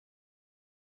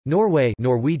Norway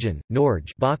Norwegian,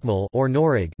 Norge Bokmål or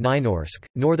Noreg Nynorsk,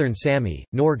 Northern Sami,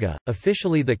 Norge,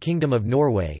 officially the Kingdom of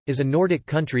Norway, is a Nordic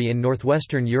country in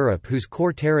northwestern Europe whose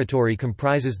core territory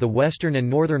comprises the western and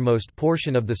northernmost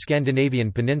portion of the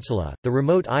Scandinavian peninsula. The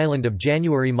remote island of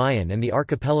January Mayen and the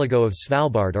archipelago of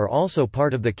Svalbard are also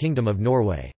part of the Kingdom of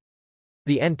Norway.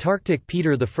 The Antarctic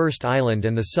Peter I Island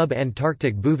and the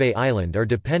sub-Antarctic Bouvet Island are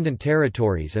dependent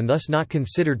territories and thus not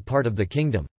considered part of the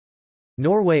kingdom.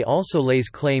 Norway also lays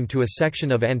claim to a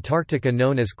section of Antarctica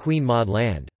known as Queen Maud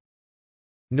Land.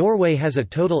 Norway has a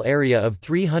total area of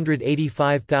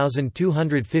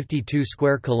 385,252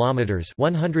 square kilometers,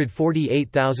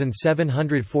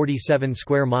 148,747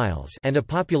 square miles, and a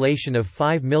population of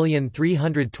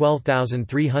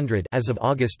 5,312,300 as of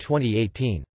August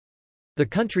 2018. The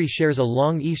country shares a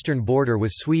long eastern border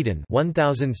with Sweden,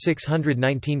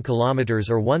 1,619 kilometers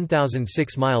or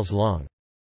 1,006 miles long.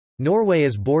 Norway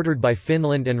is bordered by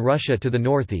Finland and Russia to the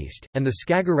northeast, and the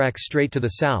Skagerrak Strait to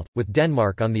the south, with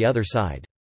Denmark on the other side.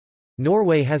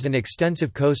 Norway has an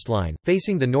extensive coastline,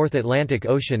 facing the North Atlantic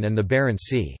Ocean and the Barents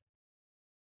Sea.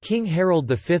 King Harald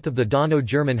V of the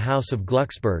Dano-German House of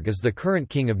Glucksburg is the current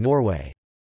King of Norway.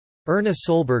 Erna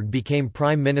Solberg became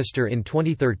Prime Minister in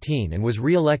 2013 and was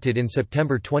re-elected in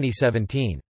September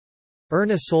 2017.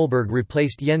 Erna Solberg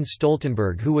replaced Jens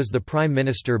Stoltenberg, who was the Prime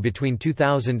Minister between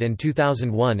 2000 and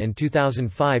 2001 and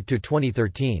 2005 to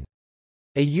 2013.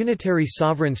 A unitary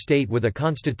sovereign state with a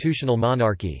constitutional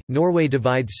monarchy, Norway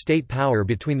divides state power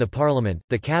between the Parliament,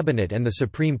 the Cabinet and the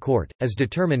Supreme Court, as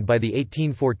determined by the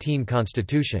 1814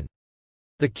 Constitution.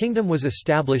 The kingdom was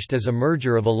established as a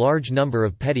merger of a large number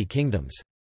of petty kingdoms.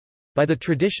 By the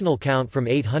traditional count from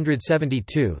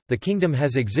 872, the kingdom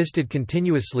has existed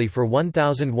continuously for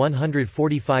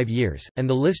 1,145 years, and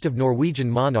the list of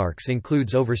Norwegian monarchs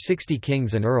includes over 60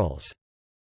 kings and earls.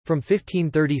 From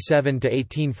 1537 to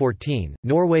 1814,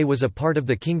 Norway was a part of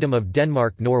the Kingdom of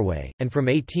Denmark-Norway, and from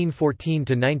 1814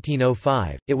 to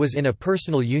 1905, it was in a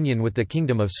personal union with the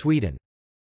Kingdom of Sweden.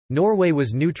 Norway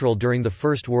was neutral during the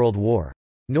First World War.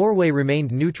 Norway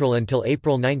remained neutral until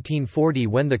April 1940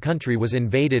 when the country was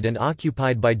invaded and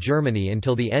occupied by Germany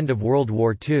until the end of World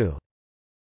War II.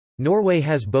 Norway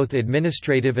has both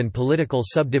administrative and political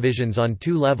subdivisions on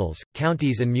two levels,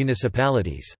 counties and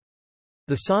municipalities.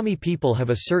 The Sami people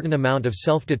have a certain amount of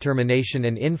self-determination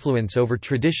and influence over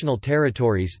traditional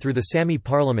territories through the Sami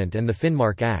Parliament and the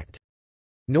Finnmark Act.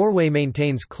 Norway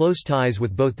maintains close ties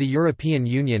with both the European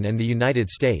Union and the United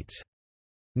States.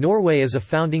 Norway is a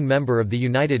founding member of the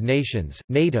United Nations,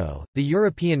 NATO, the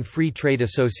European Free Trade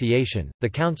Association, the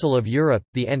Council of Europe,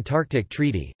 the Antarctic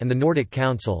Treaty, and the Nordic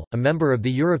Council, a member of the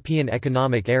European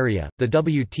Economic Area, the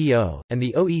WTO, and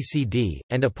the OECD,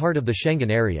 and a part of the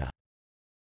Schengen area.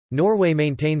 Norway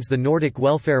maintains the Nordic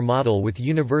welfare model with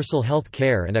universal health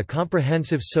care and a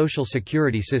comprehensive social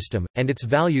security system, and its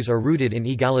values are rooted in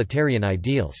egalitarian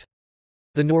ideals.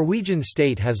 The Norwegian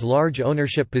state has large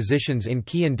ownership positions in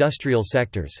key industrial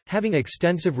sectors, having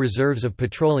extensive reserves of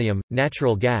petroleum,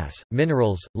 natural gas,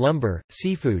 minerals, lumber,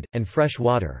 seafood, and fresh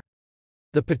water.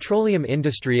 The petroleum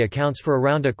industry accounts for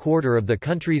around a quarter of the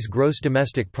country's gross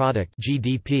domestic product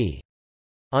 (GDP).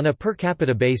 On a per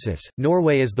capita basis,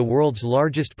 Norway is the world's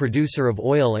largest producer of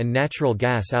oil and natural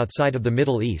gas outside of the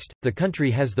Middle East. The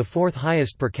country has the fourth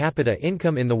highest per capita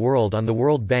income in the world on the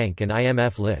World Bank and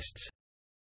IMF lists.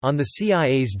 On the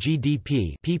CIA's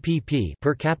GDP (PPP)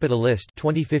 per capita list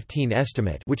 2015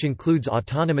 estimate, which includes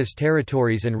autonomous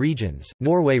territories and regions,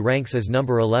 Norway ranks as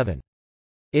number 11.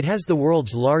 It has the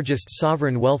world's largest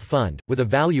sovereign wealth fund, with a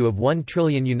value of $1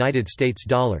 trillion.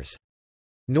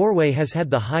 Norway has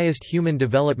had the highest Human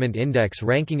Development Index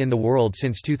ranking in the world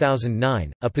since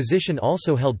 2009, a position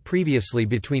also held previously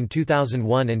between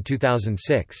 2001 and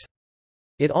 2006.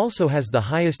 It also has the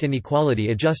highest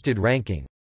inequality-adjusted ranking.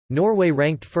 Norway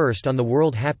ranked first on the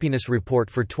World Happiness Report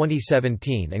for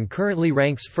 2017 and currently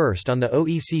ranks first on the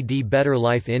OECD Better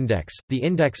Life Index, the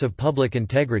Index of Public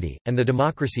Integrity, and the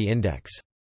Democracy Index.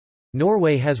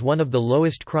 Norway has one of the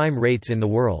lowest crime rates in the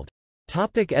world.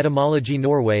 Etymology: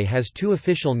 Norway has two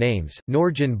official names,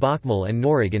 Norge Bokmål and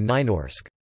Noreg Nynorsk.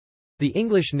 The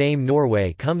English name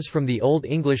Norway comes from the Old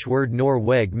English word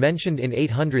Norweg mentioned in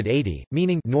 880,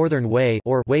 meaning northern way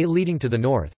or way leading to the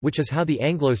north, which is how the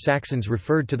Anglo-Saxons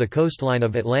referred to the coastline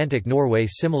of Atlantic Norway,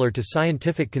 similar to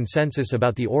scientific consensus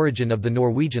about the origin of the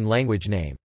Norwegian language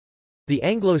name. The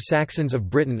Anglo-Saxons of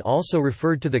Britain also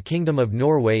referred to the Kingdom of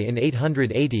Norway in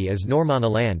 880 as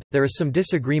Normannaland. There is some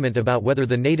disagreement about whether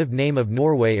the native name of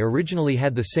Norway originally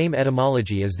had the same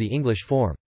etymology as the English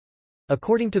form.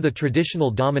 According to the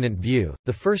traditional dominant view,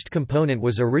 the first component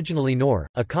was originally Nor,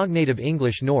 a cognative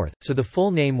English north, so the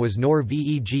full name was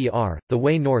Norvegr, the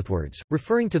way northwards,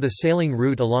 referring to the sailing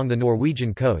route along the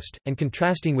Norwegian coast, and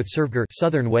contrasting with Servgr,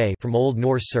 southern way from Old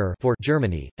Norse Sur for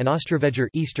Germany, and Ostrovegr,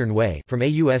 eastern way from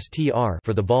Austr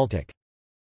for the Baltic.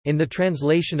 In the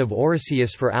translation of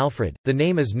Orosius for Alfred, the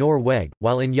name is Norweg,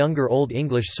 while in younger Old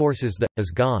English sources the is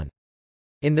gone.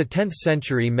 In the 10th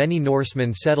century many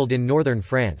Norsemen settled in northern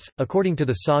France, according to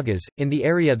the sagas, in the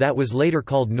area that was later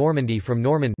called Normandy from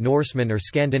Norman Norseman or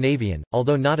Scandinavian,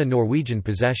 although not a Norwegian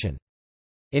possession.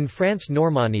 In France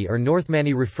Normanni or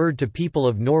Northmanni referred to people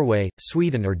of Norway,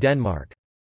 Sweden or Denmark.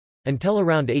 Until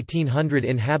around 1800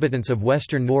 inhabitants of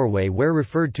western Norway were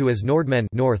referred to as Nordmenn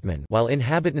Northmen, while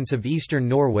inhabitants of eastern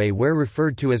Norway were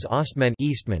referred to as Ostmen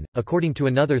Eastmen. According to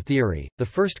another theory, the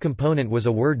first component was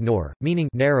a word Nor, meaning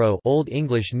narrow Old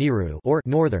English Niru or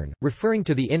northern, referring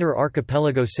to the inner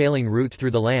archipelago sailing route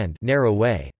through the land narrow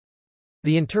way.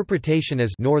 The interpretation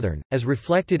as northern, as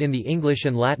reflected in the English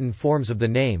and Latin forms of the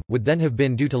name, would then have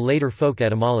been due to later folk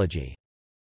etymology.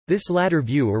 This latter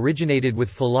view originated with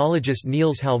philologist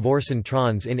Niels Halvorsen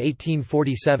Trons in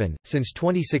 1847. Since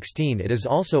 2016, it is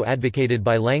also advocated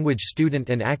by language student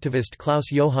and activist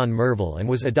Klaus Johann Mervel and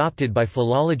was adopted by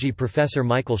philology professor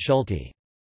Michael Schulte.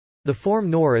 The form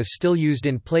Nor is still used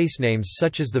in place names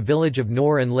such as the village of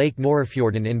Nor and Lake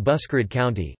Norafjorden in Buskerud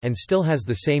County, and still has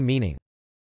the same meaning.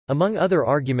 Among other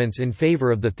arguments in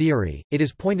favor of the theory, it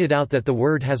is pointed out that the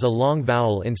word has a long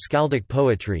vowel in skaldic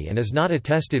poetry and is not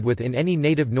attested with in any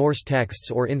native Norse texts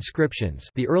or inscriptions.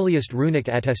 The earliest runic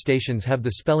attestations have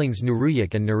the spellings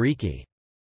Nuruyik and Nuriki.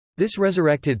 This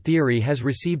resurrected theory has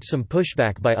received some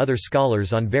pushback by other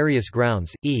scholars on various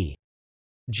grounds,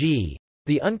 e.g.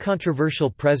 the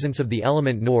uncontroversial presence of the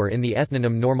element Nor in the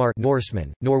ethnonym Normar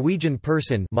Norseman, Norwegian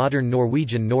person modern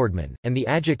Norwegian Nordman, and the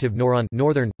adjective Noron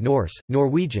Northern, Norse,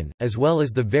 Norwegian, as well as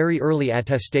the very early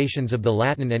attestations of the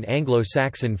Latin and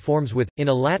Anglo-Saxon forms with, in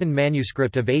a Latin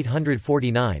manuscript of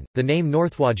 849, the name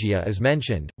Northwagia is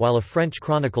mentioned, while a French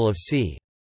chronicle of c.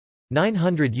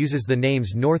 900 uses the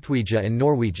names Northwegia and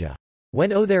Norwegia.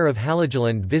 When Othere of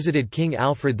Halageland visited King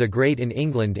Alfred the Great in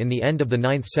England in the end of the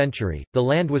 9th century, the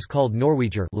land was called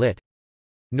Norweger lit.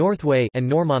 Northway and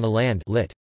Normanna land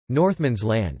lit. Northman's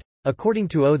land. According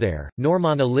to Othere,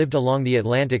 Normanna lived along the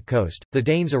Atlantic coast, the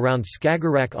Danes around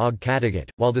Skagerrak og Kattegat,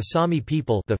 while the Sami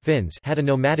people the Finns had a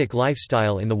nomadic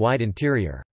lifestyle in the wide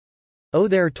interior.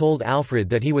 Othere told Alfred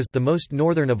that he was the most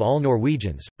northern of all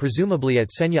Norwegians, presumably at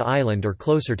Senja Island or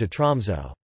closer to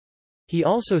Tromsø. He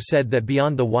also said that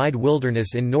beyond the wide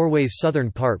wilderness in Norway's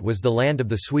southern part was the land of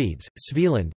the Swedes,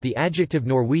 Svealand. The adjective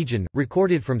Norwegian,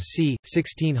 recorded from c.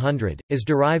 1600, is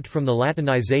derived from the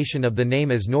Latinization of the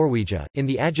name as Norwegia. In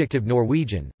the adjective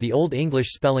Norwegian, the Old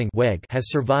English spelling weg has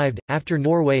survived. After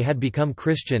Norway had become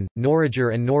Christian,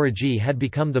 Norweger and Noregi had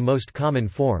become the most common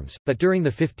forms, but during the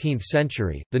 15th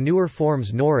century, the newer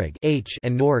forms Noreg h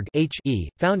and Norg h e,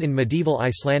 found in medieval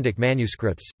Icelandic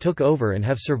manuscripts, took over and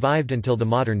have survived until the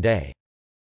modern day.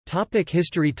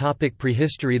 History.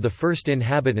 Prehistory. The first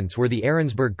inhabitants were the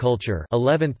Arensberg culture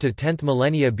 11th to 10th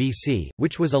millennia BC,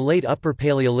 which was a late Upper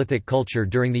Paleolithic culture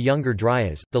during the Younger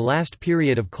Dryas, the last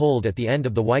period of cold at the end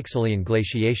of the Weichselian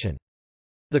glaciation.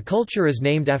 The culture is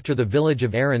named after the village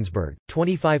of Arensberg,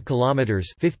 25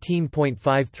 kilometers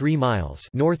 (15.53 miles)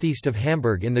 northeast of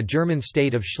Hamburg in the German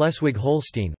state of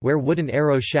Schleswig-Holstein, where wooden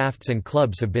arrow shafts and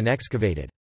clubs have been excavated.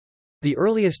 The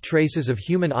earliest traces of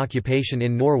human occupation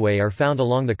in Norway are found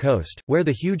along the coast, where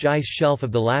the huge ice shelf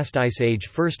of the last ice age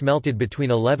first melted between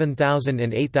 11,000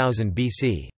 and 8,000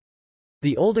 BC.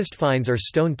 The oldest finds are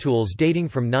stone tools dating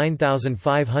from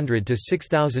 9,500 to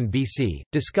 6,000 BC,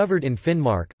 discovered in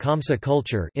Finnmark Kamsa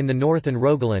culture in the north and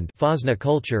Rogaland Fasna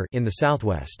culture in the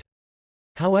southwest.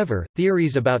 However,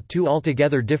 theories about two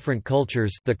altogether different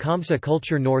cultures, the Kamsa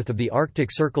culture north of the Arctic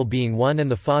Circle being one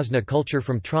and the Fasna culture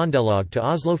from Trondelag to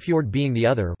Oslofjord being the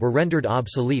other, were rendered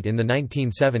obsolete in the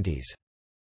 1970s.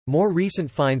 More recent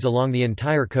finds along the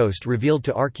entire coast revealed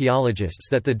to archaeologists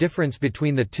that the difference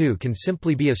between the two can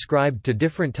simply be ascribed to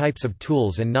different types of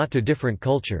tools and not to different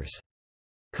cultures.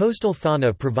 Coastal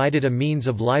fauna provided a means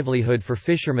of livelihood for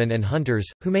fishermen and hunters,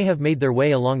 who may have made their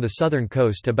way along the southern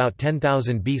coast about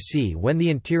 10,000 BC when the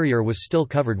interior was still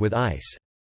covered with ice.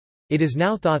 It is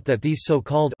now thought that these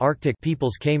so-called Arctic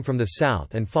peoples came from the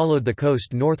south and followed the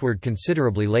coast northward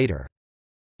considerably later.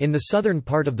 In the southern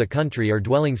part of the country are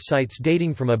dwelling sites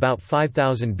dating from about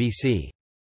 5000 BC.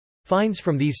 Finds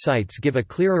from these sites give a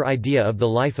clearer idea of the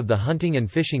life of the hunting and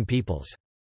fishing peoples.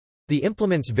 The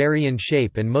implements vary in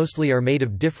shape and mostly are made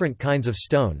of different kinds of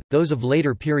stone, those of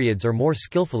later periods are more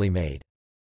skillfully made.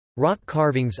 Rock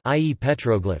carvings, i.e.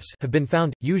 petroglyphs, have been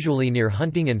found, usually near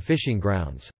hunting and fishing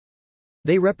grounds.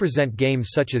 They represent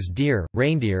games such as deer,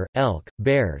 reindeer, elk,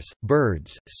 bears,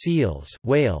 birds, seals,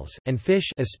 whales, and fish,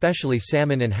 especially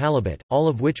salmon and halibut, all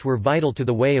of which were vital to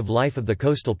the way of life of the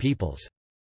coastal peoples.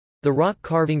 The rock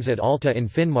carvings at Alta in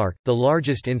Finnmark, the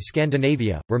largest in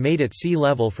Scandinavia, were made at sea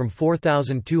level from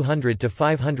 4200 to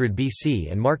 500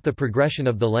 BC and marked the progression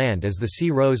of the land as the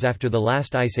sea rose after the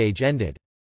last ice age ended.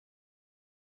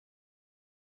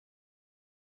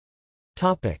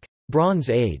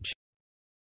 Bronze Age.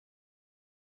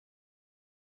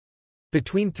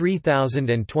 Between 3000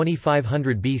 and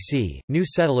 2500 BC, new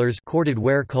settlers corded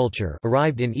ware culture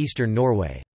arrived in eastern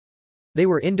Norway. They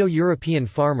were Indo-European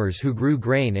farmers who grew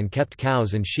grain and kept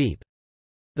cows and sheep.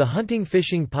 The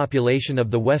hunting-fishing population of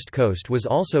the west coast was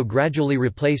also gradually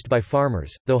replaced by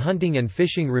farmers, though hunting and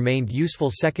fishing remained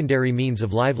useful secondary means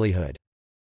of livelihood.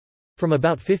 From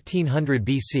about 1500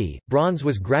 BC, bronze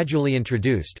was gradually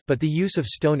introduced, but the use of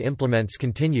stone implements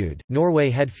continued.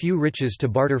 Norway had few riches to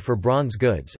barter for bronze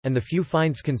goods, and the few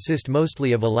finds consist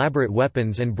mostly of elaborate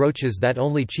weapons and brooches that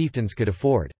only chieftains could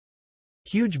afford.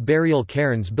 Huge burial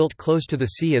cairns built close to the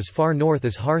sea as far north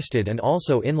as Harstad and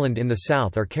also inland in the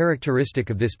south are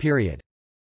characteristic of this period.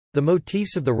 The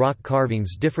motifs of the rock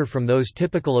carvings differ from those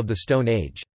typical of the Stone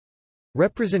Age.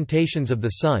 Representations of the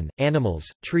sun, animals,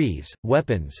 trees,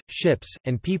 weapons, ships,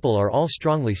 and people are all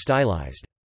strongly stylized.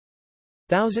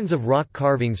 Thousands of rock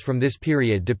carvings from this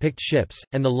period depict ships,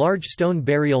 and the large stone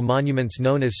burial monuments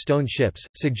known as stone ships,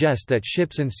 suggest that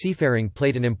ships and seafaring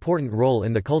played an important role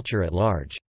in the culture at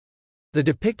large. The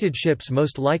depicted ships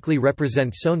most likely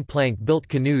represent sewn plank-built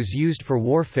canoes used for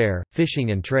warfare,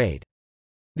 fishing and trade.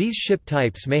 These ship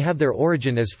types may have their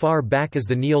origin as far back as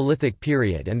the Neolithic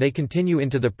period and they continue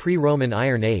into the pre-Roman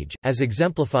Iron Age, as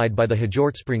exemplified by the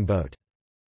Hjortspring boat.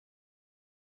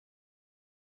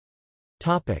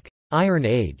 Iron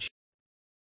Age.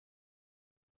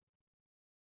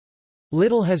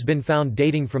 Little has been found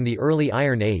dating from the early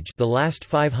Iron Age, the last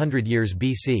 500 years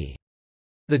BC.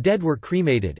 The dead were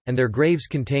cremated, and their graves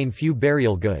contain few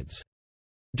burial goods.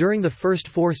 During the first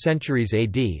 4 centuries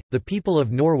AD, the people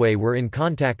of Norway were in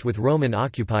contact with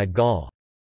Roman-occupied Gaul.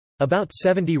 About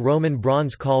 70 Roman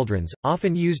bronze cauldrons,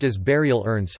 often used as burial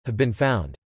urns, have been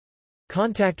found.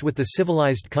 Contact with the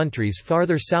civilized countries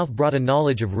farther south brought a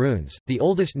knowledge of runes. The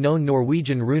oldest known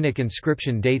Norwegian runic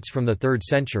inscription dates from the 3rd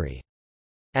century.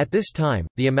 At this time,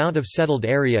 the amount of settled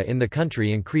area in the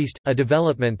country increased, a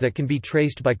development that can be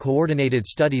traced by coordinated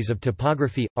studies of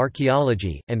topography,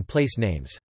 archaeology, and place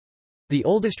names. The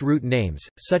oldest root names,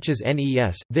 such as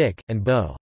Nes, Vik, and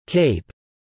Bo, Cape,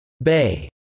 Bay,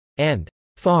 and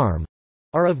Farm,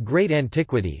 are of great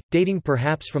antiquity, dating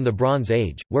perhaps from the Bronze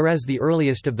Age, whereas the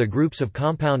earliest of the groups of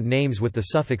compound names with the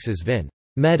suffixes vin,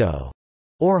 meadow,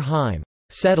 or heim,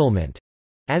 settlement,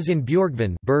 as in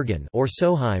Bjorgvin, Bergen, or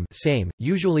Soheim, same,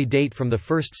 usually date from the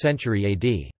 1st century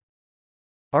AD.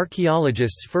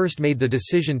 Archaeologists first made the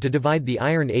decision to divide the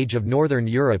Iron Age of Northern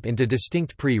Europe into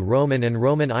distinct pre-Roman and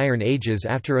Roman Iron Ages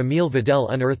after Emil Vidal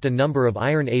unearthed a number of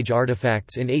Iron Age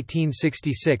artifacts in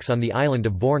 1866 on the island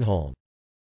of Bornholm.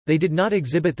 They did not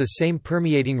exhibit the same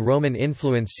permeating Roman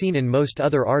influence seen in most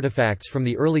other artifacts from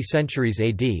the early centuries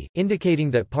AD,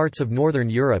 indicating that parts of Northern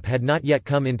Europe had not yet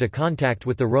come into contact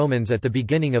with the Romans at the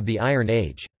beginning of the Iron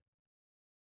Age.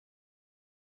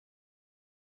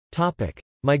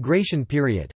 Migration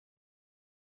period.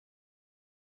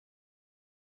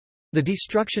 The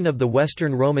destruction of the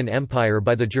Western Roman Empire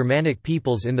by the Germanic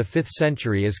peoples in the 5th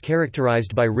century is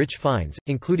characterized by rich finds,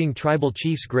 including tribal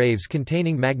chiefs' graves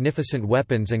containing magnificent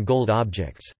weapons and gold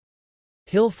objects.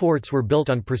 Hill forts were built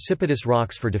on precipitous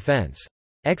rocks for defense.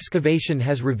 Excavation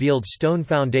has revealed stone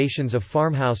foundations of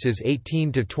farmhouses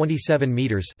 18 to 27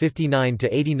 meters (59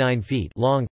 to 89 feet)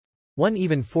 long, one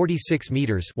even 46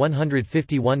 meters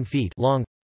 (151 feet) long,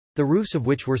 the roofs of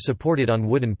which were supported on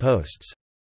wooden posts.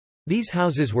 These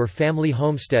houses were family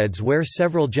homesteads where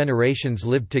several generations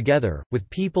lived together, with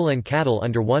people and cattle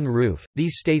under one roof.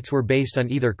 These states were based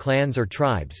on either clans or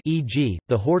tribes, e.g.,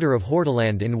 the Horder of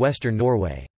Hordaland in western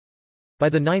Norway. By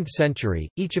the 9th century,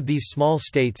 each of these small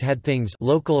states had things,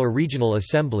 local or regional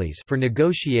assemblies, for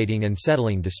negotiating and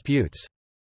settling disputes.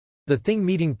 The thing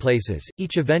meeting places,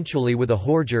 each eventually with a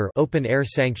horger, open-air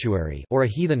sanctuary, or a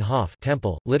heathen hof,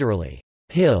 temple, literally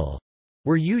hill,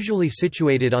 were usually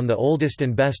situated on the oldest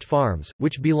and best farms,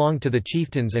 which belonged to the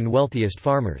chieftains and wealthiest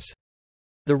farmers.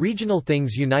 The regional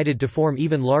things united to form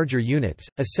even larger units,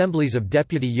 assemblies of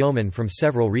deputy yeomen from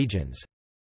several regions.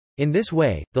 In this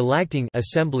way, the lagting,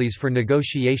 assemblies for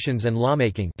negotiations and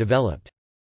lawmaking, developed.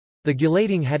 The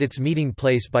Gulating had its meeting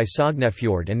place by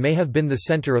Sognefjord and may have been the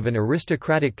centre of an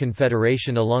aristocratic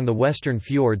confederation along the western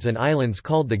fjords and islands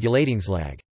called the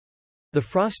Gulatingslag. The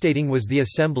Frostating was the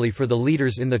assembly for the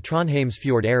leaders in the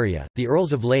Trondheimsfjord area. The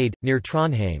Earls of Lade, near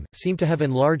Trondheim, seem to have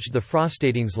enlarged the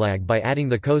Frostatingslag by adding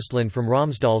the coastland from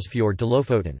Romsdalsfjord to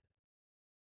Lofoten.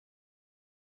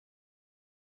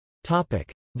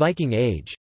 Viking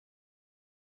Age.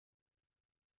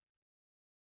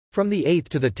 From the 8th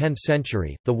to the 10th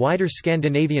century, the wider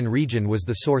Scandinavian region was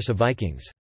the source of Vikings.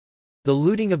 The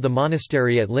looting of the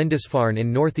monastery at Lindisfarne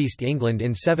in northeast England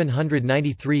in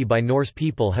 793 by Norse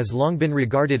people has long been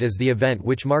regarded as the event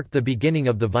which marked the beginning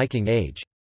of the Viking Age.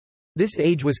 This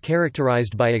age was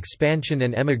characterized by expansion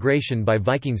and emigration by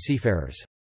Viking seafarers.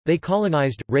 They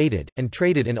colonized, raided, and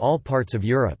traded in all parts of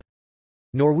Europe.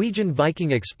 Norwegian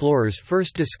Viking explorers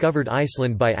first discovered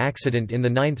Iceland by accident in the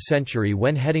 9th century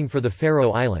when heading for the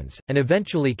Faroe Islands, and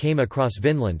eventually came across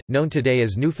Vinland, known today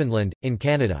as Newfoundland, in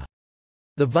Canada.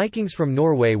 The Vikings from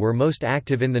Norway were most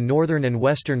active in the northern and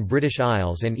western British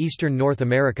Isles and eastern North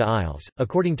America Isles.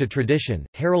 According to tradition,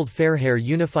 Harold Fairhair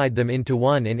unified them into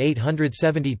one in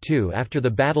 872 after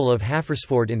the Battle of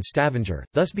Hafrsfjord in Stavanger,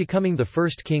 thus becoming the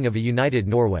first king of a united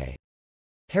Norway.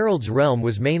 Harold's realm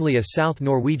was mainly a South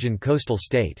Norwegian coastal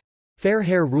state.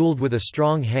 Fairhair ruled with a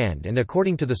strong hand, and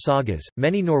according to the sagas,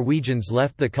 many Norwegians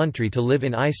left the country to live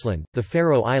in Iceland, the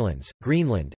Faroe Islands,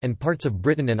 Greenland, and parts of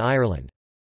Britain and Ireland.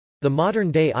 The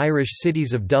modern-day Irish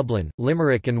cities of Dublin,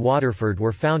 Limerick and Waterford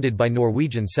were founded by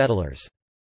Norwegian settlers.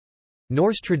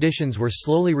 Norse traditions were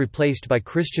slowly replaced by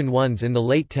Christian ones in the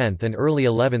late 10th and early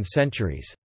 11th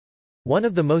centuries. One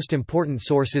of the most important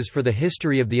sources for the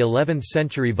history of the 11th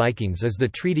century Vikings is the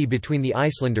treaty between the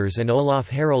Icelanders and Olaf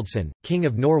Haraldsson, King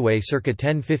of Norway circa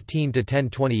 1015 to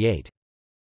 1028.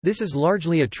 This is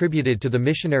largely attributed to the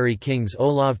missionary kings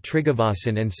Olav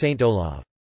Tryggvason and Saint Olav.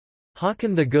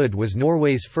 Håkon the Good was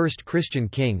Norway's first Christian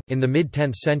king, in the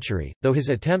mid-10th century, though his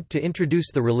attempt to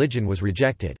introduce the religion was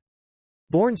rejected.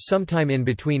 Born sometime in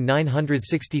between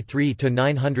 963 to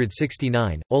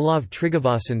 969, Olav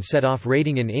Tryggvason set off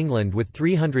raiding in England with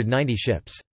 390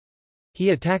 ships.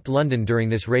 He attacked London during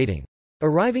this raiding.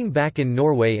 Arriving back in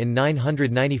Norway in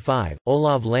 995,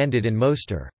 Olav landed in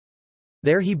Moster.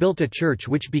 There he built a church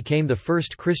which became the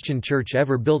first Christian church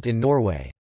ever built in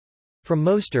Norway. From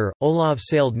Moster, Olav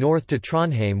sailed north to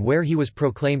Trondheim where he was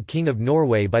proclaimed King of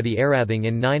Norway by the Erathing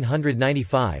in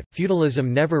 995.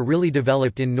 Feudalism never really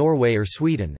developed in Norway or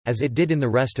Sweden, as it did in the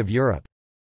rest of Europe.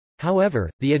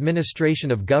 However, the administration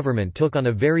of government took on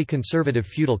a very conservative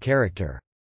feudal character.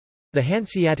 The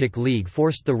Hanseatic League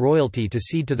forced the royalty to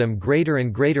cede to them greater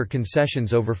and greater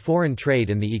concessions over foreign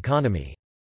trade and the economy.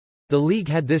 The League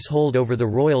had this hold over the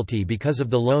royalty because of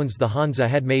the loans the Hansa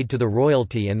had made to the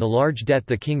royalty and the large debt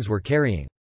the kings were carrying.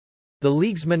 The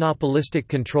League's monopolistic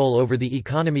control over the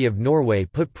economy of Norway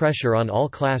put pressure on all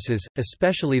classes,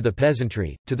 especially the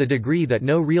peasantry, to the degree that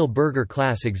no real burgher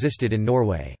class existed in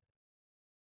Norway.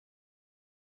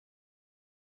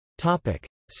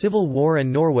 Civil War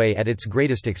and Norway at its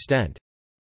greatest extent.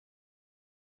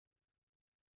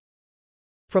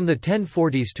 From the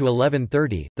 1040s to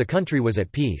 1130, the country was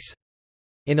at peace.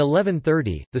 In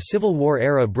 1130, the Civil War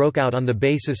era broke out on the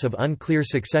basis of unclear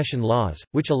succession laws,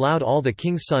 which allowed all the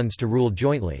king's sons to rule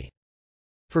jointly.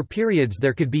 For periods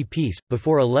there could be peace,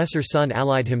 before a lesser son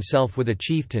allied himself with a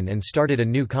chieftain and started a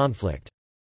new conflict.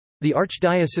 The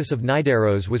Archdiocese of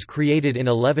Nidaros was created in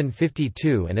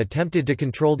 1152 and attempted to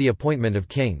control the appointment of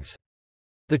kings.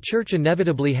 The Church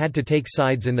inevitably had to take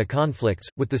sides in the conflicts,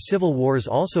 with the civil wars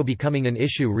also becoming an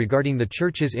issue regarding the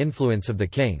Church's influence of the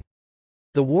king.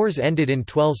 The wars ended in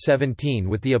 1217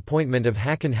 with the appointment of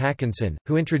Hakon Håkonsson,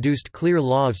 who introduced clear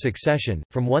law of succession.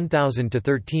 From 1000 to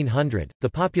 1300, the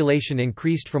population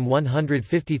increased from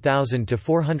 150,000 to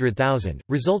 400,000,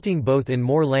 resulting both in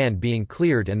more land being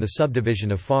cleared and the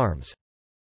subdivision of farms.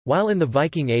 While in the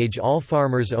Viking Age all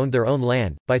farmers owned their own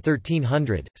land, by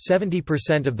 1300,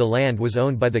 70% of the land was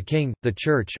owned by the king, the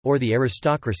church, or the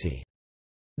aristocracy.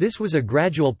 This was a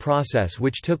gradual process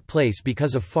which took place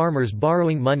because of farmers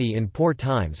borrowing money in poor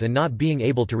times and not being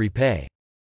able to repay.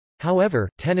 However,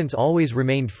 tenants always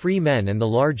remained free men, and the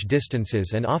large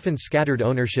distances and often scattered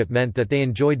ownership meant that they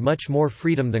enjoyed much more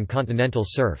freedom than continental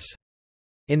serfs.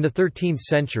 In the 13th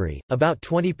century, about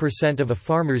 20% of a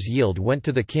farmer's yield went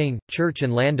to the king, church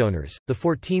and landowners. The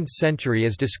 14th century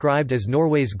is described as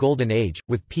Norway's golden age,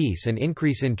 with peace and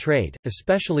increase in trade,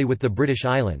 especially with the British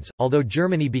Islands, although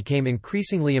Germany became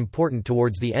increasingly important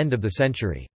towards the end of the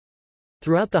century.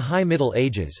 Throughout the High Middle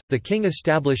Ages, the king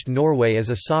established Norway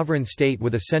as a sovereign state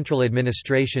with a central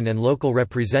administration and local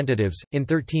representatives. In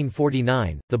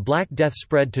 1349, the Black Death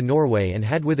spread to Norway and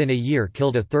had within a year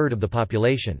killed a third of the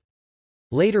population.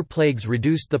 Later plagues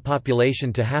reduced the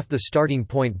population to half the starting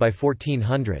point by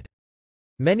 1400.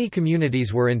 Many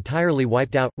communities were entirely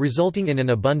wiped out, resulting in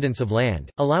an abundance of land,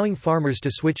 allowing farmers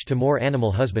to switch to more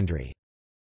animal husbandry.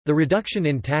 The reduction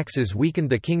in taxes weakened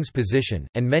the king's position,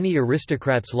 and many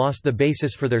aristocrats lost the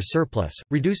basis for their surplus,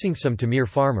 reducing some to mere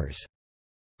farmers.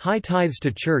 High tithes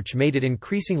to church made it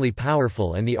increasingly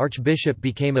powerful, and the archbishop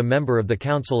became a member of the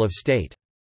Council of State.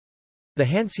 The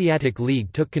Hanseatic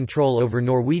League took control over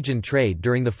Norwegian trade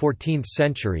during the 14th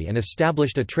century and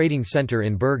established a trading centre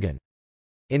in Bergen.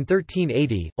 In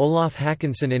 1380, Olaf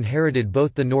Håkonsson inherited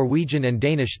both the Norwegian and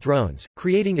Danish thrones,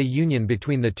 creating a union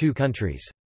between the two countries.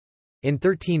 In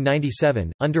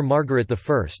 1397, under Margaret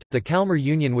I, the Kalmar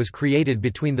Union was created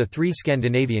between the three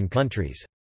Scandinavian countries.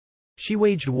 She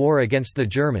waged war against the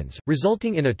Germans,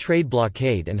 resulting in a trade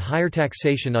blockade and higher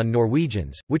taxation on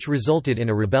Norwegians, which resulted in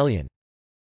a rebellion.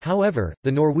 However,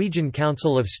 the Norwegian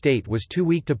Council of State was too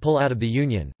weak to pull out of the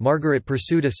Union. Margaret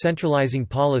pursued a centralizing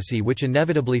policy which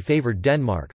inevitably favored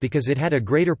Denmark, because it had a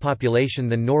greater population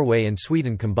than Norway and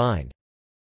Sweden combined.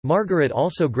 Margaret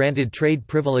also granted trade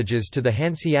privileges to the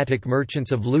Hanseatic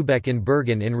merchants of Lübeck and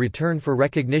Bergen in return for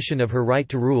recognition of her right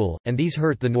to rule, and these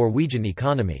hurt the Norwegian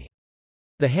economy.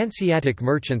 The Hanseatic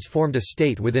merchants formed a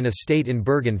state within a state in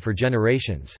Bergen for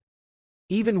generations.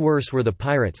 Even worse were the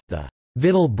pirates, the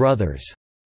Vidal brothers,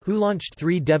 who launched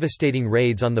 3 devastating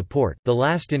raids on the port, the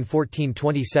last in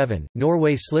 1427.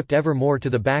 Norway slipped ever more to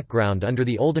the background under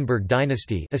the Oldenburg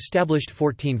dynasty, established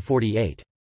 1448.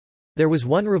 There was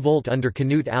one revolt under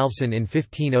Knut Alvsson in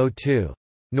 1502.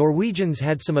 Norwegians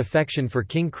had some affection for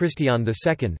King Christian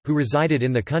II, who resided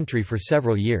in the country for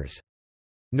several years.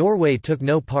 Norway took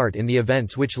no part in the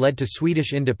events which led to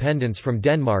Swedish independence from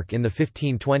Denmark in the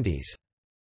 1520s.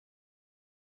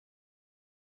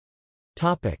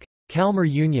 Kalmar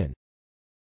Union.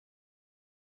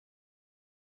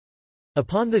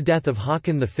 Upon the death of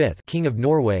Håkon V, King of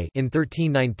Norway, in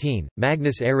 1319,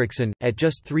 Magnus Eriksson, at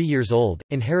just 3 years old,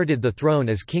 inherited the throne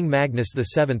as King Magnus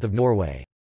VII of Norway.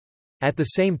 At the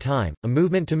same time, a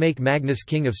movement to make Magnus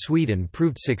King of Sweden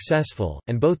proved successful,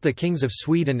 and both the kings of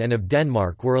Sweden and of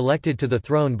Denmark were elected to the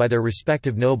throne by their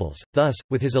respective nobles. Thus,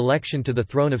 with his election to the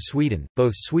throne of Sweden,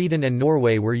 both Sweden and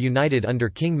Norway were united under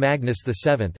King Magnus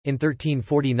VII. In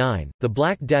 1349, the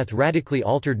Black Death radically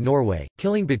altered Norway,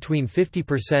 killing between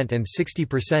 50% and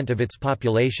 60% of its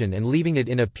population and leaving it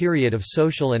in a period of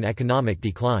social and economic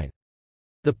decline.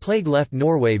 The plague left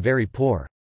Norway very poor.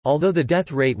 Although the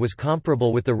death rate was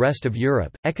comparable with the rest of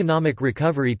Europe, economic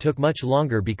recovery took much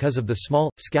longer because of the small,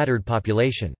 scattered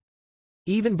population.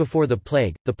 Even before the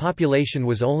plague, the population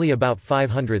was only about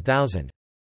 500,000.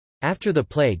 After the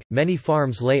plague, many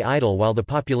farms lay idle while the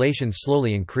population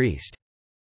slowly increased.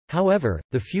 However,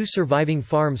 the few surviving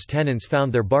farms' tenants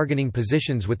found their bargaining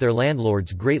positions with their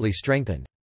landlords greatly strengthened.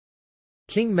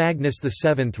 King Magnus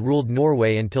VII ruled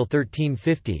Norway until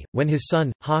 1350, when his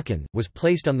son, Håkon, was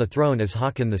placed on the throne as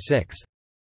Håkon VI.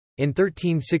 In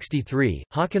 1363,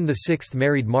 Håkon VI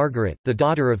married Margaret, the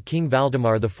daughter of King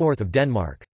Valdemar IV of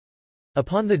Denmark.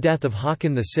 Upon the death of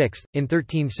Håkon VI, in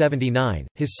 1379,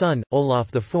 his son,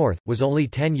 Olaf IV, was only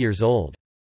 10 years old.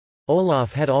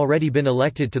 Olaf had already been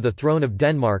elected to the throne of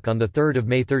Denmark on 3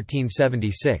 May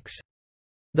 1376.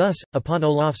 Thus, upon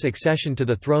Olaf's accession to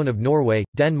the throne of Norway,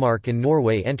 Denmark and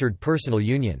Norway entered personal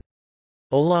union.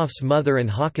 Olaf's mother and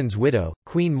Håkon's widow,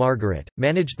 Queen Margaret,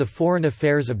 managed the foreign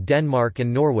affairs of Denmark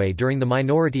and Norway during the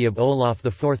minority of Olaf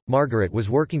IV. Margaret was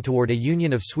working toward a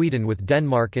union of Sweden with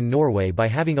Denmark and Norway by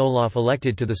having Olaf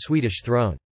elected to the Swedish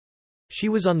throne. She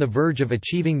was on the verge of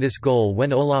achieving this goal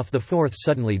when Olaf IV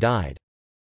suddenly died.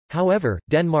 However,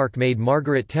 Denmark made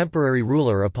Margaret temporary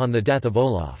ruler upon the death of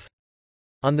Olaf.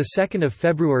 On 2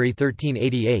 February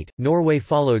 1388, Norway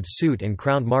followed suit and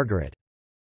crowned Margaret.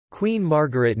 Queen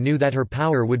Margaret knew that her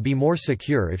power would be more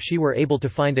secure if she were able to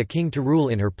find a king to rule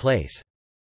in her place.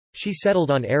 She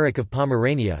settled on Erik of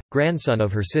Pomerania, grandson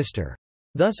of her sister.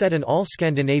 Thus at an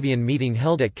all-Scandinavian meeting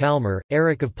held at Kalmar,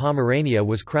 Erik of Pomerania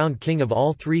was crowned king of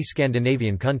all 3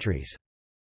 Scandinavian countries.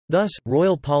 Thus,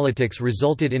 royal politics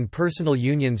resulted in personal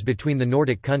unions between the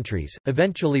Nordic countries,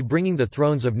 eventually bringing the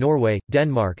thrones of Norway,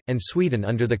 Denmark, and Sweden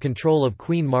under the control of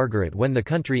Queen Margaret when the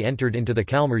country entered into the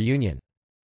Kalmar Union.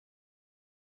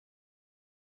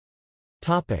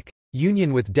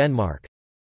 Union with Denmark.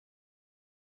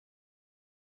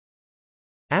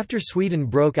 After Sweden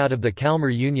broke out of the Kalmar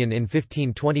Union in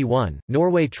 1521,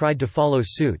 Norway tried to follow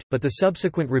suit, but the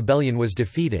subsequent rebellion was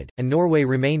defeated, and Norway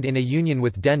remained in a union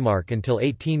with Denmark until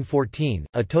 1814,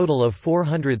 a total of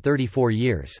 434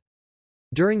 years.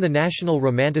 During the national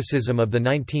romanticism of the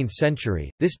 19th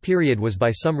century, this period was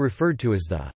by some referred to as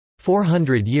the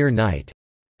 400-year night,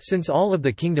 since all of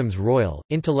the kingdom's royal,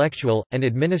 intellectual, and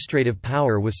administrative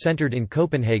power was centered in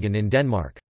Copenhagen in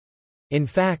Denmark. In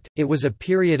fact, it was a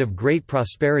period of great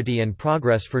prosperity and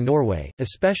progress for Norway,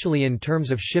 especially in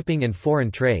terms of shipping and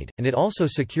foreign trade, and it also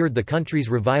secured the country's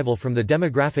revival from the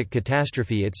demographic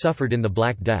catastrophe it suffered in the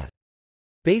Black Death.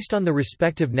 Based on the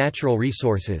respective natural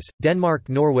resources,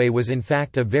 Denmark-Norway was in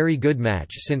fact a very good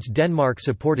match since Denmark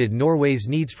supported Norway's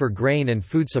needs for grain and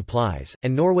food supplies,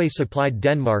 and Norway supplied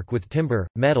Denmark with timber,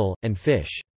 metal, and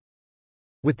fish.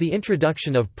 With the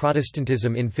introduction of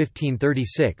Protestantism in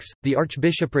 1536, the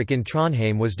archbishopric in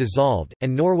Trondheim was dissolved,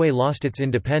 and Norway lost its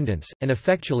independence, and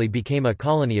effectually became a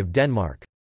colony of Denmark.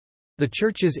 The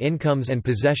church's incomes and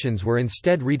possessions were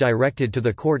instead redirected to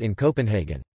the court in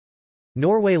Copenhagen.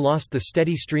 Norway lost the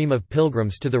steady stream of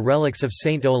pilgrims to the relics of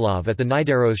Saint Olav at the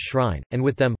Nidaros shrine, and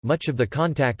with them, much of the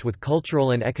contact with cultural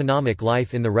and economic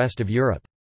life in the rest of Europe.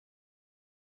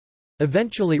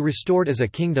 Eventually restored as a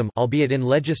kingdom, albeit in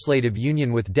legislative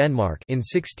union with Denmark, in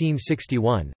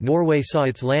 1661, Norway saw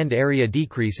its land area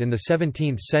decrease in the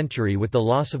 17th century with the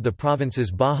loss of the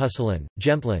provinces Bohuslän,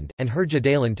 Jämtland, and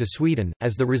Härjedalen to Sweden,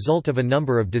 as the result of a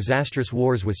number of disastrous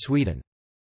wars with Sweden.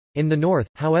 In the north,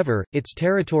 however, its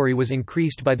territory was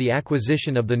increased by the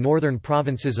acquisition of the northern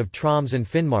provinces of Troms and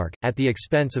Finnmark, at the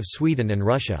expense of Sweden and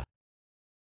Russia.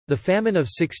 The famine of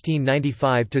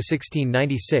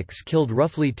 1695–1696 killed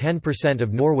roughly 10%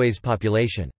 of Norway's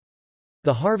population.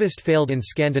 The harvest failed in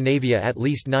Scandinavia at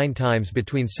least 9 times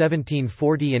between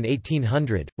 1740 and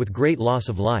 1800, with great loss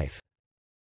of life.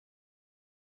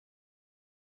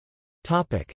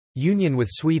 Union with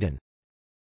Sweden.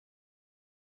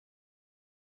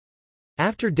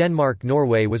 After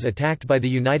Denmark-Norway was attacked by the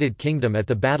United Kingdom at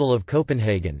the Battle of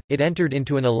Copenhagen, it entered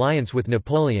into an alliance with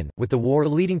Napoleon, with the war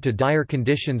leading to dire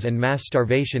conditions and mass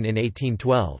starvation in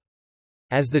 1812.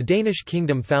 As the Danish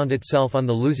kingdom found itself on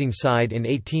the losing side in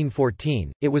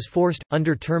 1814, it was forced,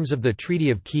 under terms of the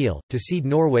Treaty of Kiel, to cede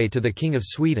Norway to the King of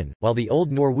Sweden, while the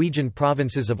old Norwegian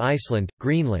provinces of Iceland,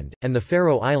 Greenland, and the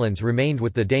Faroe Islands remained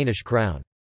with the Danish crown.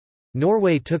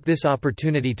 Norway took this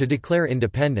opportunity to declare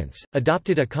independence,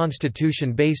 adopted a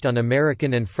constitution based on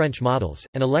American and French models,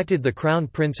 and elected the Crown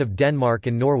Prince of Denmark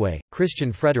and Norway,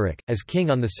 Christian Frederik, as king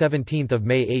on 17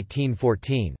 May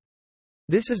 1814.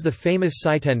 This is the famous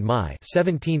 17. Maj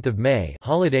 17th of May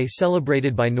holiday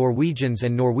celebrated by Norwegians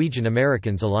and Norwegian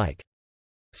Americans alike.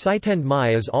 17.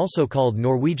 Maj is also called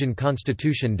Norwegian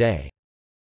Constitution Day.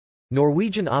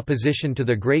 Norwegian opposition to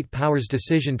the Great Powers'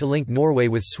 decision to link Norway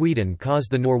with Sweden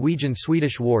caused the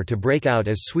Norwegian-Swedish War to break out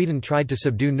as Sweden tried to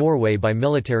subdue Norway by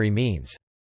military means.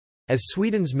 As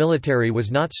Sweden's military was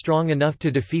not strong enough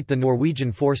to defeat the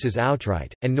Norwegian forces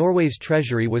outright, and Norway's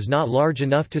treasury was not large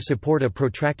enough to support a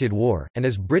protracted war, and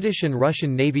as British and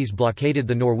Russian navies blockaded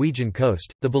the Norwegian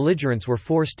coast, the belligerents were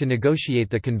forced to negotiate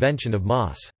the Convention of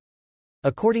Moss.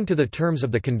 According to the terms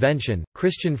of the convention,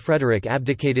 Christian Frederik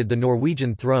abdicated the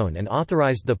Norwegian throne and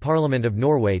authorized the Parliament of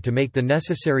Norway to make the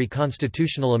necessary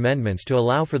constitutional amendments to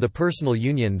allow for the personal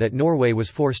union that Norway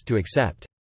was forced to accept.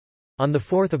 On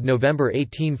 4 November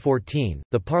 1814,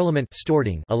 the Parliament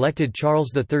elected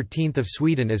Charles XIII of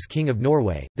Sweden as King of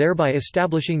Norway, thereby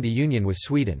establishing the union with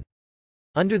Sweden.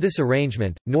 Under this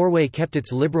arrangement, Norway kept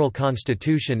its liberal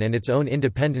constitution and its own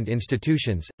independent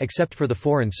institutions, except for the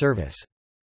Foreign Service.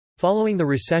 Following the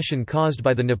recession caused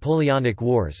by the Napoleonic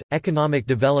Wars, economic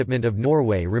development of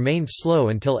Norway remained slow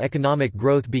until economic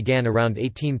growth began around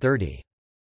 1830.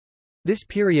 This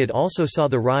period also saw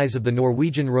the rise of the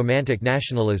Norwegian Romantic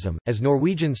nationalism, as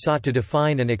Norwegians sought to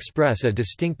define and express a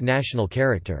distinct national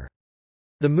character.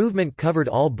 The movement covered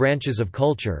all branches of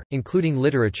culture, including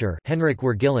literature. Henrik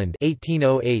Wergeland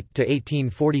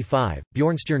 (1808–1845),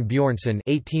 Bjørnstjerne Bjørnson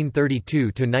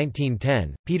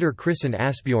 (1832–1910), Peter Christen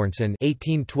Asbjørnsen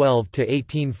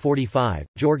 (1812–1845),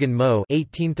 Jørgen Moe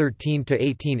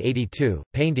 (1813–1882),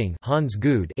 painting. Hans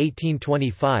Gude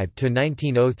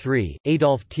 (1825–1903),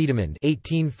 Adolf Tiedemann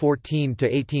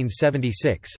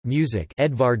 (1814–1876), music.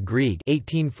 Edvard Grieg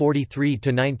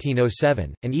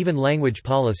 (1843–1907), and even language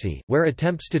policy, where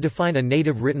attempts to define a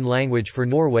native written language for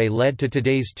Norway led to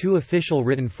today's 2 official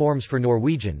written forms for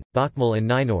Norwegian, Bokmål and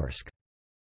Nynorsk.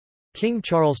 King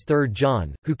Charles III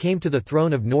John, who came to the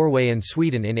throne of Norway and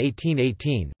Sweden in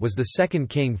 1818, was the second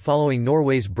king following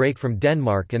Norway's break from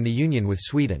Denmark and the union with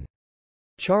Sweden.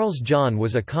 Charles John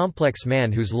was a complex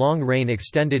man whose long reign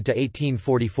extended to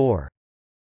 1844.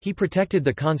 He protected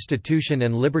the constitution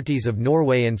and liberties of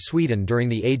Norway and Sweden during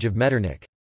the Age of Metternich.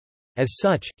 As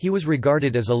such, he was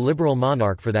regarded as a liberal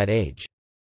monarch for that age.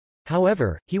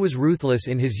 However, he was ruthless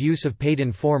in his use of paid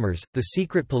informers, the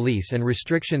secret police and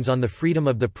restrictions on the freedom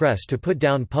of the press to put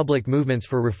down public movements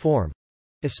for reform,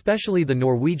 especially the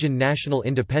Norwegian national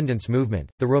independence movement.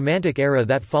 The Romantic era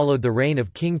that followed the reign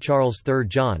of King Charles III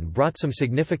John brought some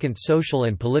significant social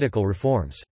and political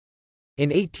reforms. In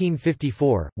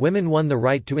 1854, women won the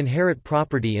right to inherit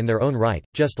property in their own right,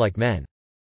 just like men.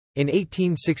 In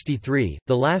 1863,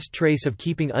 the last trace of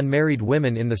keeping unmarried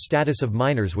women in the status of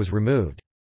minors was removed.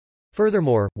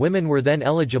 Furthermore, women were then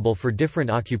eligible for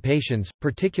different occupations,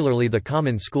 particularly the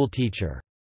common school teacher.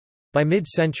 By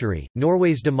mid-century,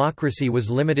 Norway's democracy was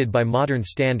limited by modern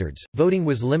standards. Voting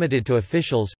was limited to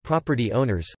officials, property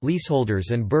owners,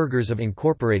 leaseholders and burghers of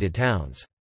incorporated towns.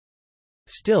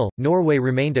 Still, Norway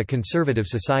remained a conservative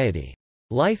society.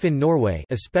 Life in Norway,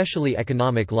 especially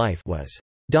economic life, was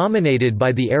dominated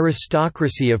by the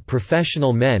aristocracy of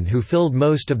professional men who filled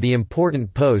most of the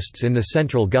important posts in the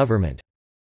central government.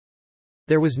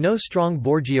 There was no strong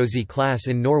bourgeoisie class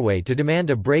in Norway to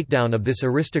demand a breakdown of this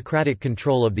aristocratic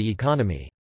control of the economy.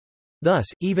 Thus,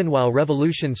 even while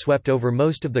revolution swept over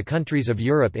most of the countries of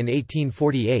Europe in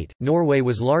 1848, Norway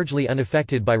was largely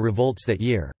unaffected by revolts that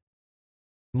year.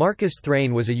 Marcus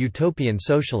Thrane was a utopian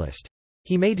socialist.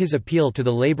 He made his appeal to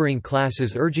the laboring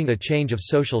classes, urging a change of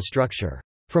social structure,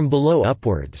 from below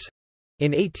upwards.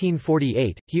 In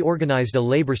 1848, he organized a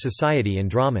labor society in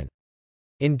Drammen.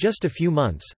 In just a few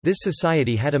months, this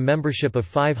society had a membership of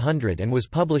 500 and was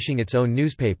publishing its own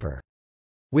newspaper.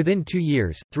 Within 2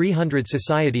 years, 300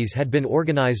 societies had been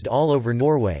organized all over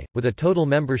Norway, with a total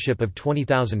membership of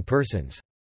 20,000 persons.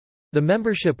 The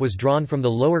membership was drawn from the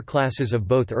lower classes of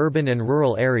both urban and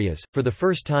rural areas. For the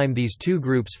first time, these two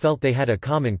groups felt they had a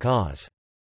common cause.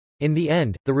 In the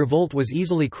end, the revolt was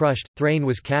easily crushed. Thrane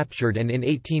was captured and in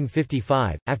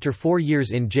 1855, after 4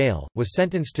 years in jail, was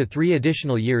sentenced to 3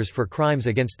 additional years for crimes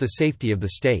against the safety of the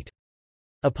state.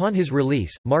 Upon his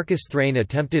release, Marcus Thrane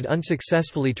attempted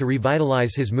unsuccessfully to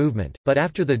revitalize his movement, but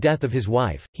after the death of his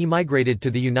wife, he migrated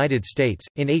to the United States.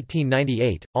 In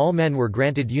 1898, all men were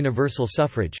granted universal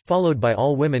suffrage, followed by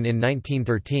all women in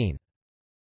 1913.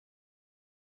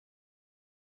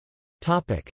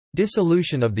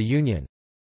 Dissolution of the Union.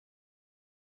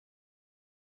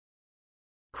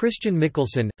 Christian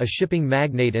Michelsen, a shipping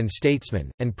magnate and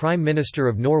statesman, and Prime Minister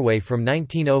of Norway from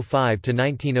 1905 to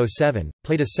 1907,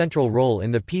 played a central role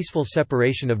in the peaceful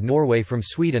separation of Norway from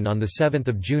Sweden on 7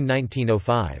 June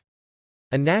 1905.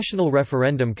 A national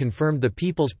referendum confirmed the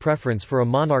people's preference for a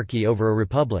monarchy over a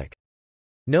republic.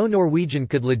 No Norwegian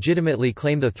could legitimately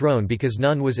claim the throne because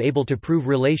none was able to prove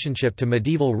relationship to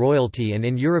medieval royalty, and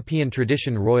in European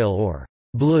tradition royal or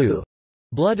blue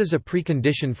blood is a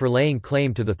precondition for laying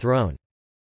claim to the throne.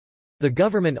 The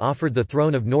government offered the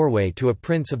throne of Norway to a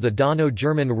prince of the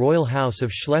Dano-German royal house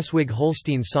of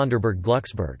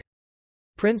Schleswig-Holstein-Sonderburg-Glucksburg.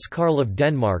 Prince Karl of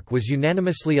Denmark was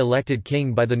unanimously elected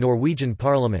king by the Norwegian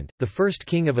parliament, the first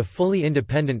king of a fully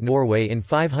independent Norway in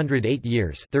 508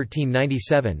 years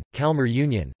 1397, Kalmar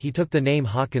Union. He took the name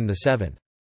Haakon VII.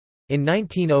 In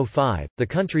 1905, the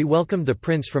country welcomed the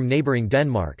prince from neighbouring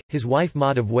Denmark, his wife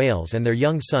Maud of Wales and their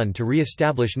young son to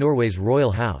re-establish Norway's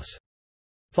royal house.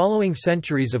 Following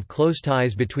centuries of close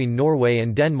ties between Norway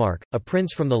and Denmark, a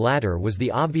prince from the latter was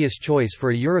the obvious choice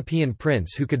for a European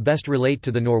prince who could best relate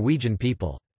to the Norwegian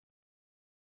people.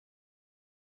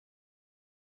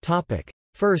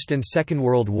 First and Second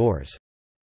World Wars.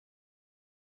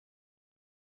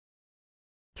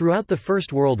 Throughout the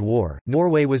First World War,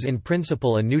 Norway was in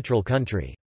principle a neutral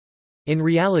country. In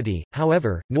reality,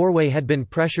 however, Norway had been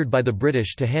pressured by the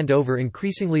British to hand over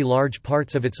increasingly large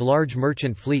parts of its large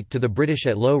merchant fleet to the British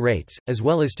at low rates, as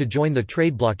well as to join the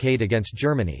trade blockade against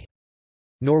Germany.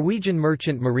 Norwegian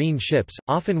merchant marine ships,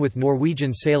 often with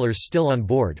Norwegian sailors still on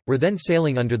board, were then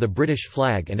sailing under the British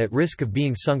flag and at risk of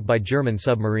being sunk by German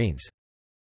submarines.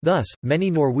 Thus, many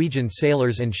Norwegian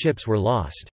sailors and ships were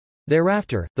lost.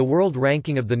 Thereafter, the world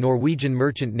ranking of the Norwegian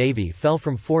merchant navy fell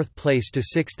from 4th place to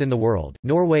 6th in the world.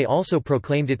 Norway also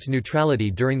proclaimed its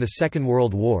neutrality during the Second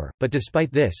World War, but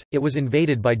despite this, it was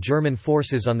invaded by German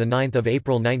forces on 9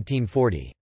 April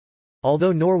 1940.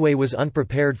 Although Norway was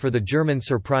unprepared for the German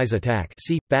surprise attack,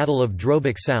 see Battle of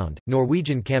Drobak Sound,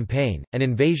 Norwegian campaign, an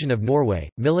invasion of Norway,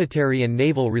 military and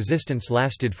naval resistance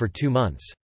lasted for 2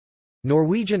 months.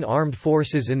 Norwegian armed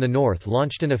forces in the north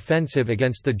launched an offensive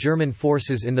against the German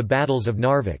forces in the battles of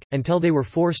Narvik, until they were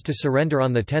forced to surrender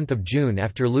on 10 June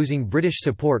after losing British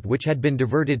support which had been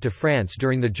diverted to France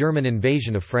during the German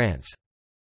invasion of France.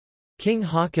 King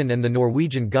Haakon and the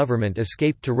Norwegian government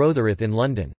escaped to Rotherhithe in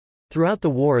London. Throughout the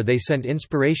war they sent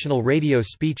inspirational radio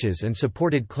speeches and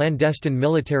supported clandestine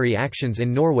military actions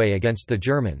in Norway against the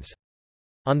Germans.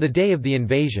 On the day of the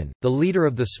invasion, the leader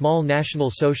of the small National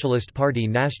Socialist Party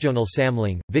Nasjonal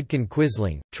Samling, Vidkun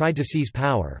Quisling, tried to seize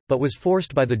power, but was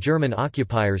forced by the German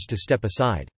occupiers to step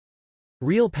aside.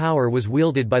 Real power was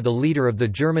wielded by the leader of the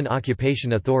German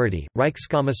occupation authority,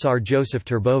 Reichskommissar Joseph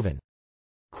Terboven.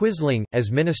 Quisling,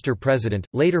 as minister-president,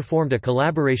 later formed a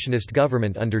collaborationist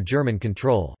government under German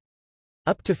control.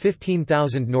 Up to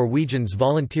 15,000 Norwegians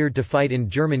volunteered to fight in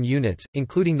German units,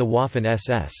 including the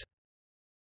Waffen-SS.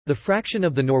 The fraction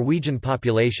of the Norwegian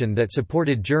population that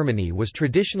supported Germany was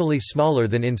traditionally smaller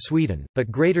than in Sweden, but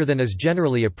greater than is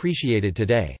generally appreciated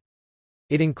today.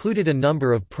 It included a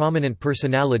number of prominent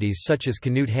personalities such as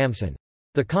Knut Hamsun.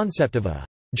 The concept of a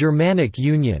 «Germanic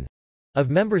Union» of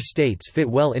member states fit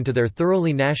well into their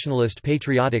thoroughly nationalist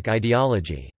patriotic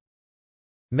ideology.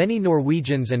 Many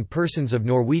Norwegians and persons of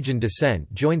Norwegian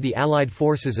descent joined the Allied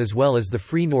forces as well as the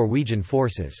Free Norwegian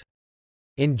Forces.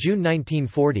 In June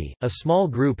 1940, a small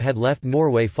group had left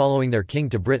Norway following their king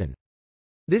to Britain.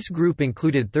 This group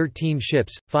included 13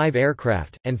 ships, 5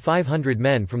 aircraft, and 500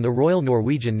 men from the Royal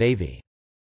Norwegian Navy.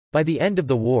 By the end of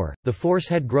the war, the force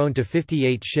had grown to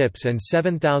 58 ships and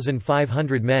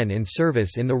 7,500 men in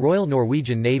service in the Royal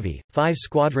Norwegian Navy, 5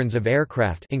 squadrons of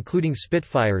aircraft including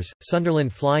Spitfires,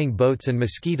 Sunderland flying boats and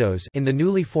Mosquitoes in the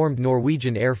newly formed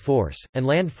Norwegian Air Force, and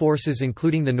land forces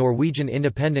including the Norwegian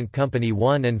Independent Company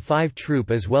 1 and 5 Troop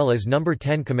as well as No.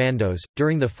 10 Commandos.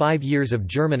 During the 5 years of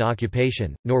German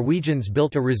occupation, Norwegians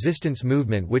built a resistance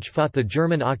movement which fought the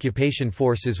German occupation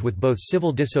forces with both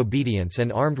civil disobedience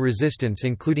and armed resistance,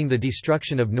 including the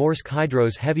destruction of Norsk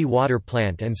Hydro's heavy water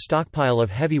plant and stockpile of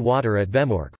heavy water at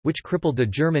Vemork, which crippled the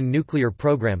German nuclear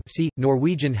program. See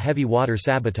Norwegian heavy water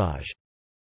sabotage.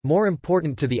 More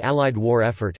important to the Allied war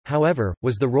effort, however,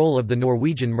 was the role of the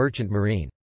Norwegian merchant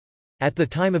marine. At the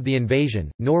time of the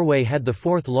invasion, Norway had the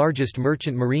 4th largest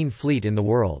merchant marine fleet in the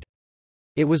world.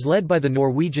 It was led by the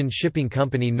Norwegian shipping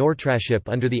company Nortraship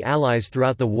under the Allies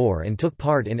throughout the war and took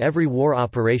part in every war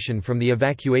operation from the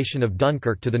evacuation of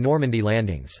Dunkirk to the Normandy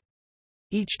landings.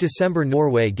 Each December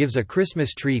Norway gives a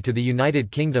Christmas tree to the United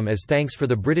Kingdom as thanks for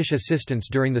the British assistance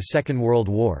during the Second World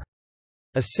War.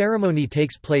 A ceremony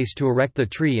takes place to erect the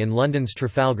tree in London's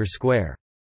Trafalgar Square.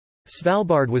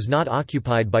 Svalbard was not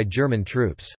occupied by German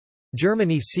troops.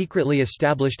 Germany secretly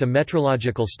established a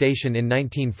meteorological station in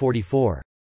 1944.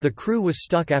 The crew was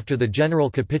stuck after the general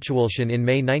capitulation in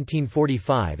May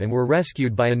 1945 and were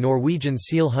rescued by a Norwegian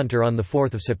seal hunter on 4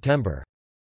 September.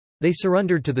 They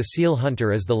surrendered to the seal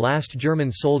hunter as the last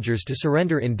German soldiers to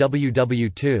surrender in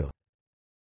WW2.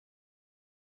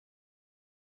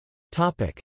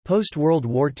 Post-World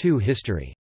War II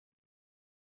history.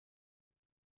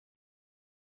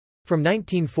 From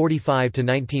 1945 to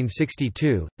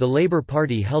 1962, the Labour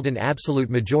Party held an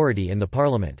absolute majority in the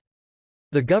parliament.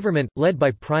 The government, led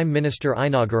by Prime Minister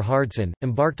Einar Gerhardsen,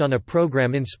 embarked on a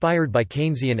program inspired by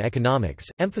Keynesian economics,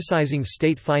 emphasizing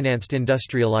state-financed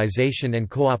industrialization and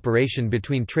cooperation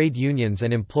between trade unions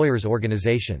and employers'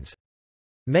 organizations.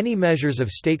 Many measures of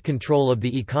state control of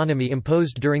the economy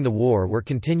imposed during the war were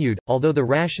continued, although the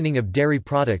rationing of dairy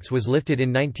products was lifted in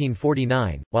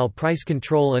 1949, while price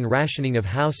control and rationing of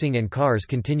housing and cars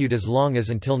continued as long as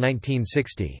until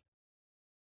 1960.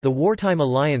 The wartime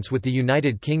alliance with the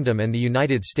United Kingdom and the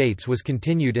United States was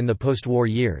continued in the post-war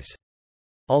years.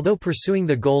 Although pursuing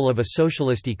the goal of a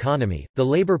socialist economy, the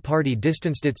Labour Party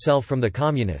distanced itself from the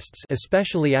Communists,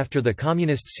 especially after the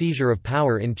Communist seizure of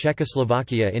power in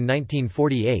Czechoslovakia in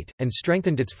 1948, and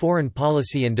strengthened its foreign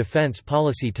policy and defence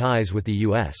policy ties with the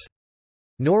U.S.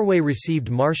 Norway received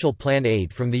Marshall Plan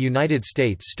aid from the United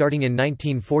States starting in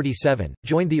 1947,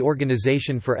 joined the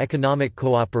Organization for Economic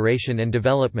Cooperation and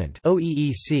Development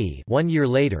 (OEEC) 1 year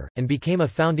later, and became a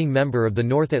founding member of the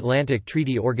North Atlantic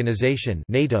Treaty Organization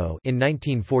 (NATO) in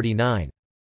 1949.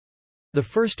 The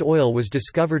first oil was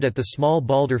discovered at the small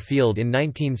Balder field in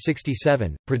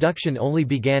 1967. Production only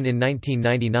began in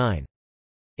 1999.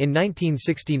 In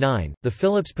 1969, the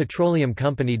Phillips Petroleum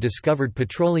Company discovered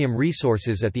petroleum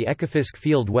resources at the Ekofisk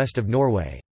field west of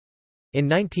Norway. In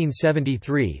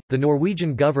 1973, the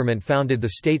Norwegian government founded the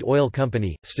state oil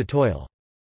company, Statoil.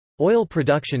 Oil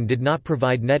production did not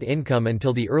provide net income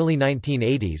until the early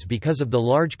 1980s because of the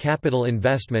large capital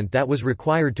investment that was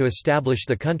required to establish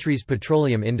the country's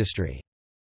petroleum industry.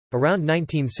 Around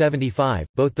 1975,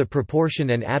 both the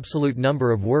proportion and absolute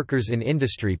number of workers in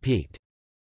industry peaked.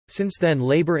 Since then,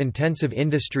 labor-intensive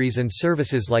industries and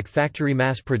services like factory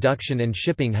mass production and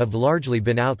shipping have largely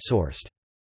been outsourced.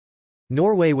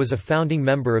 Norway was a founding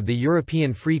member of the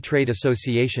European Free Trade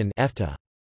Association (EFTA).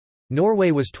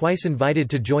 Norway was twice invited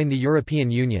to join the European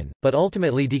Union, but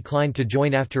ultimately declined to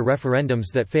join after referendums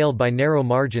that failed by narrow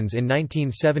margins in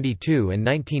 1972 and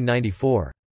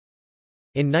 1994.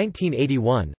 In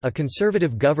 1981, a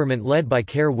conservative government led by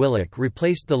Kerr Willoch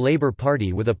replaced the Labour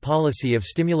Party with a policy of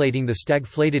stimulating the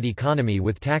stagflated economy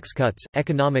with tax cuts,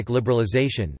 economic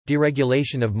liberalisation,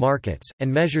 deregulation of markets,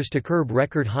 and measures to curb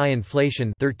record-high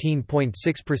inflation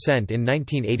 13.6% in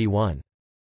 1981.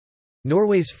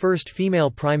 Norway's first female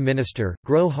prime minister,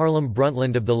 Gro Harlem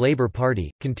Brundtland of the Labour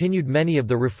Party, continued many of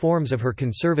the reforms of her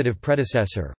conservative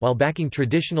predecessor, while backing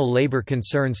traditional labour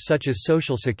concerns such as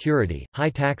social security, high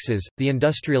taxes, the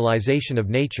industrialisation of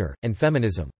nature, and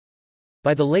feminism.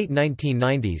 By the late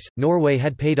 1990s, Norway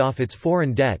had paid off its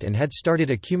foreign debt and had started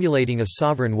accumulating a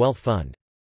sovereign wealth fund.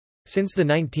 Since the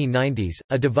 1990s,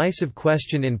 a divisive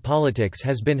question in politics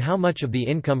has been how much of the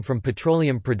income from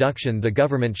petroleum production the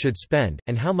government should spend,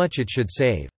 and how much it should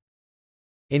save.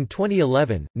 In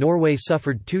 2011, Norway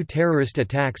suffered 2 terrorist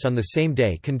attacks on the same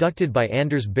day conducted by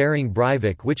Anders Behring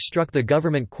Breivik, which struck the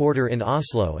government quarter in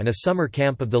Oslo and a summer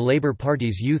camp of the Labour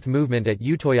Party's youth movement at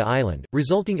Utøya Island,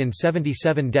 resulting in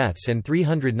 77 deaths and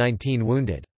 319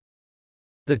 wounded.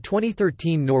 The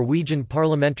 2013 Norwegian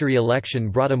parliamentary election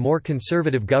brought a more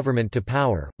conservative government to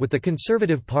power, with the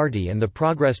Conservative Party and the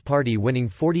Progress Party winning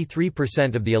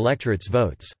 43% of the electorate's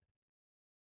votes.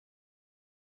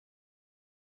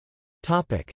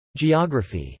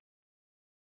 Geography.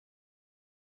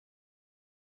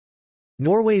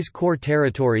 Norway's core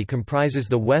territory comprises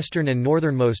the western and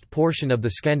northernmost portion of the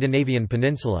Scandinavian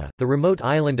peninsula. The remote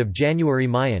island of January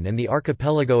Mayen and the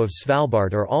archipelago of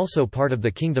Svalbard are also part of the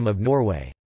Kingdom of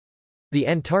Norway. The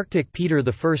Antarctic Peter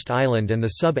I Island and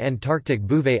the sub-Antarctic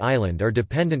Bouvet Island are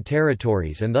dependent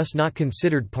territories and thus not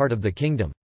considered part of the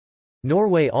kingdom.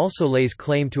 Norway also lays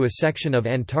claim to a section of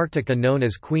Antarctica known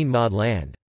as Queen Maud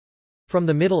Land. From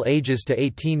the Middle Ages to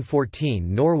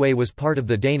 1814, Norway was part of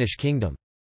the Danish kingdom.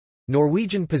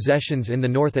 Norwegian possessions in the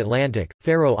North Atlantic,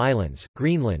 Faroe Islands,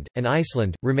 Greenland, and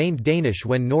Iceland, remained Danish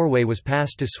when Norway was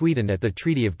passed to Sweden at the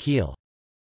Treaty of Kiel.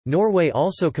 Norway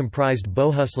also comprised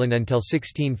Bohusland until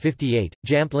 1658,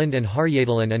 Jamtland and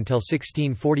Härjedalen until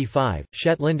 1645,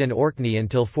 Shetland and Orkney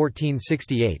until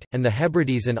 1468, and the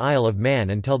Hebrides and Isle of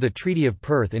Man until the Treaty of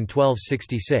Perth in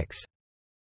 1266.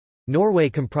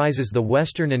 Norway comprises the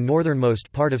western and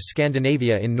northernmost part of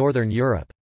Scandinavia in northern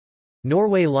Europe.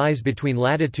 Norway lies between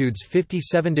latitudes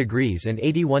 57 degrees and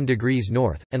 81 degrees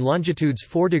north, and longitudes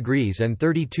 4 degrees and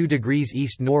 32 degrees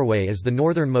east. Norway is the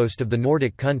northernmost of the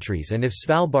Nordic countries, and if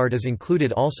Svalbard is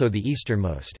included, also the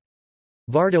easternmost.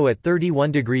 Vardø at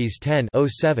 31 degrees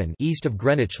 10:07 east of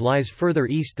Greenwich lies further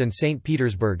east than St.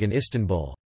 Petersburg and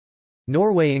Istanbul.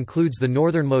 Norway includes the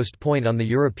northernmost point on the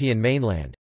European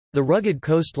mainland. The rugged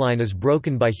coastline is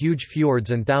broken by huge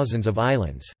fjords and thousands of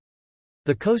islands.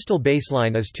 The coastal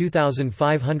baseline is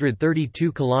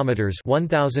 2,532 kilometers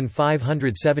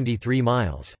 (1,573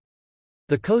 miles).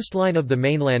 The coastline of the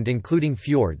mainland including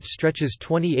fjords stretches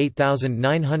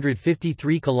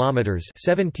 28,953 kilometers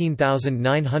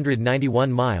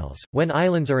 (17,991 miles). When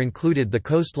islands are included, the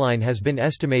coastline has been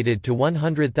estimated to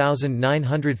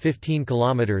 100,915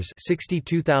 kilometers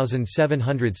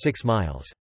 (62,706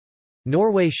 miles).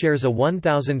 Norway shares a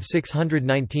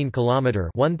 1,619 kilometer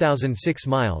 (1,006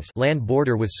 miles) land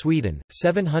border with Sweden,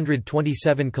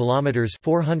 727 kilometers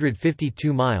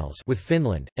 (452 miles) with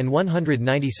Finland, and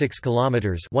 196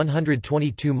 kilometers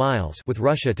 (122 miles) with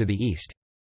Russia to the east.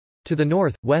 To the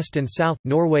north, west and south,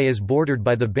 Norway is bordered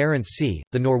by the Barents Sea,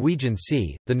 the Norwegian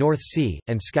Sea, the North Sea,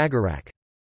 and Skagerrak.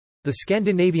 The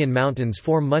Scandinavian mountains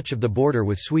form much of the border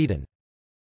with Sweden.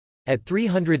 At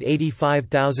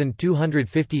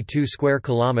 385,252 square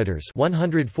kilometers,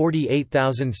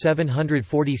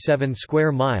 148,747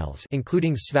 square miles,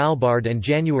 including Svalbard and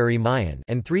January Mayen,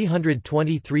 and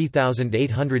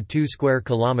 323,802 square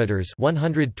kilometers,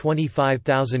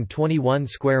 125,021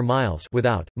 square miles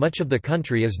without, much of the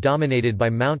country is dominated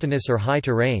by mountainous or high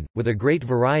terrain, with a great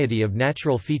variety of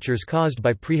natural features caused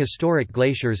by prehistoric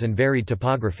glaciers and varied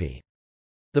topography.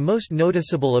 The most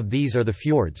noticeable of these are the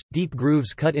fjords, deep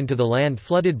grooves cut into the land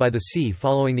flooded by the sea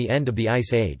following the end of the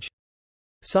Ice Age.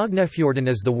 Sognefjorden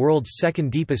is the world's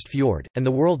second deepest fjord, and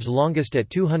the world's longest at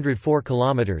 204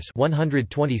 kilometers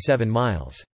 (127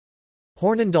 miles).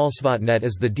 Hornindalsvatnet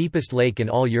is the deepest lake in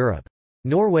all Europe.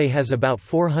 Norway has about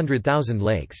 400,000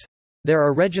 lakes. There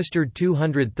are registered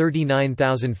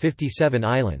 239,057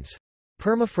 islands.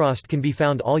 Permafrost can be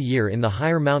found all year in the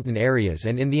higher mountain areas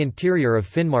and in the interior of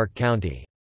Finnmark County.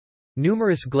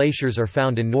 Numerous glaciers are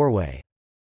found in Norway.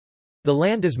 The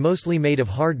land is mostly made of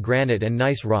hard granite and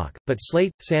gneiss rock, but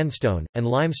slate, sandstone, and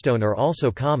limestone are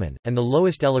also common, and the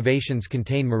lowest elevations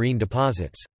contain marine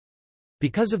deposits.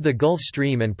 Because of the Gulf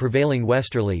Stream and prevailing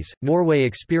westerlies, Norway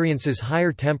experiences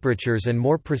higher temperatures and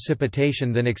more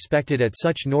precipitation than expected at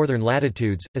such northern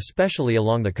latitudes, especially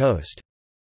along the coast.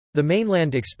 The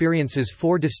mainland experiences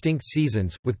 4 distinct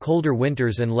seasons, with colder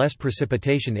winters and less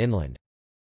precipitation inland.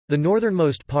 The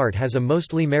northernmost part has a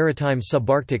mostly maritime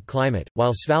subarctic climate,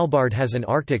 while Svalbard has an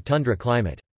Arctic tundra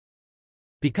climate.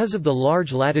 Because of the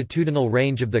large latitudinal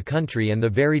range of the country and the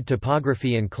varied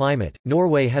topography and climate,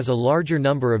 Norway has a larger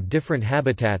number of different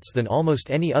habitats than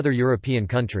almost any other European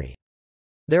country.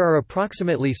 There are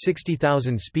approximately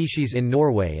 60,000 species in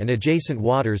Norway and adjacent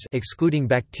waters excluding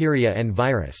bacteria and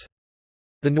virus.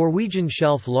 The Norwegian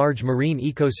shelf large marine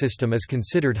ecosystem is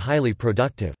considered highly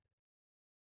productive.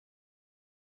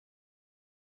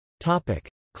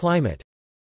 Climate.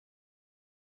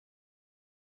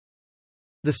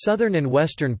 The southern and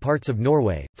western parts of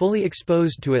Norway, fully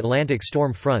exposed to Atlantic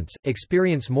storm fronts,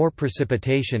 experience more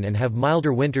precipitation and have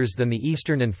milder winters than the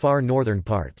eastern and far northern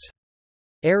parts.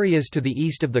 Areas to the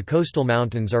east of the coastal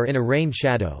mountains are in a rain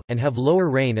shadow, and have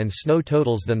lower rain and snow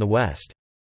totals than the west.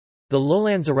 The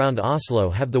lowlands around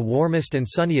Oslo have the warmest and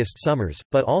sunniest summers,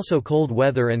 but also cold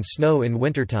weather and snow in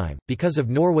wintertime. Because of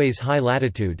Norway's high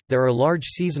latitude, there are large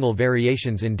seasonal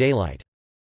variations in daylight.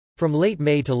 From late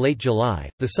May to late July,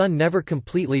 the sun never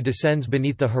completely descends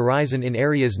beneath the horizon in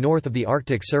areas north of the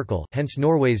Arctic Circle, hence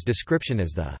Norway's description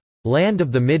as the land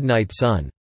of the midnight sun,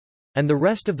 and the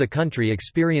rest of the country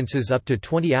experiences up to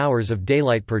 20 hours of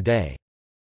daylight per day.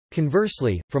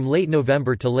 Conversely, from late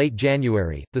November to late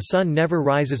January, the sun never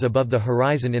rises above the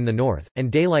horizon in the north,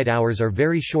 and daylight hours are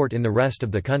very short in the rest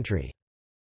of the country.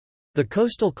 The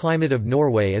coastal climate of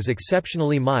Norway is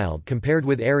exceptionally mild compared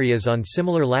with areas on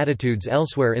similar latitudes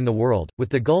elsewhere in the world, with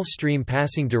the Gulf Stream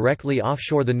passing directly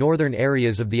offshore the northern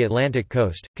areas of the Atlantic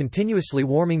coast, continuously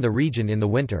warming the region in the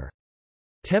winter.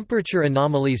 Temperature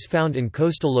anomalies found in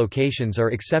coastal locations are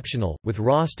exceptional, with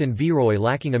Rost and Viroy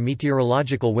lacking a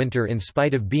meteorological winter in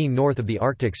spite of being north of the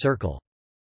Arctic Circle.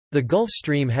 The Gulf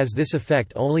Stream has this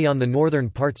effect only on the northern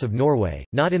parts of Norway,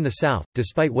 not in the south,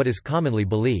 despite what is commonly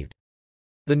believed.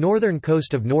 The northern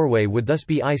coast of Norway would thus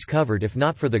be ice-covered if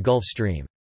not for the Gulf Stream.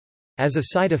 As a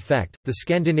side effect, the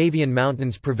Scandinavian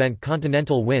mountains prevent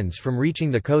continental winds from reaching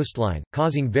the coastline,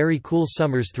 causing very cool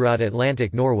summers throughout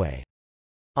Atlantic Norway.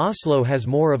 Oslo has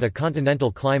more of a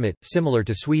continental climate, similar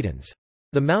to Sweden's.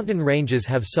 The mountain ranges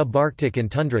have subarctic and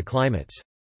tundra climates.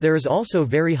 There is also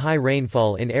very high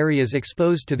rainfall in areas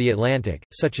exposed to the Atlantic,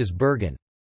 such as Bergen.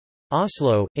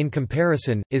 Oslo, in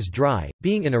comparison, is dry,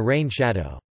 being in a rain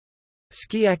shadow.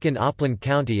 Skien in Oppland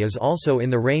County is also in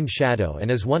the rain shadow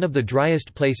and is one of the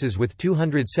driest places with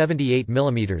 278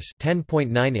 mm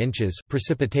 (10.9 inches)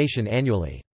 precipitation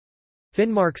annually.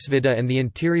 Finnmarksvidda and the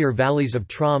interior valleys of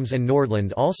Troms and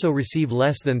Nordland also receive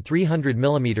less than 300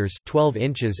 mm (12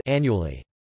 inches) annually.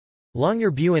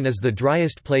 Longyearbyen is the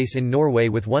driest place in Norway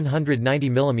with 190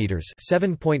 mm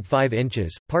 (7.5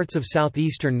 inches). Parts of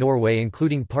southeastern Norway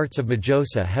including parts of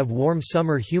Mjøsa have warm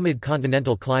summer humid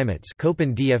continental climates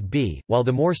Köppen DFB, while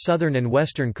the more southern and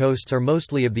western coasts are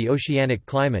mostly of the oceanic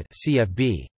climate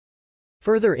CFB.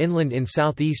 Further inland in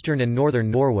southeastern and northern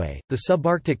Norway, the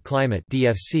subarctic climate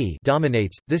 (DFC)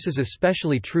 dominates. This is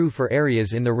especially true for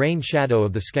areas in the rain shadow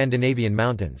of the Scandinavian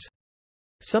mountains.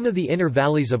 Some of the inner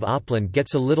valleys of Oppland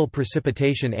gets a little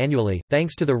precipitation annually,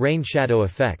 thanks to the rain shadow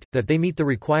effect, that they meet the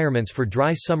requirements for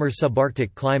dry summer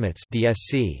subarctic climates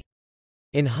 (DSC).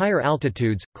 In higher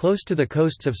altitudes, close to the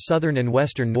coasts of southern and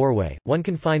western Norway, one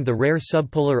can find the rare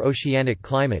subpolar oceanic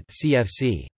climate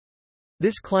 (CFC).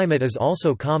 This climate is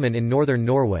also common in northern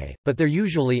Norway, but they're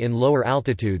usually in lower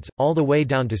altitudes, all the way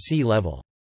down to sea level.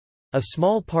 A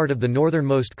small part of the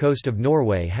northernmost coast of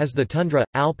Norway has the tundra,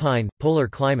 alpine, polar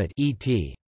climate (ET).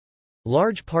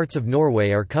 Large parts of Norway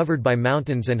are covered by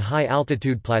mountains and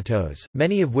high-altitude plateaus,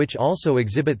 many of which also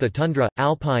exhibit the tundra,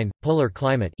 alpine, polar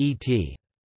climate (ET).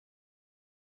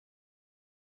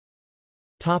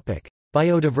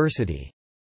 Biodiversity.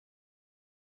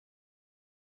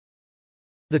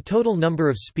 The total number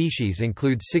of species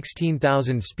include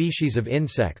 16,000 species of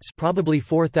insects, probably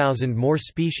 4,000 more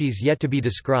species yet to be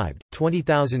described,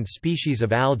 20,000 species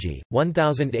of algae,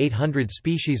 1,800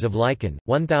 species of lichen,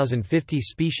 1,050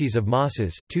 species of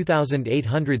mosses,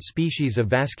 2,800 species of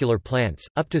vascular plants,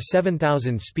 up to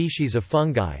 7,000 species of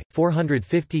fungi,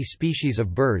 450 species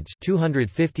of birds,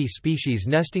 250 species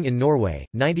nesting in Norway,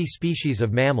 90 species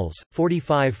of mammals,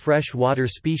 45 fresh water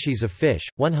species of fish,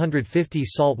 150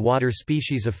 salt water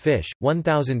species of fish,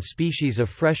 1,000 species of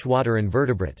freshwater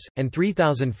invertebrates, and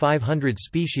 3,500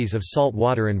 species of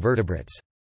saltwater invertebrates.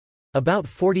 About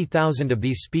 40,000 of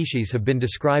these species have been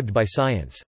described by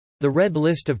science. The Red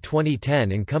List of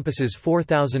 2010 encompasses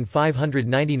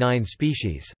 4,599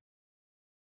 species.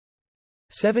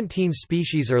 17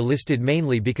 species are listed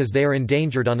mainly because they are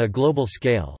endangered on a global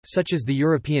scale, such as the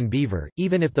European beaver,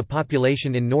 even if the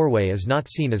population in Norway is not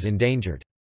seen as endangered.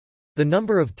 The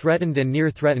number of threatened and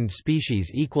near-threatened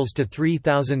species equals to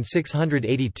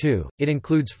 3,682. It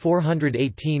includes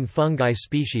 418 fungi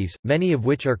species, many of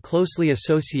which are closely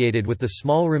associated with the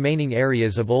small remaining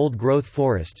areas of old-growth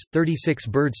forests, 36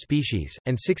 bird species,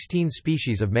 and 16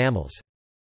 species of mammals.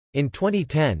 In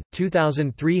 2010,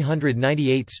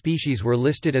 2,398 species were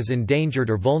listed as endangered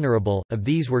or vulnerable, of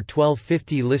these were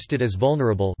 1,250 listed as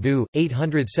vulnerable (VU),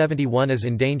 871 as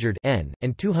endangered (N),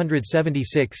 and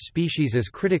 276 species as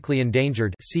critically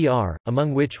endangered (CR),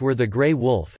 among which were the grey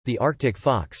wolf, the Arctic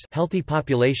fox, healthy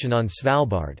population on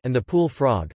Svalbard, and the pool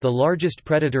frog. The largest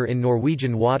predator in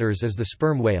Norwegian waters is the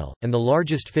sperm whale, and the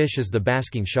largest fish is the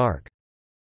basking shark.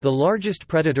 The largest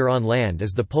predator on land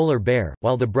is the polar bear,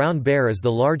 while the brown bear is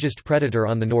the largest predator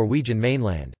on the Norwegian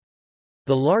mainland.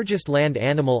 The largest land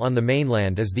animal on the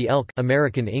mainland is the elk,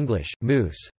 American English,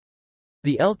 moose.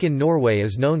 The elk in Norway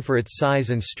is known for its size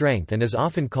and strength and is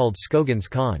often called Skogens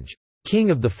konge,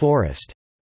 king of the forest.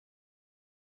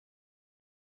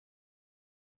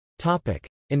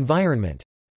 Environment.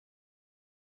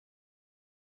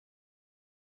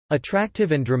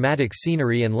 Attractive and dramatic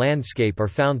scenery and landscape are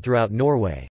found throughout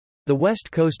Norway. The west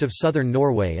coast of southern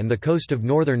Norway and the coast of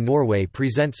northern Norway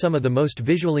present some of the most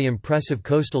visually impressive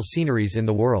coastal sceneries in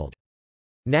the world.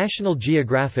 National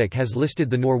Geographic has listed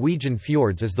the Norwegian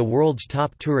fjords as the world's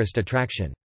top tourist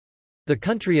attraction. The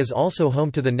country is also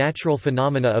home to the natural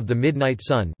phenomena of the midnight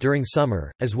sun during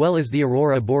summer, as well as the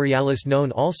aurora borealis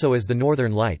known also as the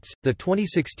Northern Lights. The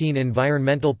 2016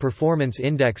 Environmental Performance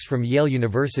Index from Yale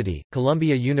University,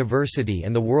 Columbia University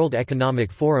and the World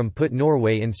Economic Forum put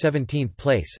Norway in 17th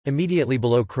place, immediately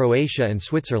below Croatia and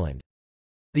Switzerland.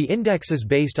 The index is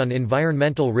based on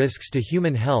environmental risks to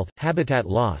human health, habitat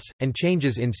loss, and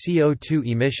changes in CO2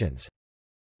 emissions.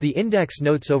 The index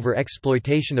notes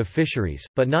over-exploitation of fisheries,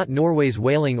 but not Norway's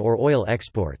whaling or oil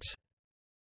exports.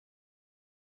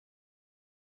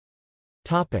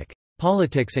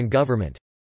 Politics and government.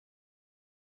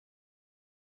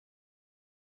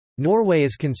 Norway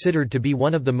is considered to be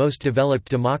one of the most developed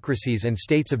democracies and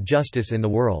states of justice in the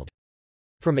world.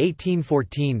 From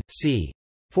 1814, c.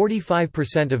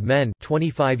 45% of men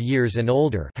 25 years and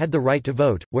older had the right to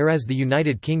vote, whereas the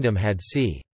United Kingdom had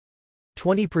c.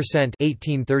 20%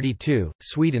 1832,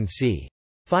 Sweden c.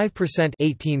 5%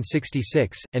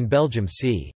 1866, and Belgium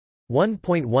c.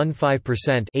 1.15%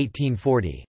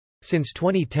 1840. Since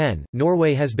 2010,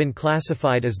 Norway has been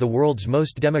classified as the world's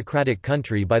most democratic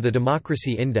country by the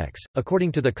Democracy Index,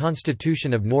 according to the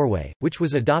Constitution of Norway, which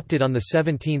was adopted on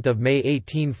 17 May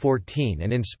 1814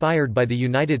 and inspired by the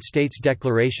United States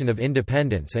Declaration of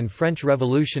Independence and French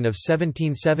Revolution of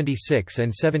 1776 and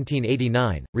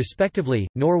 1789, respectively.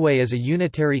 Norway is a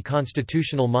unitary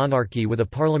constitutional monarchy with a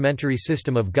parliamentary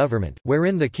system of government,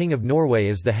 wherein the King of Norway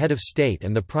is the head of state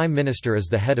and the Prime Minister is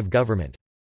the head of government.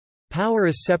 Power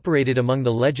is separated among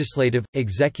the legislative,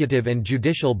 executive and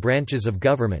judicial branches of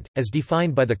government, as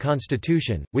defined by the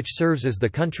Constitution, which serves as the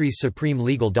country's supreme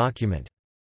legal document.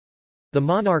 The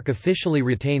monarch officially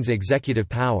retains executive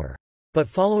power. But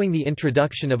following the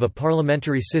introduction of a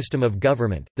parliamentary system of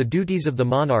government, the duties of the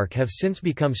monarch have since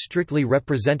become strictly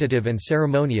representative and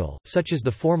ceremonial, such as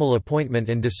the formal appointment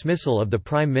and dismissal of the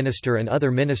Prime Minister and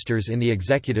other ministers in the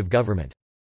executive government.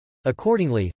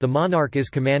 Accordingly, the monarch is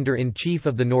commander-in-chief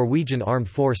of the Norwegian Armed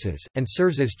Forces, and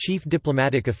serves as chief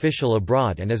diplomatic official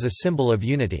abroad and as a symbol of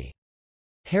unity.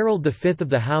 Harald V of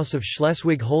the House of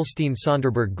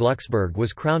Schleswig-Holstein-Sonderburg-Glucksburg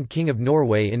was crowned King of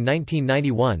Norway in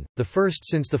 1991, the first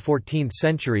since the 14th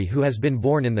century who has been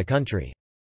born in the country.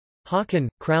 Haakon,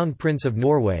 Crown Prince of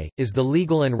Norway, is the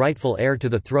legal and rightful heir to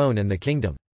the throne and the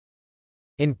kingdom.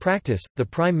 In practice, the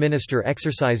Prime Minister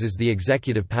exercises the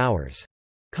executive powers.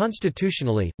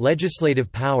 Constitutionally, legislative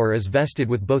power is vested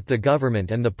with both the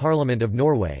government and the Parliament of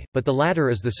Norway, but the latter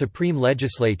is the supreme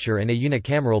legislature and a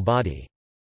unicameral body.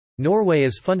 Norway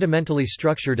is fundamentally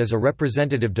structured as a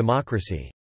representative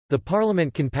democracy. The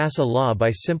parliament can pass a law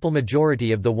by simple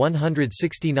majority of the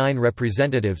 169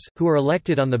 representatives, who are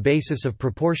elected on the basis of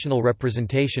proportional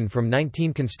representation from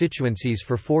 19 constituencies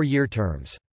for 4-year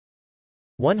terms.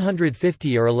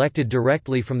 150 are elected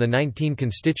directly from the 19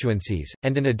 constituencies,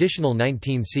 and an additional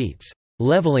 19 seats,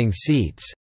 leveling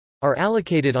seats, are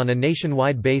allocated on a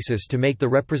nationwide basis to make the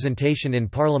representation in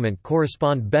parliament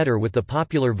correspond better with the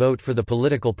popular vote for the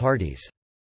political parties.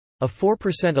 A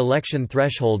 4% election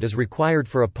threshold is required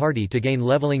for a party to gain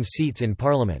leveling seats in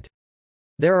parliament.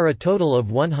 There are a total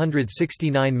of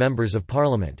 169 members of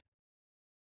parliament.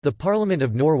 The Parliament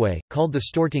of Norway, called the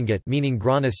Stortinget meaning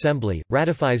Grand Assembly,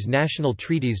 ratifies national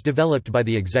treaties developed by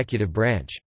the executive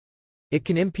branch. It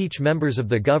can impeach members of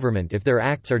the government if their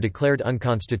acts are declared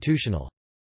unconstitutional.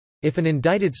 If an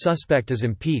indicted suspect is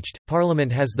impeached,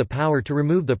 Parliament has the power to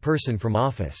remove the person from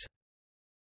office.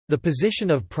 The position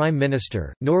of Prime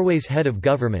Minister, Norway's head of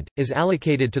government, is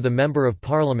allocated to the Member of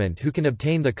Parliament who can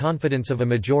obtain the confidence of a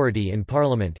majority in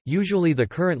Parliament, usually the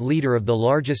current leader of the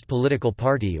largest political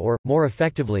party or, more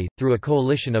effectively, through a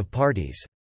coalition of parties.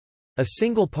 A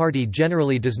single party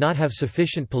generally does not have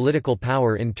sufficient political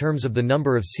power in terms of the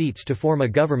number of seats to form a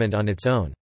government on its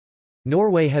own.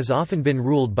 Norway has often been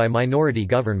ruled by minority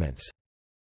governments.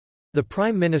 The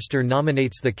Prime Minister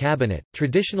nominates the cabinet,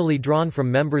 traditionally drawn from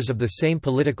members of the same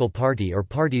political party or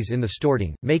parties in the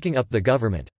Storting, making up the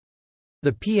government.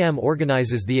 The PM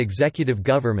organizes the executive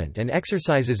government and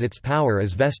exercises its power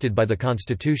as vested by the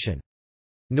constitution.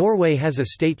 Norway has a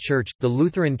state church, the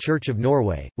Lutheran Church of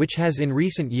Norway, which has in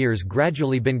recent years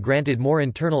gradually been granted more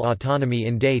internal autonomy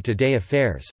in day-to-day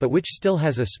affairs, but which still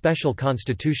has a special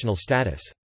constitutional status.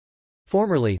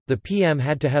 Formerly, the PM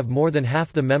had to have more than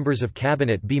half the members of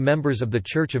cabinet be members of the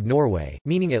Church of Norway,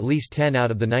 meaning at least 10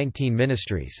 out of the 19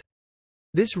 ministries.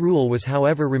 This rule was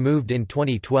however removed in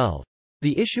 2012.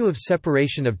 The issue of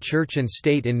separation of church and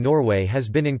state in Norway has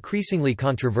been increasingly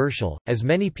controversial, as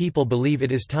many people believe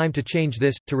it is time to change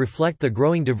this, to reflect the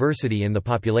growing diversity in the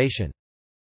population.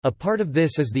 A part of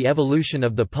this is the evolution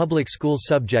of the public school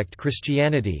subject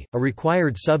Christianity, a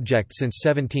required subject since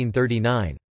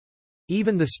 1739.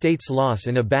 Even the state's loss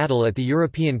in a battle at the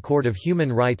European Court of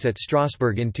Human Rights at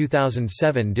Strasbourg in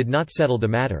 2007 did not settle the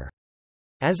matter.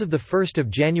 As of 1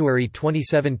 January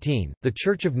 2017, the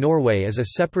Church of Norway is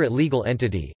a separate legal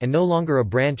entity, and no longer a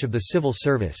branch of the civil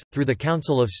service. Through the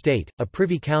Council of State, a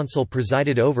Privy Council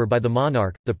presided over by the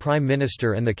monarch, the Prime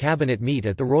Minister and the cabinet meet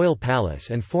at the Royal Palace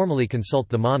and formally consult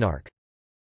the monarch.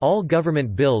 All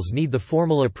government bills need the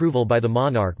formal approval by the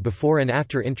monarch before and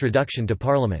after introduction to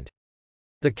Parliament.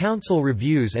 The Council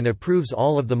reviews and approves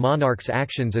all of the monarch's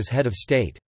actions as head of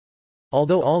state.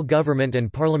 Although all government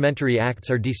and parliamentary acts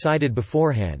are decided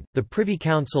beforehand, the Privy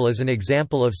Council is an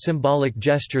example of symbolic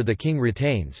gesture the king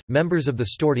retains. Members of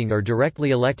the Storting are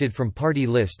directly elected from party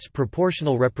lists,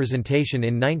 proportional representation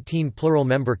in 19 plural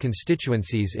member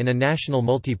constituencies in a national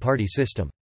multi-party system.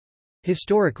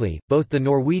 Historically, both the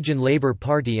Norwegian Labour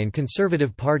Party and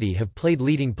Conservative Party have played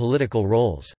leading political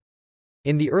roles.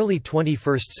 In the early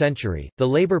 21st century, the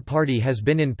Labour Party has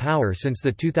been in power since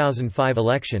the 2005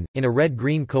 election, in a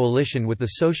red-green coalition with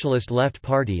the Socialist Left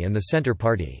Party and the Centre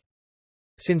Party.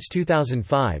 Since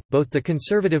 2005, both the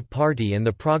Conservative Party and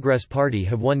the Progress Party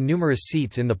have won numerous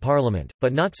seats in the parliament,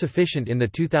 but not sufficient in the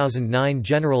 2009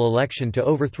 general election to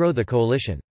overthrow the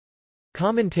coalition.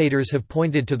 Commentators have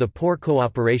pointed to the poor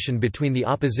cooperation between the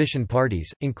opposition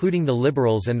parties, including the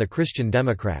Liberals and the Christian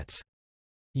Democrats.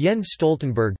 Jens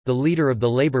Stoltenberg, the leader of the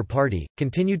Labour Party,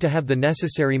 continued to have the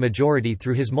necessary majority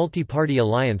through his multi-party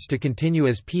alliance to continue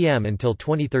as PM until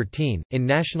 2013. In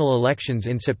national elections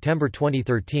in September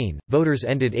 2013, voters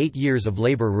ended 8 years of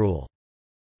Labour rule.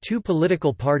 Two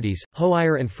political parties,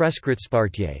 Høyre and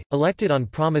Fremskrittspartiet, elected on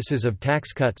promises of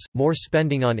tax cuts, more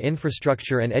spending on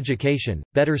infrastructure and education,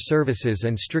 better services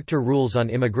and stricter rules on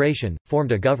immigration,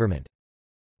 formed a government.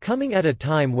 Coming at a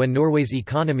time when Norway's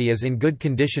economy is in good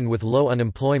condition with low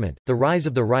unemployment, the rise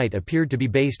of the right appeared to be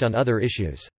based on other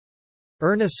issues.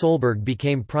 Erna Solberg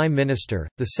became Prime Minister,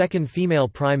 the second female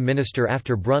Prime Minister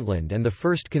after Brundtland and the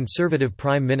first Conservative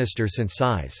Prime Minister since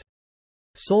Size.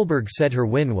 Solberg said her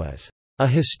win was a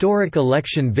historic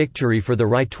election victory for the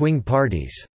right-wing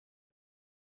parties.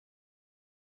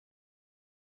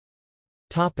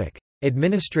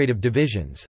 Administrative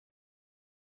divisions.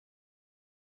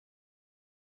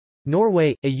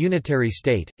 Norway, a unitary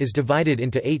state, is divided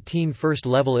into 18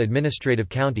 first-level administrative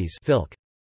counties fylke.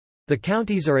 The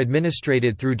counties are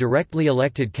administrated through directly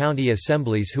elected county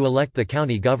assemblies who elect the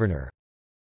county governor.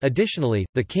 Additionally,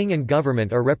 the king and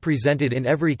government are represented in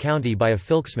every county by a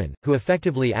fylkesman, who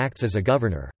effectively acts as a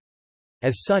governor.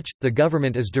 As such, the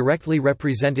government is directly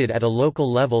represented at a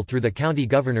local level through the county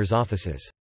governor's offices.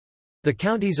 The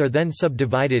counties are then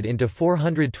subdivided into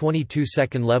 422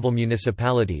 second-level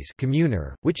municipalities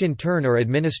communer, which in turn are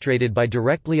administrated by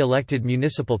directly elected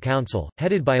municipal council,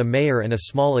 headed by a mayor and a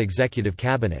small executive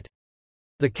cabinet.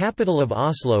 The capital of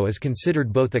Oslo is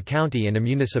considered both a county and a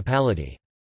municipality.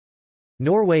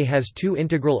 Norway has two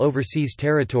integral overseas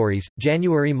territories,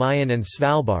 January Mayen and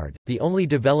Svalbard, the only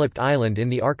developed island in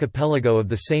the archipelago of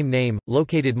the same name,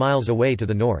 located miles away to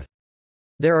the north.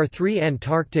 There are three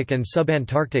Antarctic and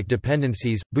subantarctic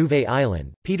dependencies, Bouvet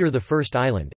Island, Peter I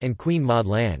Island, and Queen Maud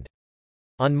Land.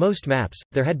 On most maps,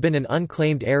 there had been an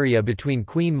unclaimed area between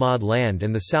Queen Maud Land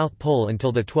and the South Pole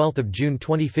until 12 June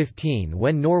 2015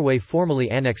 when Norway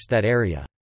formally annexed that area.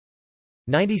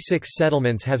 96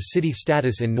 settlements have city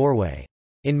status in Norway.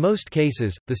 In most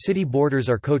cases, the city borders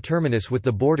are coterminous with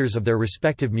the borders of their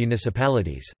respective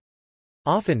municipalities.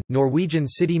 Often, Norwegian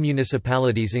city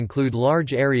municipalities include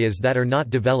large areas that are not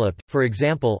developed. For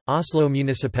example, Oslo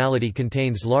municipality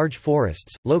contains large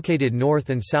forests, located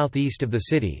north and southeast of the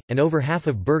city, and over half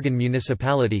of Bergen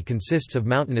municipality consists of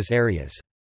mountainous areas.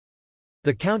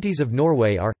 The counties of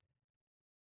Norway are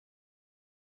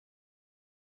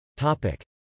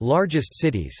Largest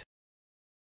cities.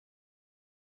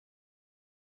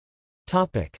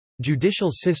 Judicial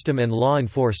system and law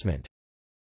enforcement.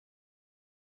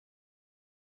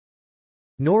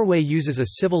 Norway uses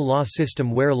a civil law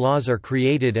system where laws are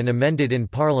created and amended in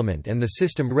Parliament and the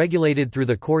system regulated through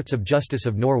the Courts of Justice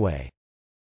of Norway.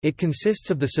 It consists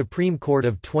of the Supreme Court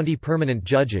of 20 permanent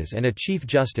judges and a Chief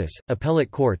Justice, appellate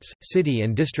courts, city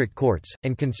and district courts,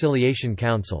 and conciliation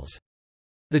councils.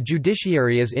 The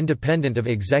judiciary is independent of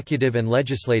executive and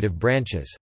legislative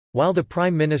branches. While the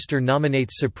Prime Minister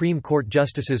nominates Supreme Court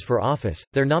justices for office,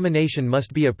 their nomination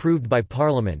must be approved by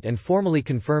Parliament and formally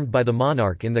confirmed by the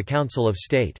monarch in the Council of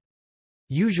State.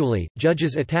 Usually,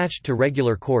 judges attached to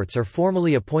regular courts are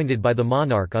formally appointed by the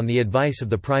monarch on the advice of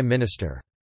the Prime Minister.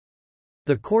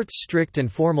 The court's strict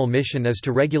and formal mission is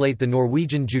to regulate the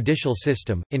Norwegian judicial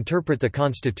system, interpret the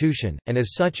constitution, and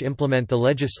as such implement the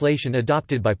legislation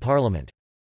adopted by Parliament.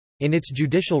 In its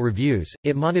judicial reviews,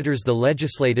 it monitors the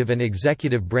legislative and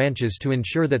executive branches to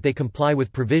ensure that they comply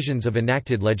with provisions of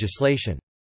enacted legislation.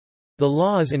 The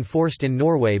law is enforced in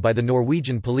Norway by the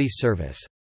Norwegian Police Service.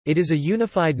 It is a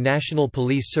unified national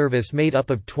police service made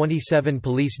up of 27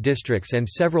 police districts and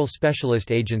several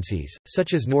specialist agencies,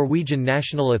 such as Norwegian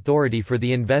National Authority for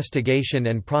the Investigation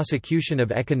and Prosecution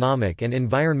of Economic and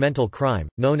Environmental Crime,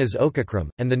 known as Økokrim,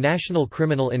 and the National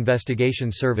Criminal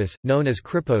Investigation Service, known as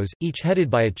Kripos, each headed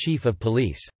by a chief of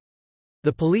police.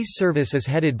 The police service is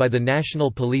headed by the National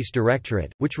Police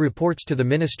Directorate, which reports to the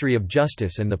Ministry of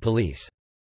Justice and the police.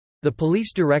 The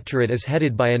Police Directorate is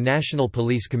headed by a National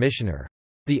Police Commissioner.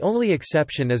 The only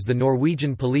exception is the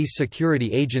Norwegian Police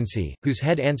Security Agency, whose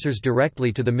head answers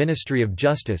directly to the Ministry of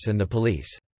Justice and the police.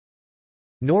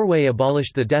 Norway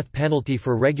abolished the death penalty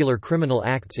for regular criminal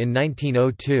acts in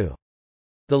 1902.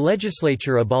 The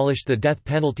legislature abolished the death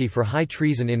penalty for high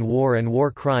treason in war and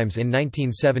war crimes in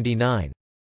 1979.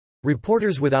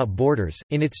 Reporters Without Borders,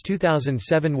 in its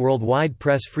 2007 Worldwide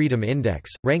Press Freedom Index,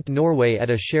 ranked Norway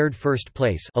at a shared first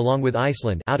place along with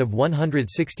Iceland out of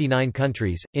 169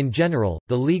 countries. In general,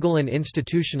 the legal and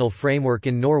institutional framework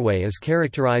in Norway is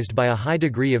characterized by a high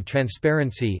degree of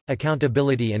transparency,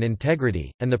 accountability and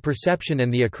integrity, and the perception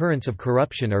and the occurrence of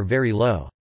corruption are very low.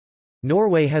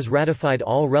 Norway has ratified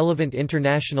all relevant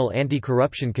international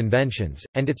anti-corruption conventions,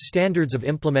 and its standards of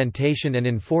implementation and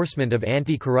enforcement of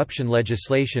anti-corruption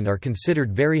legislation are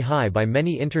considered very high by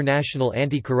many international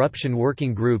anti-corruption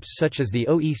working groups such as the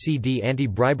OECD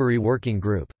Anti-Bribery Working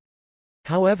Group.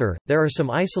 However, there are some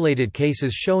isolated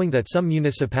cases showing that some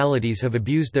municipalities have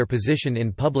abused their position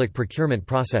in public procurement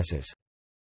processes.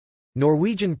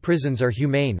 Norwegian prisons are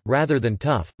humane, rather than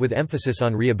tough, with emphasis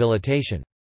on rehabilitation.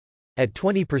 At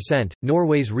 20%,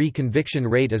 Norway's re-conviction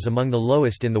rate is among the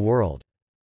lowest in the world.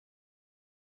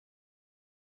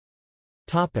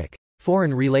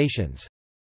 Foreign relations.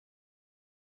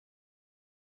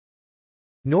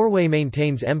 Norway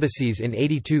maintains embassies in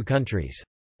 82 countries.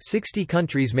 60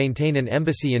 countries maintain an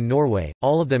embassy in Norway,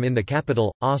 all of them in the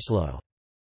capital, Oslo.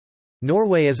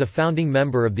 Norway is a founding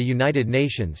member of the United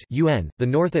Nations (UN), the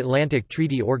North Atlantic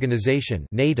Treaty Organization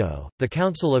 (NATO), the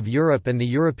Council of Europe and the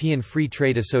European Free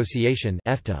Trade Association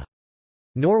 (EFTA).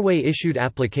 Norway issued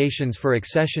applications for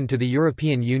accession to the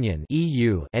European Union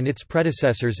 (EU) and its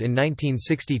predecessors in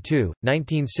 1962,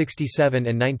 1967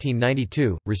 and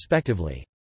 1992, respectively.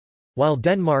 While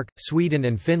Denmark, Sweden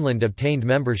and Finland obtained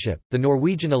membership, the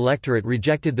Norwegian electorate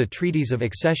rejected the treaties of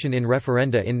accession in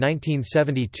referenda in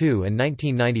 1972 and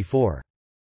 1994.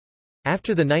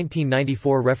 After the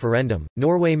 1994 referendum,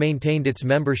 Norway maintained its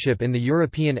membership in the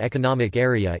European Economic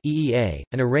Area (EEA),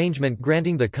 an arrangement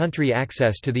granting the country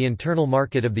access to the internal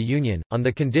market of the Union, on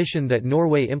the condition that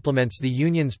Norway implements the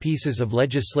Union's pieces of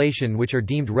legislation which are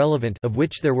deemed relevant, of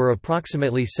which there were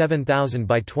approximately 7,000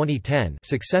 by 2010.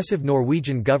 Successive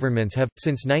Norwegian governments have,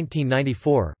 since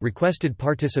 1994, requested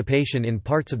participation in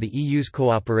parts of the EU's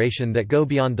cooperation that go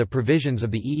beyond the provisions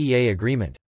of the EEA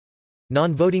agreement.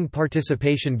 Non-voting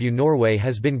participation by Norway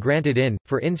has been granted in,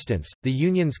 for instance, the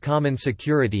Union's Common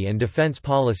Security and Defence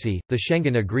Policy, the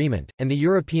Schengen Agreement, and the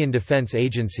European Defence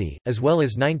Agency, as well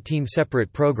as 19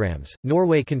 separate programs.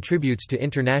 Norway contributes to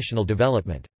international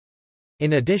development.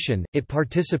 In addition, it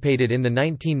participated in the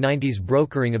 1990s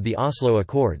brokering of the Oslo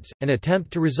Accords, an attempt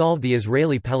to resolve the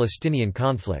Israeli-Palestinian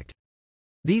conflict.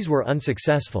 These were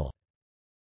unsuccessful.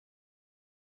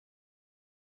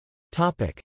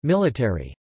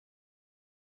 Military.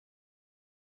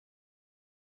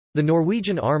 The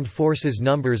Norwegian Armed Forces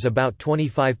numbers about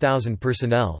 25,000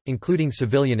 personnel, including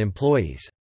civilian employees.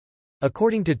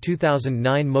 According to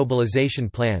 2009 mobilization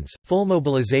plans, full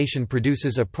mobilization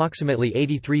produces approximately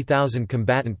 83,000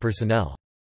 combatant personnel.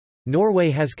 Norway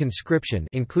has conscription,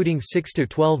 including 6 to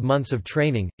 12 months of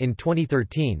training. In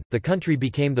 2013, the country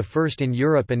became the first in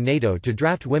Europe and NATO to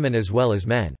draft women as well as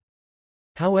men.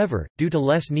 However, due to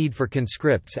less need for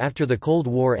conscripts after the Cold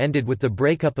War ended with the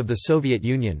breakup of the Soviet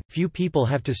Union, few people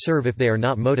have to serve if they are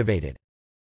not motivated.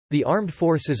 The armed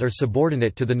forces are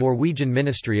subordinate to the Norwegian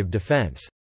Ministry of Defence.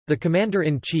 The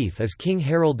Commander-in-Chief is King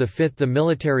Harald V. The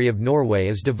military of Norway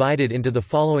is divided into the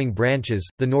following branches: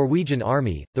 the Norwegian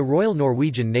Army, the Royal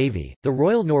Norwegian Navy, the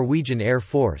Royal Norwegian Air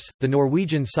Force, the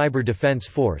Norwegian Cyber Defence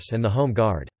Force and the Home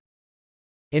Guard.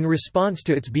 In response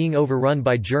to its being overrun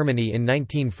by Germany in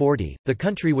 1940, the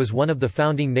country was one of the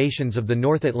founding nations of the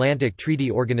North Atlantic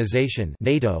Treaty Organization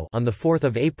 (NATO) on 4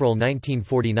 April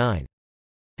 1949.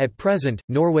 At present,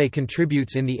 Norway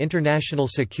contributes in the International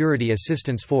Security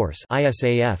Assistance Force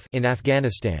 (ISAF) in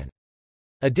Afghanistan.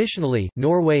 Additionally,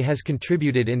 Norway has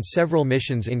contributed in several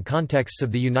missions in contexts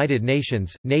of the United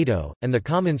Nations, NATO, and the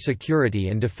Common Security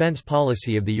and Defence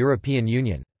Policy of the European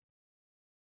Union.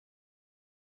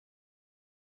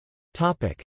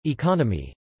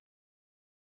 Economy.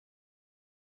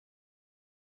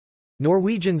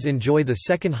 Norwegians enjoy the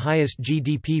second highest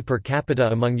GDP per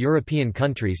capita among European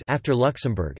countries after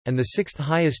Luxembourg, and the sixth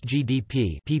highest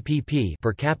GDP (PPP)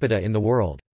 per capita in the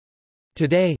world.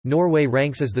 Today, Norway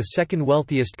ranks as the second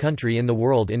wealthiest country in the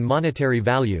world in monetary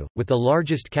value, with the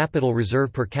largest capital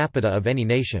reserve per capita of any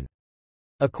nation.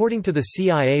 According to the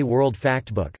CIA World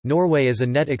Factbook, Norway is a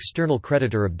net external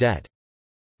creditor of debt.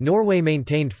 Norway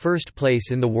maintained first place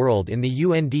in the world in the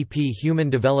UNDP Human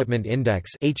Development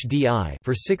Index (HDI)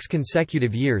 for 6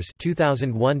 consecutive years,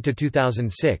 2001 to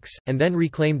 2006, and then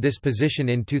reclaimed this position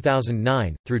in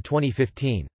 2009 through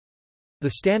 2015. The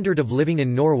standard of living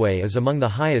in Norway is among the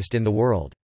highest in the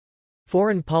world.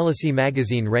 Foreign Policy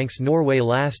magazine ranks Norway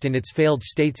last in its Failed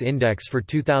States Index for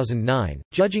 2009,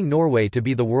 judging Norway to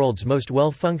be the world's most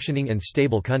well-functioning and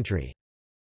stable country.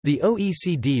 The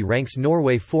OECD ranks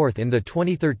Norway 4th in the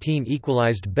 2013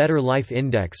 Equalized Better Life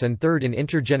Index and 3rd in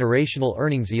intergenerational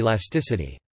earnings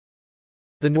elasticity.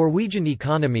 The Norwegian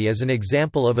economy is an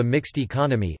example of a mixed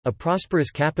economy, a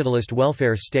prosperous capitalist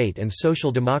welfare state and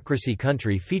social democracy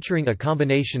country featuring a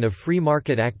combination of free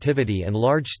market activity and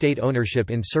large state ownership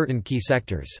in certain key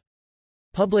sectors.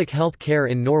 Public health care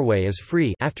in Norway is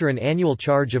free after an annual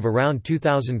charge of around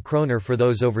 2,000 kroner for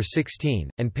those over 16,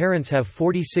 and parents have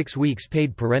 46 weeks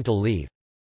paid parental leave.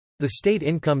 The state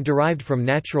income derived from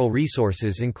natural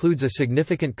resources includes a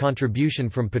significant contribution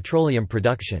from petroleum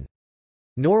production.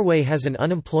 Norway has an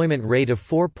unemployment rate of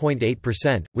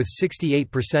 4.8%, with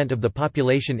 68% of the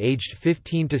population aged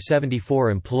 15 to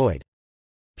 74 employed.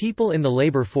 People in the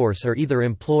labor force are either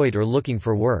employed or looking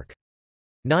for work.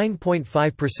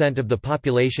 9.5% of the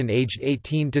population aged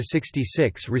 18 to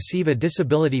 66 receive a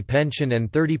disability pension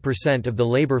and 30% of the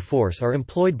labor force are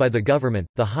employed by the government,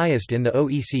 the highest in the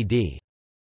OECD.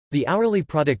 The hourly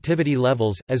productivity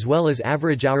levels, as well as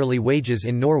average hourly wages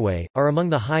in Norway, are among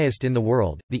the highest in the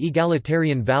world. The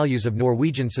egalitarian values of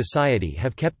Norwegian society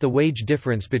have kept the wage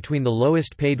difference between the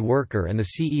lowest paid worker and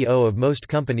the CEO of most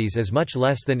companies as much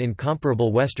less than in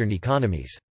comparable Western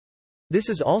economies. This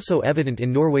is also evident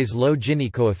in Norway's low Gini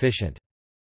coefficient.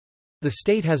 The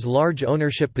state has large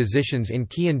ownership positions in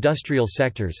key industrial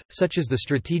sectors, such as the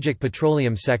strategic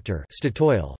petroleum sector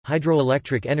Statoil,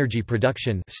 hydroelectric energy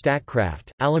production Statkraft,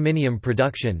 aluminium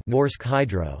production Norsk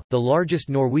Hydro, the largest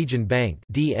Norwegian bank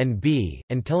DNB,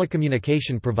 and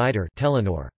telecommunication provider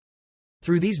Telenor.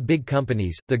 Through these big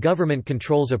companies, the government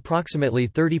controls approximately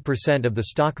 30% of the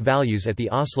stock values at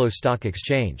the Oslo Stock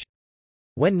Exchange.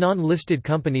 When non-listed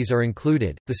companies are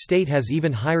included, the state has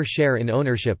even higher share in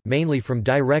ownership, mainly from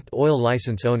direct oil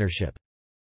license ownership.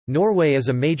 Norway is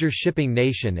a major shipping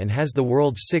nation and has the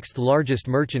world's sixth largest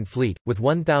merchant fleet, with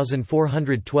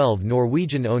 1,412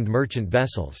 Norwegian-owned merchant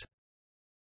vessels.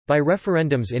 By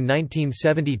referendums in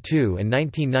 1972 and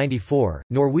 1994,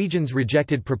 Norwegians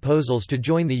rejected proposals to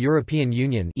join the European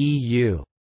Union (EU).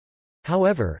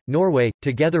 However, Norway,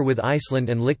 together with Iceland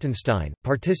and Liechtenstein,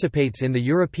 participates in the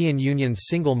European Union's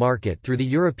single market through the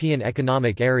European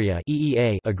Economic Area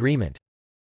 (EEA) agreement.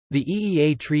 The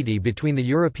EEA treaty between the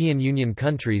European Union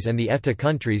countries and the EFTA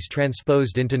countries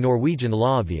transposed into Norwegian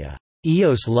law via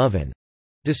EOS-loven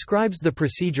describes the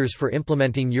procedures for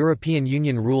implementing European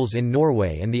Union rules in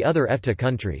Norway and the other EFTA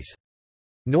countries.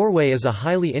 Norway is a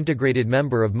highly integrated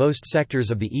member of most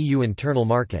sectors of the EU internal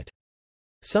market.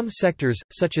 Some sectors,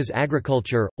 such as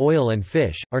agriculture, oil and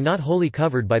fish, are not wholly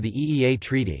covered by the EEA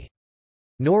treaty.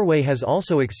 Norway has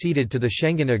also acceded to the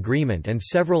Schengen Agreement and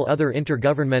several other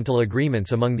intergovernmental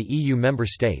agreements among the EU member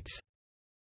states.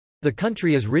 The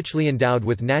country is richly endowed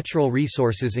with natural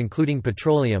resources including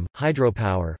petroleum,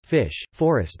 hydropower, fish,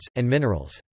 forests, and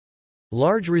minerals.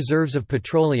 Large reserves of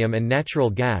petroleum and natural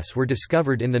gas were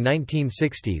discovered in the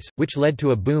 1960s, which led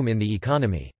to a boom in the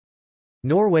economy.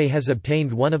 Norway has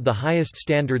obtained one of the highest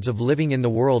standards of living in the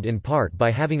world in part by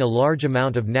having a large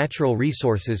amount of natural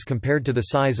resources compared to the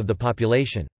size of the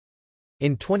population.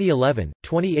 In 2011,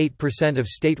 28% of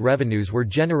state revenues were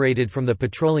generated from the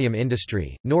petroleum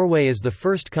industry. Norway is the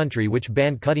first country which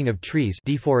banned cutting of trees,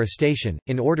 deforestation,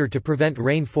 in order to prevent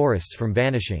rain forests from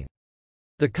vanishing.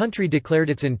 The country declared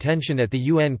its intention at the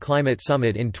UN Climate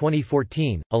Summit in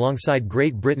 2014, alongside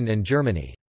Great Britain and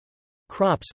Germany.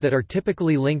 Crops, that are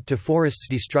typically linked to forests'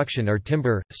 destruction are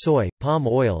timber, soy, palm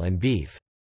oil and beef.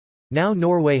 Now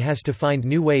Norway has to find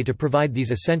new way to provide these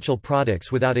essential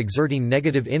products without exerting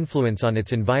negative influence on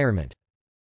its environment.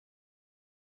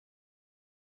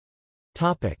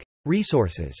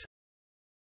 Resources.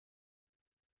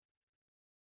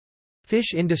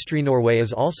 Fish industry. Norway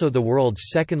is also the world's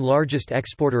second largest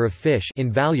exporter of fish in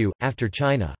value, after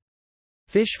China.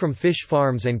 Fish from fish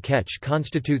farms and catch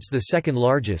constitutes the second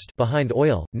largest behind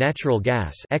oil, natural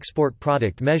gas export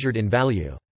product measured in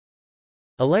value.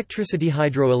 Electricity.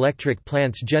 Hydroelectric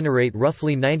plants generate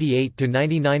roughly 98 to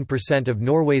 99% of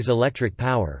Norway's electric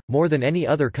power, more than any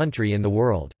other country in the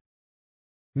world.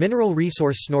 Mineral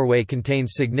resource. Norway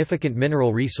contains significant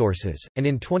mineral resources, and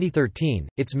in 2013,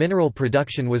 its mineral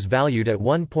production was valued at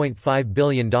 $1.5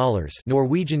 billion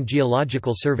Norwegian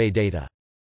Geological Survey data.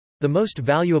 The most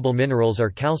valuable minerals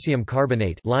are calcium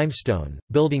carbonate, limestone,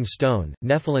 building stone,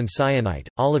 nepheline syenite,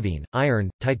 olivine, iron,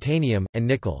 titanium, and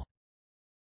nickel.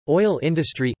 Oil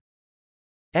industry.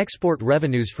 Export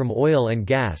revenues from oil and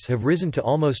gas have risen to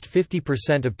almost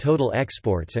 50% of total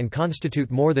exports and constitute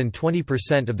more than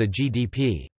 20% of the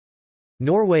GDP.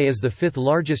 Norway is the fifth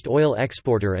largest oil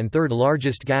exporter and third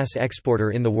largest gas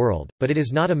exporter in the world, but it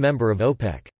is not a member of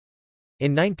OPEC.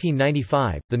 In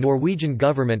 1995, the Norwegian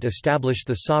government established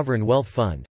the Sovereign Wealth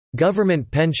Fund,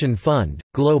 Government Pension Fund,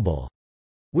 Global,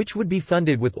 which would be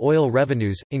funded with oil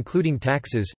revenues, including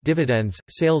taxes, dividends,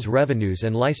 sales revenues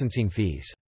and licensing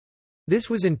fees. This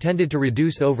was intended to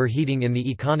reduce overheating in the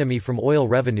economy from oil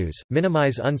revenues,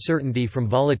 minimize uncertainty from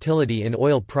volatility in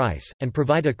oil price, and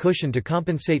provide a cushion to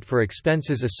compensate for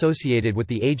expenses associated with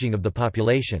the aging of the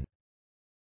population.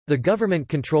 The government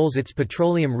controls its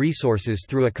petroleum resources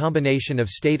through a combination of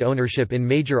state ownership in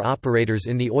major operators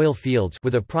in the oil fields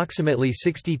with approximately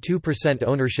 62%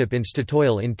 ownership in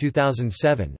Statoil in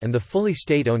 2007 and the fully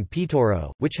state-owned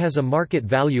Petoro, which has a market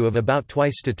value of about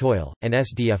twice Statoil, and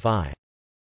SDFI.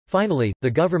 Finally,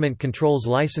 the government controls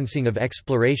licensing of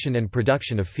exploration and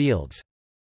production of fields.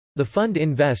 The fund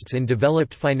invests in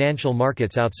developed financial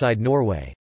markets outside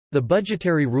Norway. The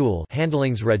budgetary rule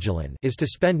is to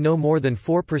spend no more than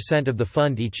 4% of the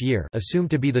fund each year,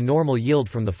 assumed to be the normal yield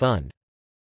from the fund.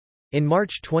 In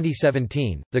March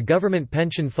 2017, the government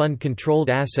pension fund controlled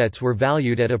assets were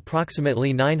valued at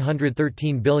approximately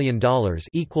 $913 billion,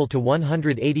 equal to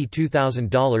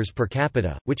 $182,000 per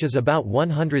capita, which is about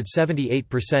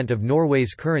 178% of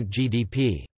Norway's current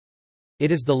GDP.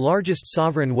 It is the largest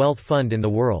sovereign wealth fund in the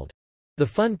world. The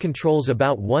fund controls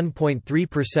about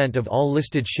 1.3% of all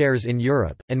listed shares in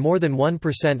Europe, and more than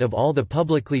 1% of all the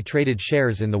publicly traded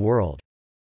shares in the world.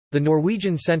 The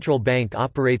Norwegian Central Bank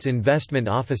operates investment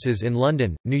offices in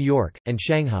London, New York, and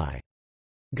Shanghai.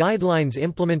 Guidelines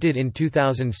implemented in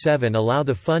 2007 allow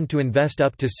the fund to invest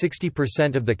up to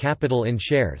 60% of the capital in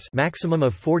shares, maximum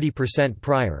of 40%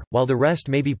 prior, while the rest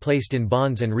may be placed in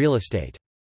bonds and real estate.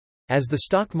 As the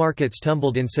stock markets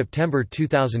tumbled in September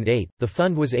 2008, the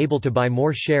fund was able to buy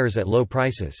more shares at low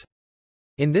prices.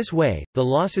 In this way, the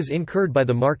losses incurred by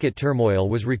the market turmoil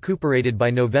was recuperated by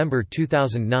November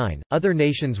 2009. Other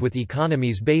nations with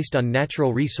economies based on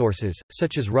natural resources,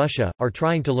 such as Russia, are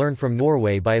trying to learn from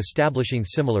Norway by establishing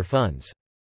similar funds.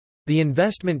 The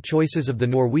investment choices of the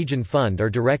Norwegian fund are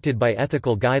directed by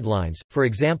ethical guidelines. For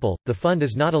example, the fund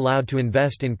is not allowed to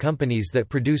invest in companies that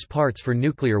produce parts for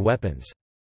nuclear weapons.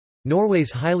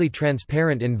 Norway's highly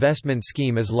transparent investment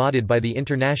scheme is lauded by the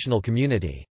international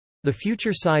community. The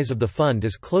future size of the fund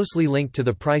is closely linked to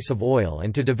the price of oil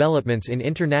and to developments in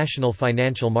international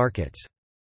financial markets.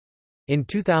 In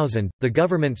 2000, the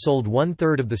government sold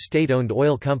one-third of the state-owned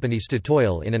oil company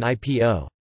Statoil in an IPO.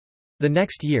 The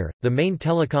next year, the main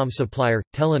telecom supplier,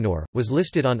 Telenor, was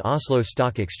listed on Oslo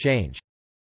Stock Exchange.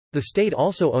 The state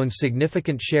also owns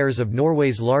significant shares of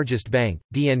Norway's largest bank,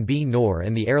 DNB Nor,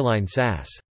 and the airline SAS.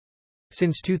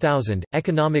 Since 2000,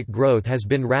 economic growth has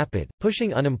been rapid,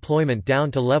 pushing unemployment down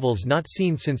to levels not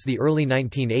seen since the early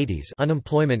 1980s,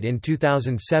 unemployment in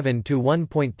 2007 to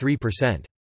 1.3%.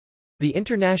 The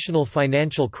international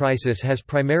financial crisis has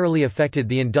primarily affected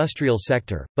the industrial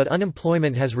sector, but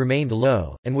unemployment has remained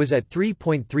low, and was at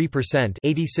 3.3%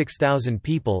 86,000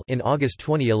 people in August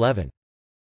 2011.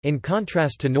 In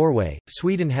contrast to Norway,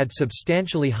 Sweden had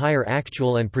substantially higher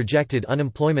actual and projected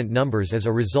unemployment numbers as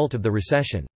a result of the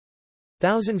recession.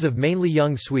 Thousands of mainly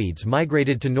young Swedes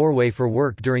migrated to Norway for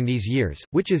work during these years,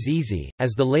 which is easy,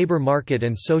 as the labour market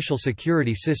and social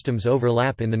security systems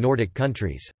overlap in the Nordic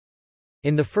countries.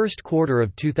 In the first quarter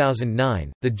of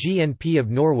 2009, the GNP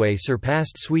of Norway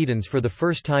surpassed Sweden's for the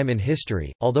first time in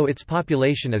history, although its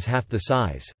population is half the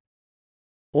size.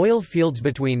 Oil fields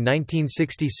between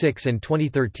 1966 and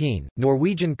 2013,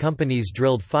 Norwegian companies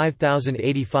drilled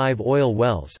 5,085 oil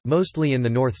wells, mostly in the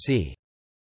North Sea.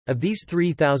 Of these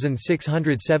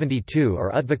 3,672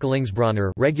 are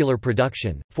Utviklingsbrønner regular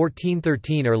production,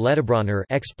 1,413 are Letebrønner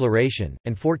exploration,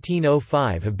 and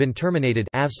 1,405 have been terminated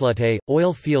avsluttet.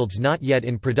 Oil fields not yet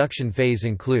in production phase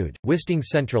include, Wisting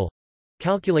Central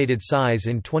calculated size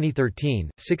in 2013,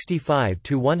 65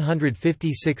 to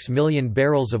 156 million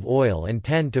barrels of oil and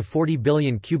 10 to 40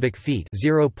 billion cubic feet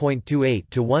 0.28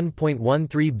 to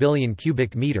 1.13 billion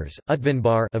cubic meters,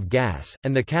 Utvinbar of gas,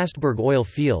 and the Castberg oil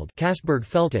field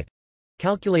Castberg-Feltet,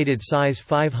 calculated size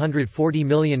 540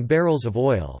 million barrels of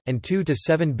oil, and 2 to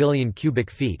 7 billion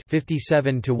cubic feet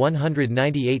 57 to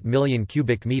 198 million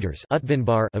cubic meters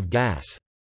Utvinbar of gas.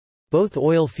 Both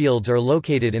oil fields are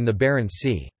located in the Barents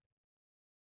Sea.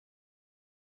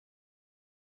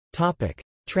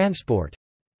 Transport.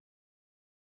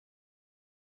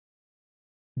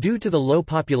 Due to the low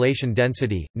population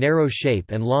density, narrow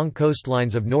shape and long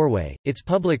coastlines of Norway, its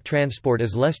public transport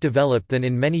is less developed than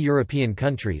in many European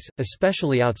countries,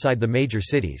 especially outside the major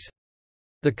cities.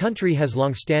 The country has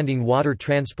long-standing water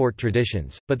transport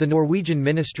traditions, but the Norwegian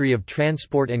Ministry of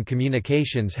Transport and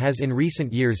Communications has in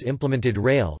recent years implemented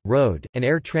rail, road, and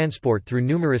air transport through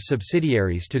numerous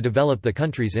subsidiaries to develop the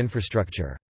country's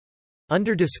infrastructure.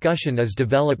 Under discussion is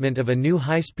development of a new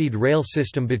high-speed rail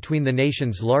system between the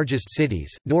nation's largest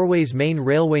cities. Norway's main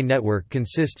railway network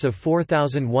consists of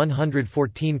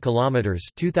 4,114 kilometers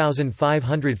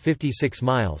 (2,556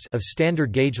 miles) of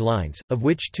standard gauge lines, of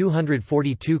which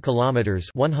 242 kilometers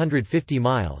 (150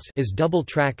 miles) is double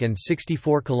track and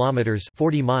 64 kilometers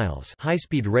 (40 miles)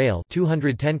 high-speed rail,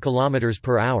 210 kilometers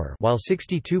per hour, while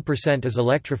 62% is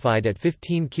electrified at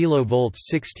 15 kV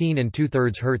 16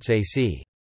 2/3 Hz AC.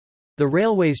 The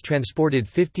railways transported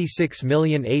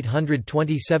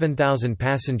 56,827,000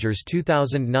 passengers,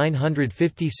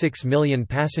 2,956 million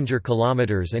passenger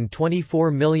kilometers and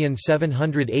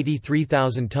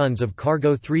 24,783,000 tons of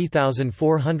cargo,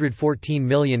 3,414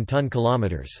 million ton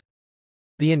kilometers.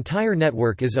 The entire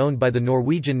network is owned by the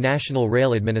Norwegian National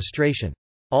Rail Administration.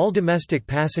 All domestic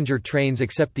passenger trains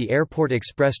except the Airport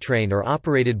Express train are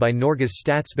operated by Norges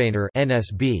Statsbaner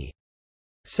 (NSB).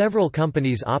 Several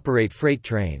companies operate freight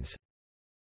trains.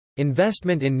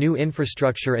 Investment in new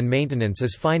infrastructure and maintenance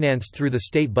is financed through the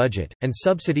state budget, and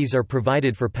subsidies are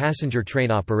provided for passenger train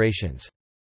operations.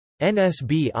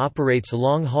 NSB operates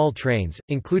long-haul trains,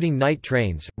 including night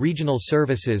trains, regional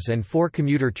services and 4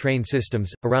 commuter train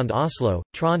systems, around Oslo,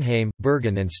 Trondheim,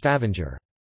 Bergen and Stavanger.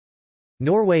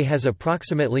 Norway has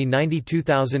approximately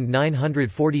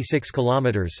 92,946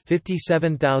 kilometers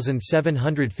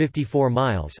 (57,754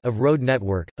 miles) of road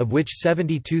network, of which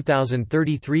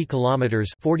 72,033 kilometers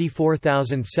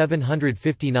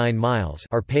 (44,759 miles)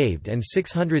 are paved and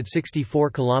 664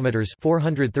 kilometers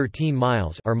 (413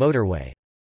 miles) are motorway.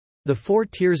 The four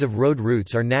tiers of road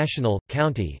routes are national,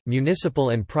 county,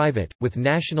 municipal and private, with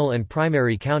national and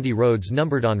primary county roads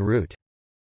numbered en route.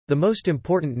 The most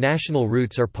important national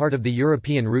routes are part of the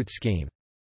European route scheme.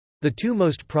 The two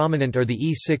most prominent are the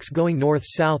E6 going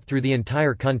north-south through the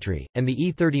entire country, and the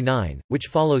E39, which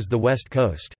follows the west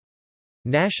coast.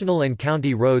 National and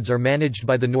county roads are managed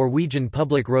by the Norwegian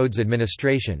Public Roads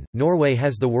Administration. Norway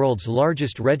has the world's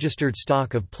largest registered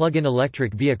stock of plug-in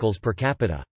electric vehicles per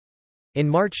capita. In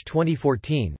March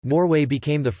 2014, Norway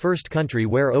became the first country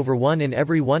where over 1 in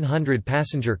every 100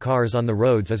 passenger cars on the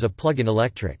roads is a plug-in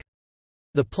electric.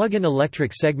 The plug-in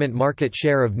electric segment market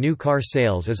share of new car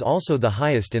sales is also the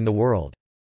highest in the world.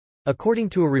 According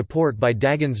to a report by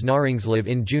Dagens Næringsliv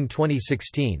in June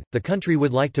 2016, the country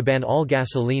would like to ban all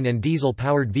gasoline and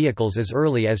diesel-powered vehicles as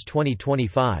early as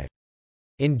 2025.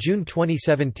 In June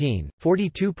 2017,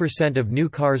 42% of new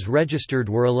cars registered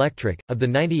were electric. Of the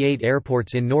 98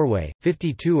 airports in Norway,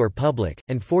 52 are public,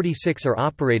 and 46 are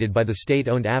operated by the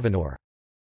state-owned Avinor.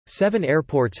 7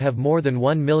 airports have more than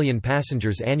 1 million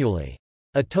passengers annually.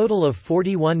 A total of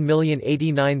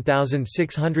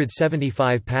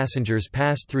 41,089,675 passengers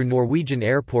passed through Norwegian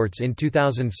airports in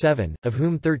 2007, of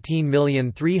whom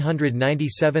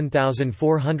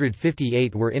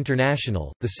 13,397,458 were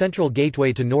international. The central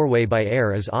gateway to Norway by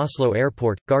air is Oslo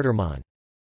Airport, Gardermoen.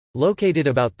 Located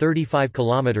about 35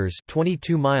 kilometers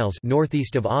 (22 miles)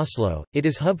 northeast of Oslo, it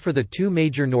is hub for the two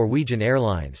major Norwegian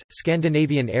airlines,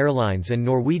 Scandinavian Airlines and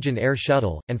Norwegian Air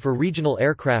Shuttle, and for regional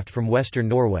aircraft from western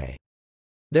Norway.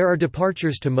 There are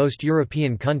departures to most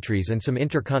European countries and some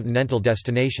intercontinental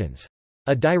destinations.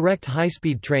 A direct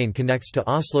high-speed train connects to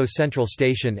Oslo Central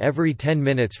Station every 10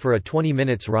 minutes for a 20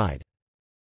 minutes ride.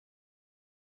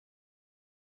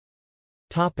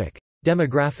 Topic: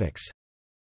 Demographics.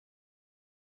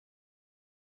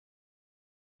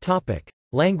 Topic: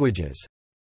 Languages.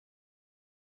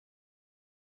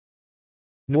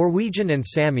 Norwegian and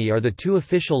Sami are the two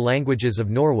official languages of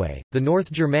Norway. The North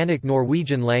Germanic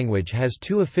Norwegian language has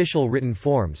two official written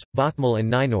forms, bokmål and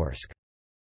nynorsk.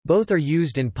 Both are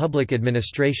used in public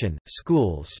administration,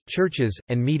 schools, churches,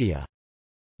 and media.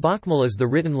 Bokmål is the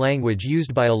written language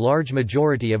used by a large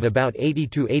majority of about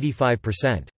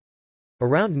 80–85%.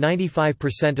 Around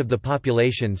 95% of the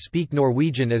population speak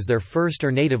Norwegian as their first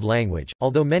or native language,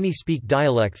 although many speak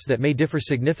dialects that may differ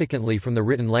significantly from the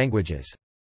written languages.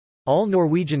 All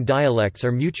Norwegian dialects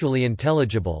are mutually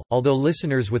intelligible, although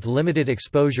listeners with limited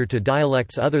exposure to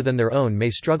dialects other than their own may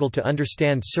struggle to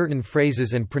understand certain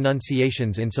phrases and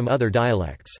pronunciations in some other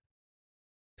dialects.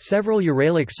 Several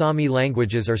Uralic Sami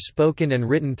languages are spoken and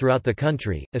written throughout the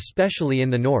country, especially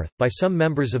in the north, by some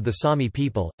members of the Sami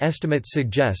people. Estimates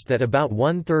suggest that about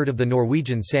 1/3 of the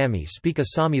Norwegian Sami speak a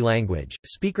Sami language.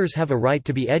 Speakers have a right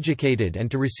to be educated and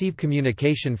to receive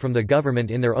communication from the government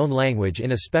in their own language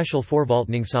in a special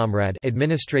Forvaltningsområde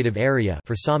administrative area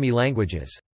for Sami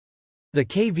languages. The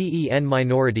Kven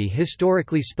minority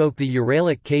historically spoke the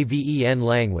Uralic Kven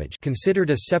language, considered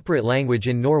a separate language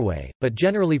in Norway, but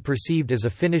generally perceived as a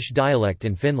Finnish dialect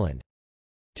in Finland.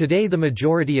 Today the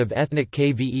majority of ethnic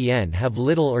Kven have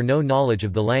little or no knowledge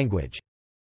of the language.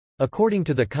 According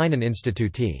to the Kinen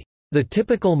Institute, the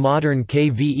typical modern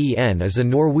Kven is a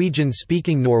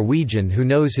Norwegian-speaking Norwegian who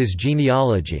knows his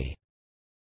genealogy.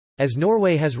 As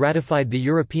Norway has ratified the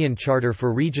European Charter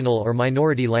for Regional or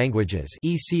Minority Languages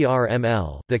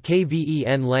 (ECRML), the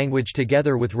Kven language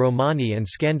together with Romani and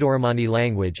Skandoromani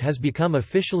language has become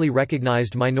officially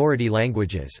recognized minority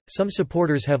languages. Some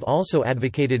supporters have also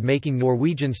advocated making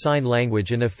Norwegian Sign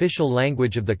Language an official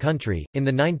language of the country. In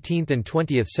the 19th and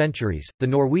 20th centuries, the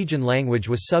Norwegian language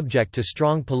was subject to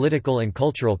strong political and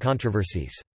cultural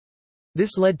controversies.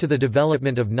 This led to the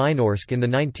development of nynorsk in the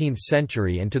 19th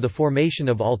century and to the formation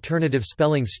of alternative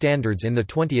spelling standards in the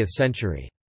 20th century.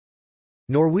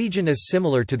 Norwegian is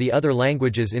similar to the other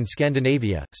languages in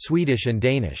Scandinavia, Swedish and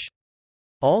Danish.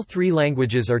 All three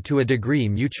languages are to a degree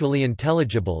mutually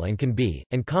intelligible and can be,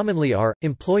 and commonly are,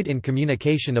 employed in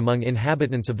communication among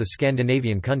inhabitants of the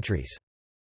Scandinavian countries.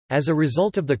 As a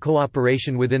result of the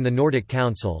cooperation within the Nordic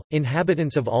Council,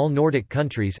 inhabitants of all Nordic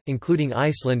countries, including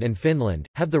Iceland and Finland,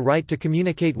 have the right to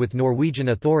communicate with Norwegian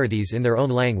authorities in their own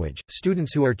language.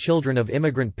 Students who are children of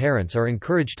immigrant parents are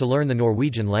encouraged to learn the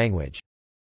Norwegian language.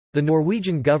 The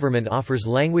Norwegian government offers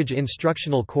language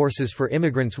instructional courses for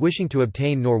immigrants wishing to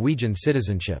obtain Norwegian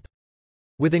citizenship.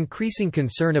 With increasing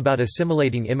concern about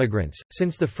assimilating immigrants,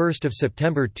 since 1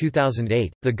 September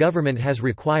 2008, the government has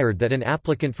required that an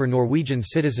applicant for Norwegian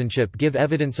citizenship give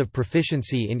evidence of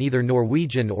proficiency in either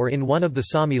Norwegian or in one of the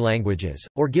Sami languages,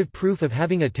 or give proof of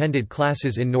having attended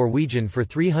classes in Norwegian for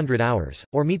 300 hours,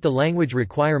 or meet the language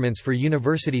requirements for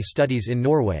university studies in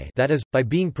Norway, that is, by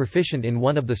being proficient in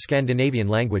one of the Scandinavian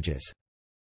languages.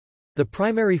 The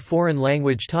primary foreign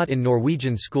language taught in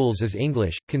Norwegian schools is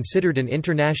English, considered an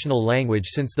international language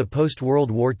since the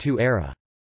post-World War II era.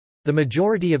 The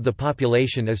majority of the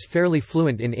population is fairly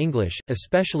fluent in English,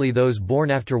 especially those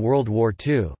born after World War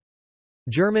II.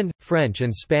 German, French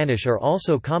and Spanish are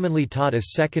also commonly taught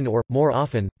as second or, more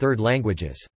often, third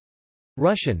languages.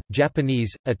 Russian,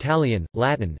 Japanese, Italian,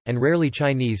 Latin, and rarely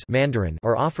Chinese Mandarin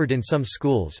are offered in some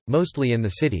schools, mostly in the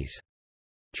cities.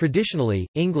 Traditionally,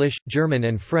 English, German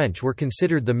and French were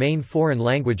considered the main foreign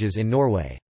languages in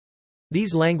Norway.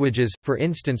 These languages, for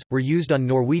instance, were used on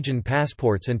Norwegian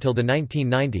passports until the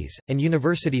 1990s, and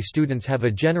university students have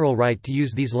a general right to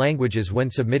use these languages when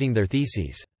submitting their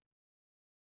theses.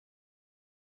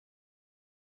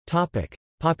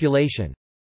 Population.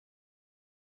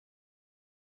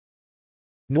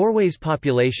 Norway's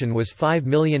population was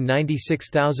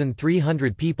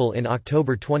 5,096,300 people in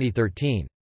October 2013.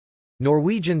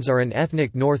 Norwegians are an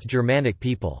ethnic North Germanic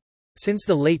people. Since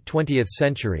the late 20th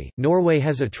century, Norway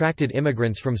has attracted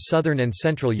immigrants from southern and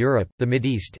central Europe, the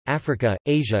Mideast, Africa,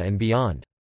 Asia and beyond.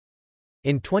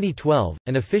 In 2012,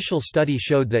 an official study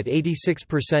showed that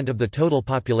 86% of the total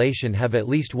population have at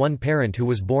least one parent who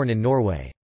was born in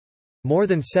Norway. More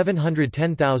than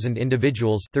 710,000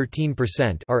 individuals,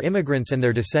 13%, are immigrants and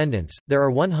their descendants. There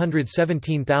are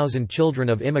 117,000 children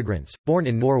of immigrants born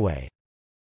in Norway.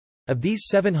 Of these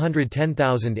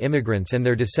 710,000 immigrants and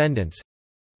their descendants,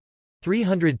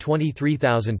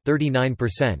 323,000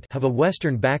 (39%) have a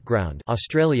Western background,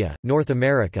 Australia, North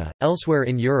America, elsewhere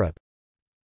in Europe.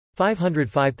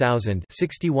 505,000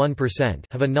 (61%)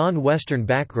 have a non-Western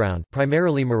background,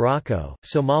 primarily Morocco,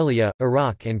 Somalia,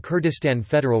 Iraq and Kurdistan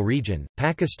Federal Region,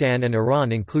 Pakistan and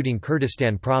Iran including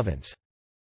Kurdistan Province.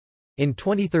 In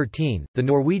 2013, the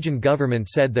Norwegian government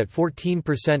said that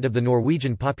 14% of the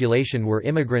Norwegian population were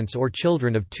immigrants or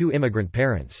children of two immigrant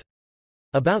parents.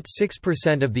 About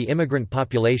 6% of the immigrant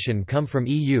population come from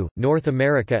EU, North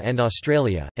America and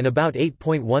Australia, and about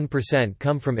 8.1%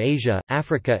 come from Asia,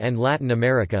 Africa and Latin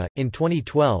America. In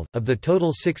 2012, of the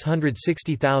total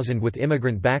 660,000 with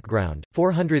immigrant background,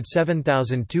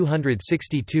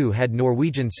 407,262 had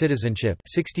Norwegian citizenship,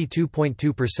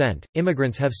 62.2%.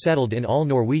 Immigrants have settled in all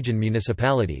Norwegian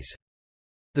municipalities.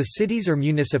 The cities or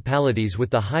municipalities with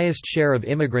the highest share of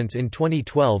immigrants in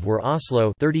 2012 were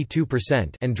Oslo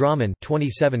 32% and Drammen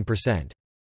 27%.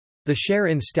 The share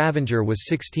in Stavanger was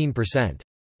 16%.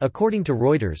 According to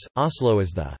Reuters, Oslo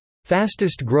is the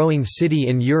fastest growing city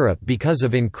in Europe because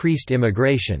of increased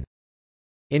immigration.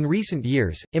 In recent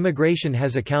years, immigration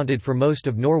has accounted for most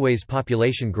of Norway's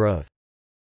population growth.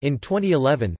 In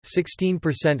 2011,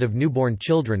 16% of newborn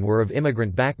children were of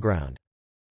immigrant background.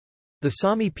 The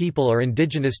Sami people are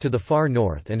indigenous to the far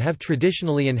north and have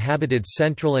traditionally inhabited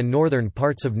central and northern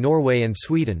parts of Norway and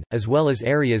Sweden, as well as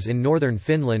areas in northern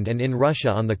Finland and in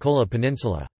Russia on the Kola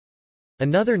Peninsula.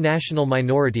 Another national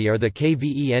minority are the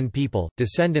Kven people,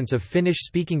 descendants of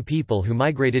Finnish-speaking people who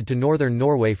migrated to northern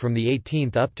Norway from the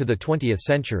 18th up to the 20th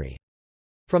century.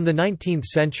 From the 19th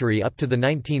century up to the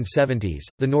 1970s,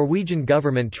 the Norwegian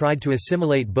government tried to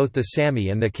assimilate both the Sami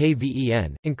and the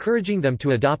Kven, encouraging them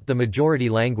to adopt the majority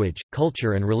language,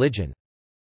 culture and religion.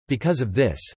 Because of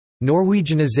this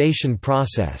Norwegianization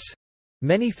process,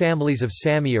 many families of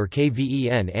Sami or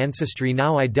Kven ancestry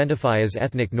now identify as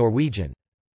ethnic Norwegian.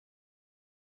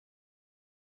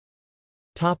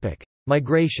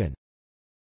 Migration.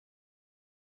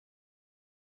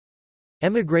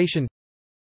 Emigration.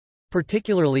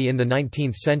 Particularly in the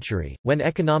 19th century, when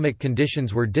economic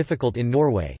conditions were difficult in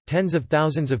Norway, tens of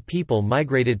thousands of people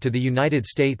migrated to the United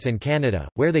States and Canada,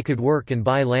 where they could work and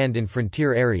buy land in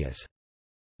frontier areas.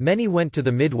 Many went to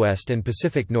the Midwest and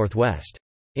Pacific Northwest.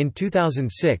 In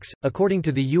 2006, according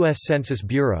to the U.S. Census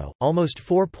Bureau, almost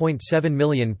 4.7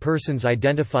 million persons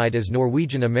identified as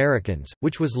Norwegian Americans,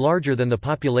 which was larger than the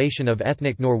population of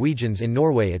ethnic Norwegians in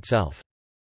Norway itself.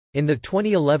 In the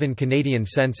 2011 Canadian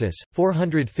census,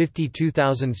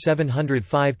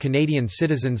 452,705 Canadian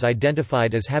citizens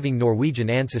identified as having Norwegian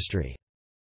ancestry.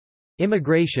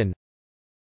 Immigration.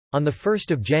 On 1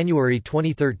 January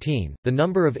 2013, the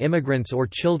number of immigrants or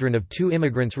children of two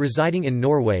immigrants residing in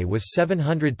Norway was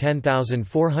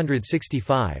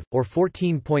 710,465, or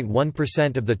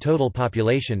 14.1% of the total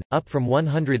population, up from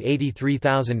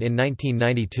 183,000 in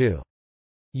 1992.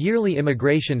 Yearly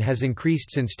immigration has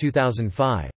increased since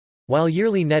 2005. While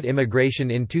yearly net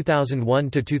immigration in 2001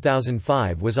 to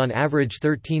 2005 was on average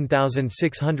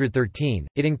 13,613,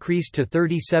 it increased to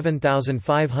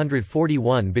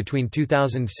 37,541 between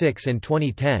 2006 and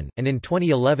 2010, and in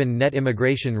 2011 net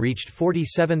immigration reached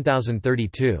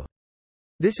 47,032.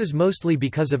 This is mostly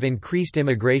because of increased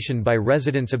immigration by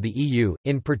residents of the EU,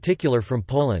 in particular from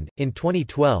Poland. In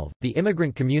 2012, the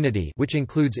immigrant community, which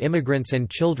includes immigrants and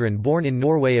children born in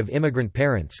Norway of immigrant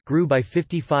parents, grew by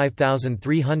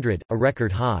 55,300, a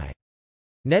record high.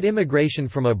 Net immigration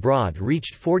from abroad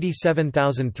reached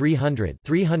 47,300,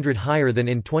 300 higher than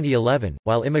in 2011,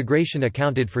 while immigration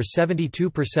accounted for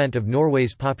 72% of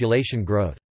Norway's population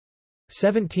growth.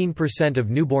 17% of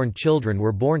newborn children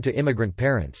were born to immigrant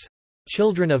parents.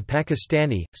 Children of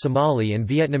Pakistani, Somali and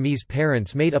Vietnamese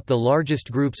parents made up the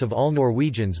largest groups of all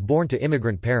Norwegians born to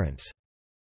immigrant parents.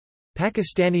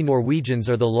 Pakistani Norwegians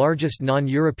are the largest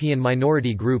non-European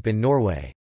minority group in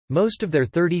Norway. Most of their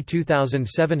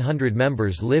 32,700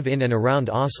 members live in and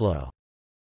around Oslo.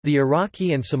 The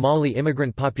Iraqi and Somali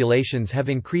immigrant populations have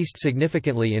increased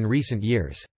significantly in recent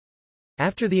years.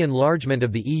 After the enlargement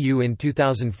of the EU in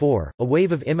 2004, a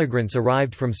wave of immigrants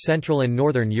arrived from Central and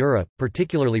Northern Europe,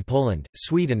 particularly Poland,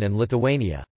 Sweden and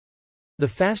Lithuania. The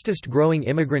fastest-growing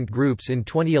immigrant groups in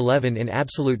 2011 in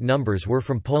absolute numbers were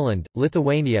from Poland,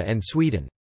 Lithuania and Sweden.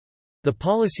 The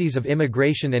policies of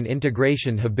immigration and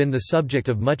integration have been the subject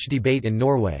of much debate in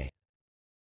Norway.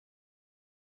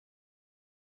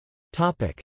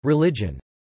 Religion.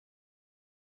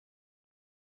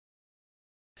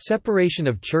 Separation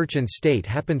of church and state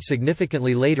happened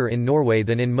significantly later in Norway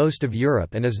than in most of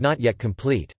Europe and is not yet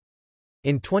complete.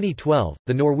 In 2012,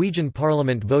 the Norwegian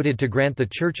parliament voted to grant the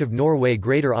Church of Norway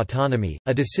greater autonomy,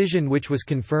 a decision which was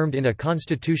confirmed in a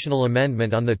constitutional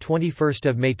amendment on 21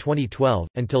 May 2012.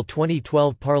 Until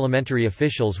 2012, parliamentary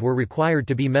officials were required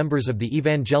to be members of the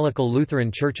Evangelical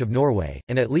Lutheran Church of Norway,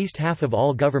 and at least half of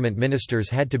all government ministers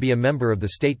had to be a member of the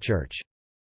state church.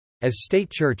 As state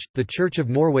church, the Church of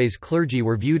Norway's clergy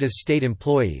were viewed as state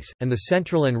employees, and the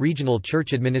central and regional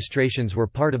church administrations were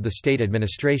part of the state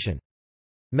administration.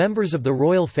 Members of the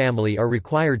royal family are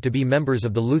required to be members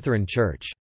of the Lutheran Church.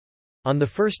 On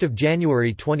 1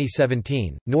 January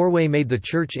 2017, Norway made the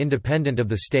church independent of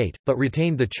the state, but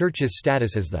retained the church's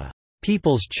status as the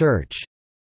People's Church.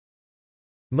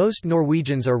 Most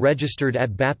Norwegians are registered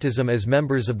at baptism as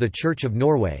members of the Church of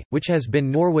Norway, which has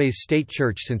been Norway's state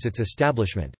church since its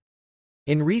establishment.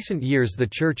 In recent years the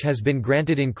Church has been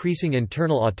granted increasing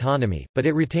internal autonomy, but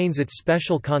it retains its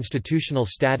special constitutional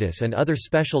status and other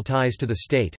special ties to the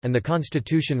state, and the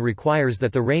constitution requires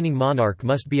that the reigning monarch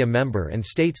must be a member and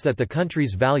states that the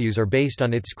country's values are based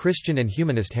on its Christian and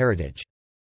humanist heritage.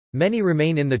 Many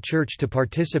remain in the Church to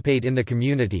participate in the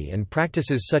community and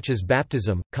practices such as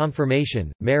baptism,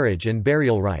 confirmation, marriage and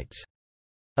burial rites.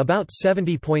 About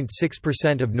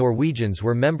 70.6% of Norwegians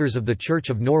were members of the Church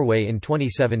of Norway in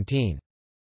 2017.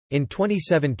 In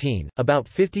 2017, about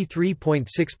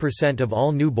 53.6% of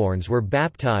all newborns were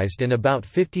baptized and about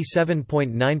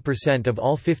 57.9% of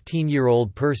all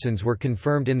 15-year-old persons were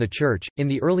confirmed in the Church. In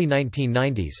the early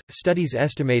 1990s, studies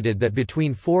estimated that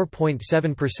between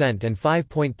 4.7% and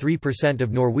 5.3%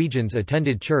 of Norwegians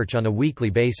attended church on a weekly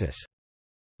basis.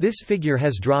 This figure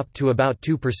has dropped to about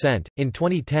 2%. In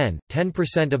 2010,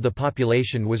 10% of the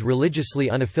population was religiously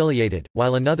unaffiliated,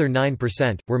 while another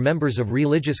 9% were members of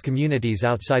religious communities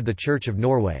outside the Church of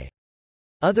Norway.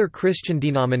 Other Christian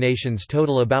denominations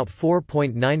total about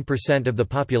 4.9% of the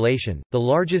population, the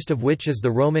largest of which is the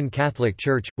Roman Catholic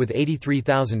Church, with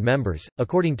 83,000 members,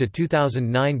 according to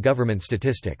 2009 government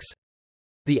statistics.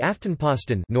 The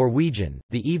Aftenposten Norwegian,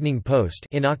 the Evening Post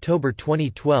in October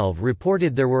 2012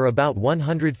 reported there were about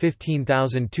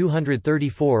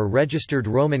 115,234 registered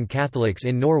Roman Catholics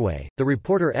in Norway. The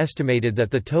reporter estimated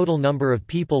that the total number of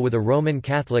people with a Roman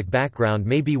Catholic background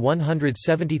may be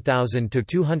 170,000 to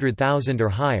 200,000 or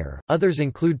higher. Others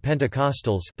include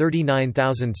Pentecostals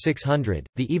 39,600,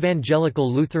 the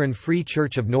Evangelical Lutheran Free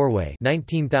Church of Norway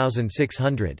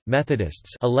 19,600,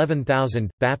 Methodists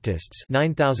 11,000, Baptists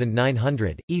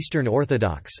 9,900, Eastern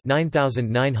Orthodox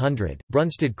 9,900,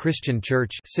 Brunsted Christian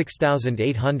Church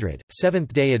 6,800,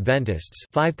 Seventh-day Adventists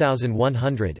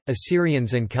 5,100,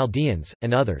 Assyrians and Chaldeans,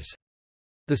 and others.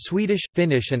 The Swedish,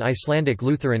 Finnish and Icelandic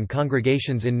Lutheran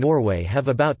congregations in Norway have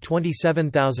about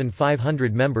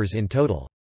 27,500 members in total.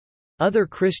 Other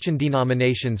Christian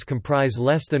denominations comprise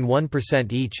less than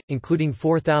 1% each, including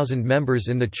 4,000 members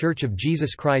in The Church of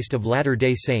Jesus Christ of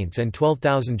Latter-day Saints and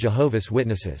 12,000 Jehovah's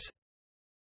Witnesses.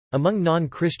 Among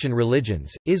non-Christian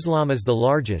religions, Islam is the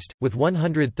largest, with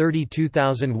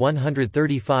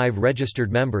 132,135 registered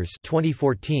members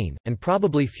 2014, and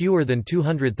probably fewer than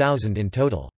 200,000 in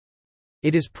total.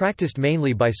 It is practiced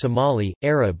mainly by Somali,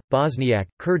 Arab, Bosniak,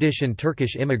 Kurdish and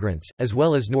Turkish immigrants, as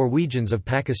well as Norwegians of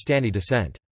Pakistani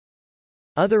descent.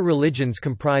 Other religions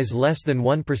comprise less than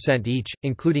 1% each,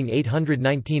 including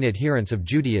 819 adherents of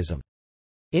Judaism.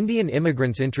 Indian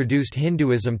immigrants introduced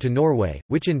Hinduism to Norway,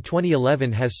 which in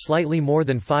 2011 has slightly more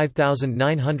than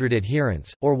 5,900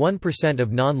 adherents, or 1%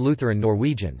 of non-Lutheran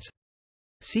Norwegians.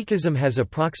 Sikhism has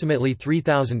approximately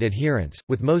 3,000 adherents,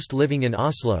 with most living in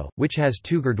Oslo, which has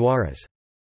 2 gurdwaras.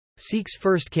 Sikhs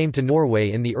first came to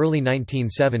Norway in the early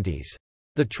 1970s.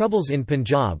 The troubles in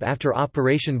Punjab after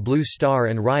Operation Blue Star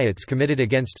and riots committed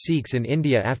against Sikhs in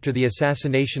India after the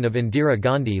assassination of Indira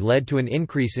Gandhi led to an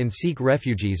increase in Sikh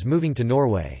refugees moving to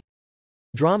Norway.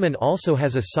 Drammen also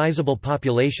has a sizable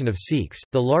population of Sikhs.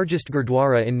 The largest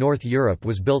gurdwara in North Europe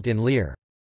was built in Lear.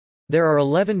 There are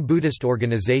 11 Buddhist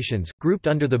organizations, grouped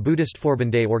under the Buddhist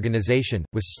Forbundet organization,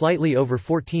 with slightly over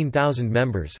 14,000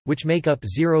 members, which make up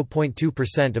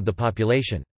 0.2% of the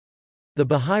population. The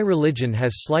Bahá'í religion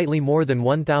has slightly more than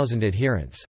 1,000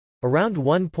 adherents. Around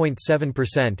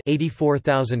 1.7%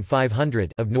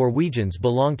 (84,500) of Norwegians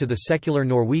belong to the secular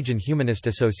Norwegian Humanist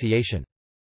Association.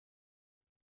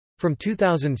 From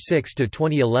 2006 to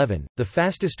 2011, the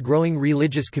fastest-growing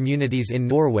religious communities in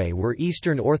Norway were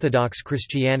Eastern Orthodox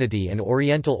Christianity and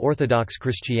Oriental Orthodox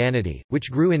Christianity,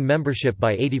 which grew in membership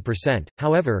by 80%,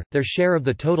 however, their share of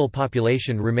the total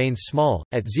population remains small,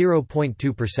 at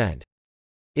 0.2%.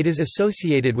 It is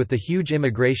associated with the huge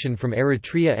immigration from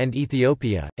Eritrea and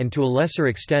Ethiopia, and to a lesser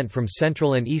extent from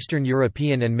Central and Eastern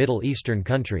European and Middle Eastern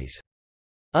countries.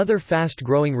 Other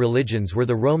fast-growing religions were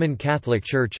the Roman Catholic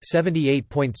Church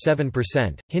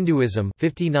 78.7%, Hinduism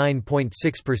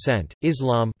 59.6%,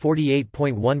 Islam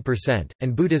 48.1%,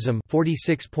 and Buddhism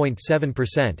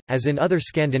 46.7%. As in other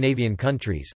Scandinavian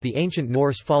countries, the ancient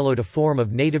Norse followed a form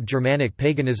of native Germanic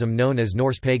paganism known as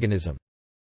Norse paganism.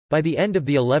 By the end of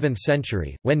the 11th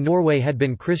century, when Norway had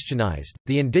been Christianized,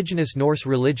 the indigenous Norse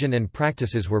religion and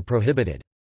practices were prohibited.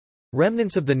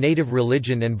 Remnants of the native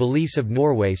religion and beliefs of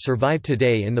Norway survive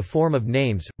today in the form of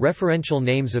names, referential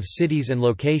names of cities and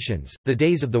locations, the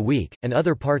days of the week, and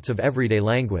other parts of everyday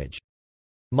language.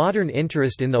 Modern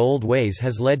interest in the old ways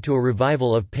has led to a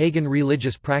revival of pagan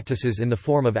religious practices in the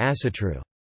form of asatru.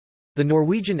 The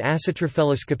Norwegian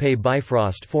Asatrafellesskapet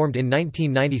Bifrost formed in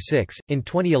 1996. In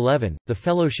 2011, the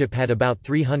fellowship had about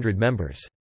 300 members.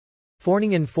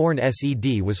 Foreningen Forn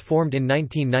Sed was formed in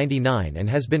 1999 and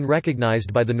has been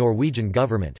recognized by the Norwegian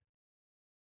government.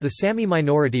 The Sami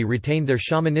minority retained their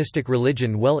shamanistic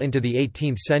religion well into the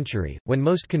 18th century, when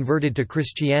most converted to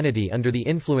Christianity under the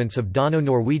influence of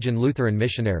Dano-Norwegian Lutheran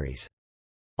missionaries.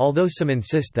 Although some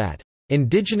insist that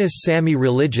indigenous Sami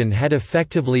religion had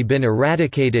effectively been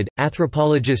eradicated,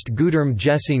 anthropologist Gudrun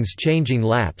Jessing's Changing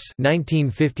Lapse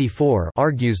 1954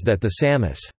 argues that the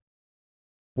Samis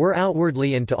were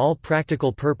outwardly and to all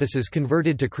practical purposes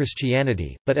converted to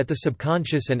Christianity, but at the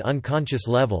subconscious and unconscious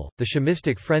level, the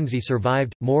shamistic frenzy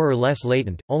survived, more or less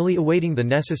latent, only awaiting the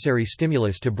necessary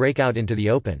stimulus to break out into the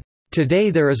open. Today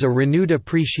there is a renewed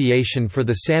appreciation for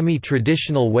the Sami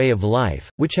traditional way of life,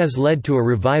 which has led to a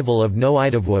revival of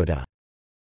no-idavoda.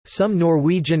 Some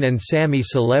Norwegian and Sami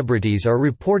celebrities are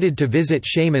reported to visit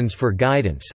shamans for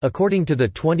guidance. According to the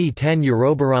 2010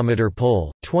 Eurobarometer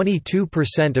poll,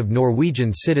 22% of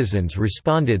Norwegian citizens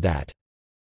responded that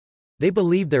they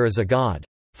believe there is a god.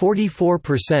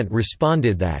 44%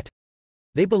 responded that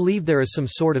they believe there is some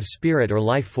sort of spirit or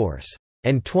life force.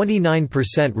 And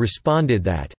 29% responded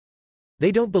that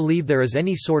they don't believe there is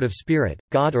any sort of spirit,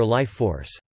 god or life force.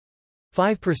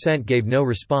 5% gave no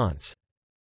response.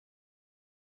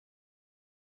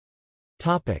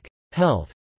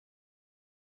 Health.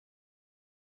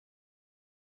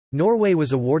 Norway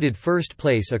was awarded first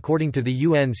place according to the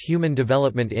UN's Human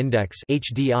Development Index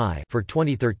 (HDI) for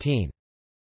 2013.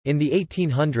 In the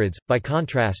 1800s, by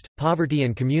contrast, poverty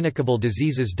and communicable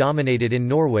diseases dominated in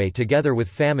Norway together with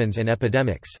famines and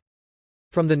epidemics.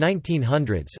 From the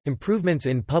 1900s, improvements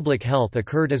in public health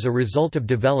occurred as a result of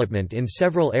development in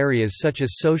several areas such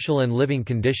as social and living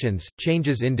conditions,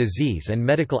 changes in disease and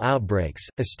medical outbreaks,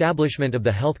 establishment of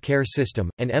the health care system,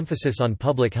 and emphasis on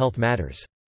public health matters.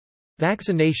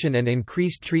 Vaccination and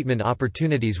increased treatment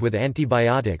opportunities with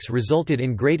antibiotics resulted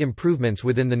in great improvements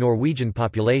within the Norwegian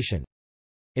population.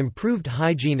 Improved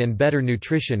hygiene and better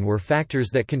nutrition were factors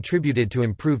that contributed to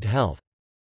improved health.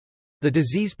 The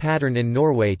disease pattern in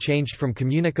Norway changed from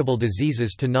communicable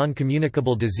diseases to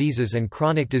non-communicable diseases and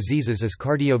chronic diseases as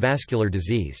cardiovascular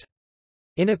disease.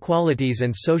 Inequalities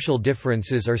and social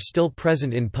differences are still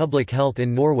present in public health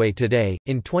in Norway today.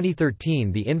 In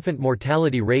 2013, the infant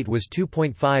mortality rate was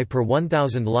 2.5 per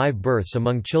 1,000 live births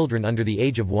among children under the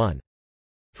age of 1.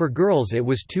 For girls it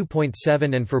was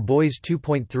 2.7 and for boys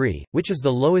 2.3, which is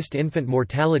the lowest infant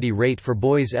mortality rate for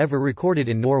boys ever recorded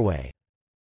in Norway.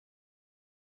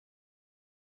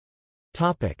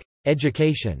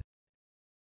 Education.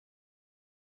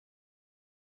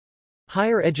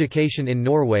 Higher education in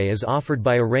Norway is offered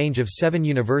by a range of 7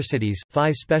 universities,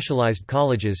 5 specialized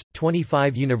colleges,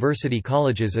 25 university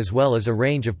colleges as well as a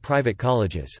range of private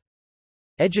colleges.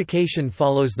 Education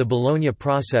follows the Bologna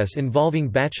process involving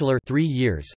bachelor 3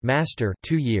 years, master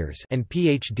 2 years and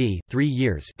PhD 3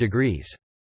 years degrees.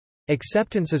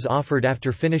 Acceptance is offered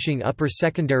after finishing upper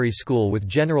secondary school with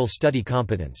general study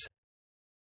competence.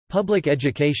 Public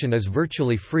education is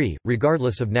virtually free,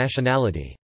 regardless of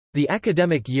nationality. The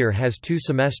academic year has 2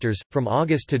 semesters, from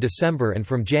August to December and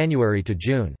from January to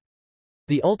June.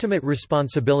 The ultimate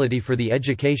responsibility for the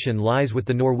education lies with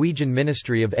the Norwegian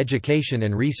Ministry of Education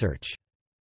and Research.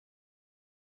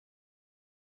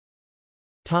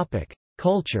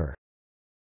 Culture.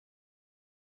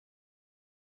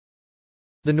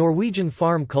 The Norwegian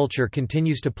farm culture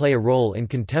continues to play a role in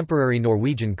contemporary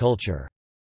Norwegian culture.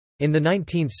 In the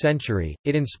 19th century,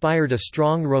 it inspired a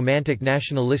strong romantic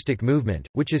nationalistic movement,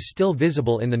 which is still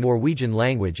visible in the Norwegian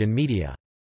language and media.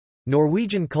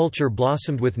 Norwegian culture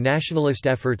blossomed with nationalist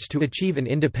efforts to achieve an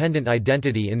independent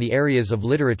identity in the areas of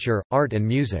literature, art and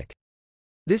music.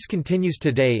 This continues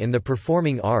today in the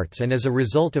performing arts and as a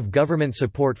result of government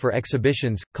support for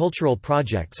exhibitions, cultural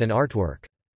projects and artwork.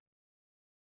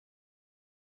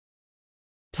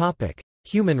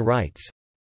 Human rights.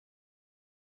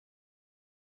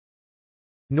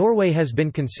 Norway has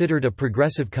been considered a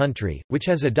progressive country, which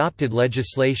has adopted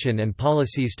legislation and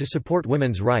policies to support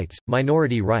women's rights,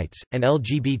 minority rights, and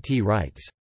LGBT rights.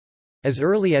 As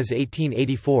early as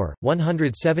 1884,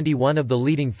 171 of the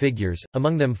leading figures,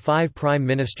 among them 5 prime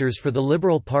ministers for the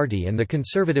Liberal Party and the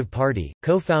Conservative Party,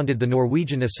 co-founded the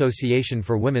Norwegian Association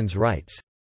for Women's Rights.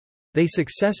 They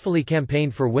successfully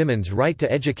campaigned for women's right to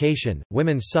education,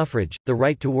 women's suffrage, the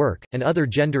right to work, and other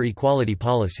gender equality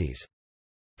policies.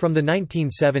 From the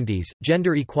 1970s,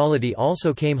 gender equality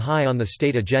also came high on the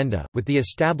state agenda, with the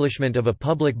establishment of a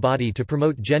public body to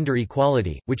promote gender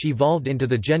equality, which evolved into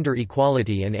the Gender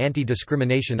Equality and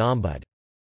Anti-Discrimination Ombud.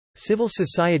 Civil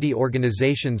society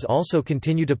organizations also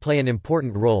continue to play an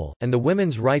important role, and the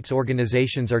women's rights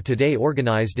organizations are today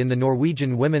organized in the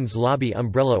Norwegian Women's Lobby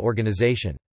umbrella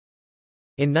organization.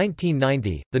 In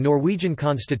 1990, the Norwegian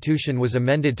constitution was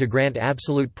amended to grant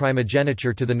absolute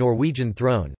primogeniture to the Norwegian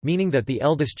throne, meaning that the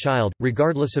eldest child,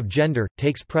 regardless of gender,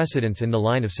 takes precedence in the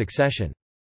line of succession.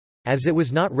 As it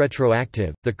was not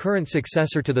retroactive, the current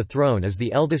successor to the throne is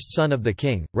the eldest son of the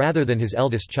king, rather than his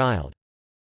eldest child.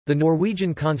 The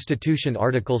Norwegian constitution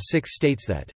Article 6 states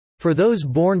that, "For those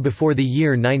born before the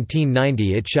year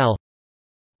 1990 it shall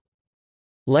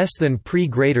less than pre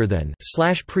greater than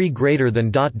pre greater than ...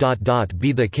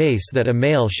 be the case that a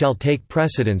male shall take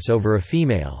precedence over a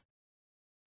female."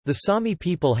 The Sami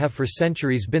people have for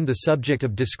centuries been the subject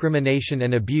of discrimination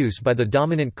and abuse by the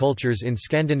dominant cultures in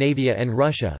Scandinavia and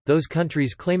Russia, those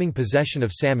countries claiming possession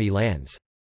of Sami lands.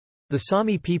 The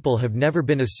Sami people have never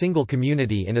been a single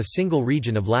community in a single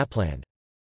region of Lapland.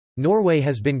 Norway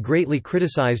has been greatly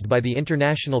criticized by the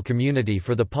international community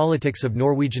for the politics of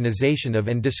Norwegianization of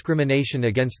and discrimination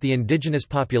against the indigenous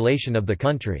population of the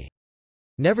country.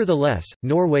 Nevertheless,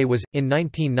 Norway was, in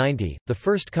 1990, the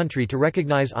first country to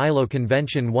recognize ILO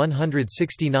Convention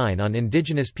 169 on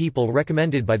Indigenous People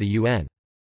recommended by the UN.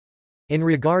 In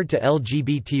regard to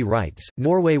LGBT rights,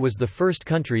 Norway was the first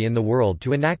country in the world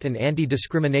to enact an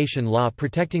anti-discrimination law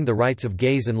protecting the rights of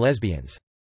gays and lesbians.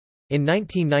 In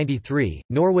 1993,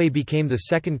 Norway became the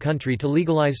second country to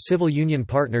legalize civil union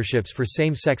partnerships for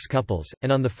same-sex couples,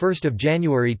 and on 1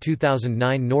 January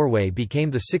 2009 Norway became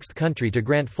the sixth country to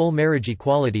grant full marriage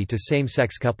equality to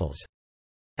same-sex couples.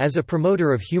 As a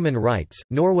promoter of human rights,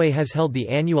 Norway has held the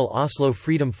annual Oslo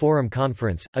Freedom Forum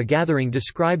Conference, a gathering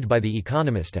described by The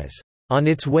Economist as, "on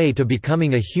its way to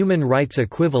becoming a human rights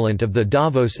equivalent of the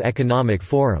Davos Economic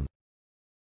Forum."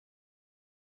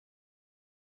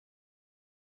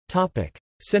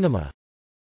 Cinema.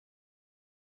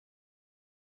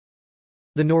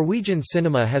 The Norwegian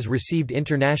cinema has received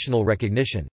international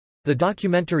recognition. The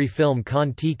documentary film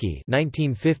Kon-Tiki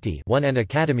 (1950) won an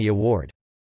Academy Award.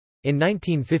 In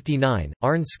 1959,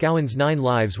 Arne Skauen's 9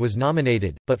 Lives was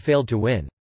nominated, but failed to win.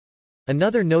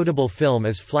 Another notable film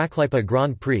is Flaklypa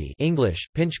Grand Prix (English,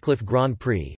 Pinchcliffe Grand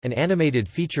Prix), an animated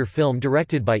feature film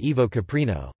directed by Ivo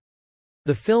Caprino.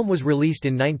 The film was released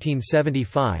in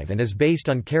 1975 and is based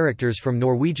on characters from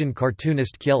Norwegian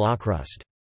cartoonist Kjell Aukrust.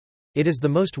 It is the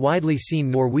most widely seen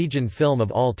Norwegian film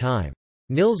of all time.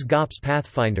 Nils Gopp's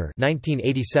Pathfinder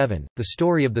 1987, The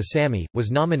Story of the Sami, was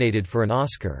nominated for an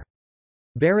Oscar.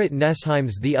 Berit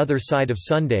Nesheim's The Other Side of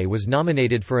Sunday was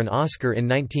nominated for an Oscar in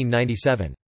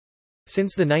 1997.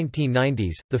 Since the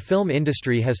 1990s, the film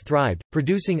industry has thrived,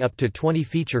 producing up to 20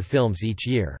 feature films each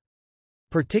year.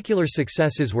 Particular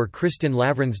successes were Kristin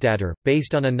Lavransdatter,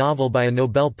 based on a novel by a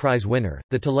Nobel Prize winner,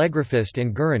 The Telegraphist,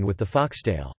 and Guren with the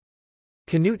Foxtail.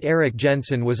 Knut Erik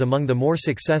Jensen was among the more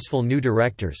successful new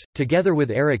directors, together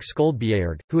with Erik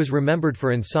Skoldbjerg, who is remembered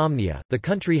for Insomnia. The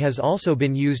country has also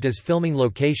been used as filming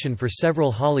location for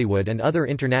several Hollywood and other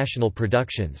international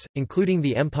productions, including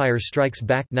The Empire Strikes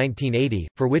Back 1980,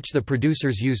 for which the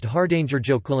producers used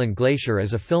Hardangerjokulen Glacier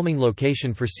as a filming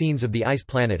location for scenes of the ice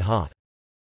planet Hoth.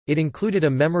 It included a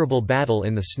memorable battle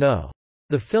in the snow.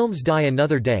 The films Die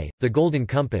Another Day, The Golden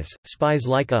Compass, Spies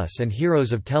Like Us and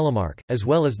Heroes of Telemark, as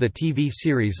well as the TV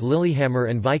series Lillehammer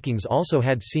and Vikings also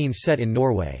had scenes set in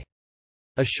Norway.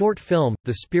 A short film,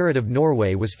 The Spirit of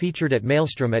Norway, was featured at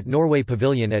Maelstrom at Norway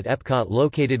Pavilion at Epcot,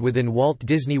 located within Walt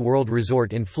Disney World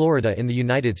Resort in Florida in the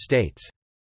United States.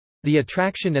 The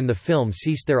attraction and the film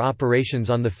ceased their operations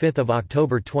on 5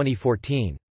 October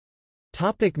 2014.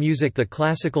 Music. The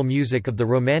classical music of the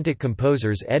Romantic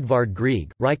composers Edvard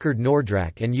Grieg, Rikard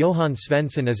Nordrak and Johan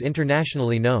Svensson is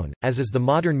internationally known, as is the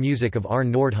modern music of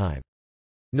Arne Nordheim.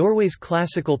 Norway's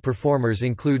classical performers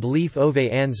include Leif Ove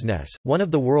Ansnes, one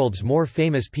of the world's more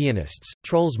famous pianists,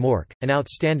 Truls Mork, an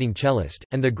outstanding cellist,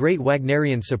 and the great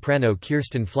Wagnerian soprano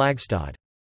Kirsten Flagstad.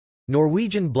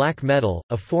 Norwegian black metal,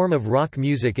 a form of rock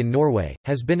music in Norway,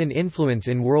 has been an influence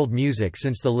in world music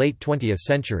since the late 20th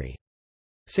century.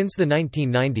 Since the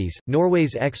 1990s,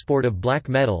 Norway's export of black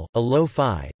metal, a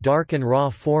lo-fi, dark and raw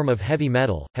form of heavy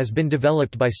metal, has been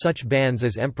developed by such bands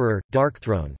as Emperor,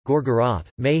 Darkthrone, Gorgoroth,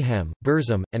 Mayhem,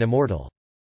 Burzum, and Immortal.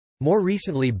 More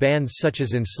recently, bands such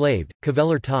as Enslaved,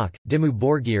 Kvelertak, Dimmu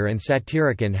Borgir and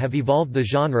Satirikan have evolved the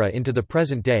genre into the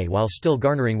present day while still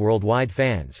garnering worldwide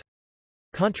fans.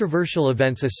 Controversial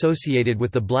events associated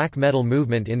with the black metal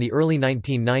movement in the early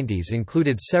 1990s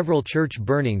included several church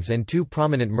burnings and 2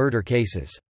 prominent murder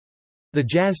cases. The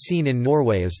jazz scene in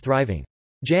Norway is thriving.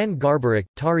 Jan Garbarek,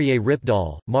 Tarjei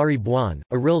Ripdahl, Mari Buan,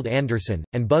 Arild Andersen,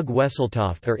 and Bug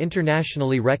Wesseltoft are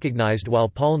internationally recognized, while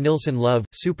Paul Nilsson Love,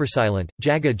 Supersilent,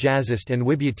 Jaga Jazzist and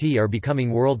Wibuti are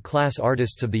becoming world-class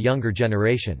artists of the younger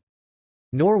generation.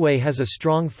 Norway has a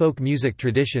strong folk music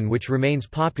tradition which remains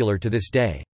popular to this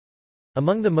day.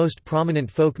 Among the most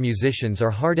prominent folk musicians are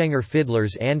Hardanger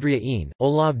fiddlers Andrea Een,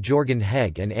 Olav Jorgen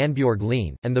Hegg and Annbjørg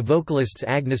Leen, and the vocalists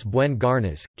Agnes Buen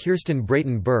Garnes, Kirsten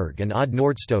Brayton Berg and Odd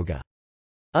Nordstoga.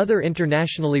 Other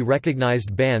internationally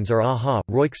recognized bands are a-ha,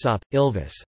 Röyksopp,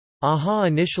 Ylvis. a-ha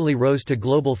initially rose to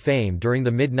global fame during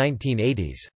the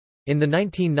mid-1980s. In the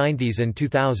 1990s and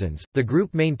 2000s, the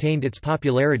group maintained its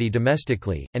popularity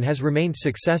domestically, and has remained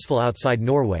successful outside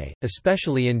Norway,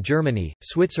 especially in Germany,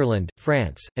 Switzerland,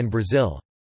 France, and Brazil.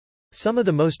 Some of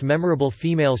the most memorable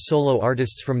female solo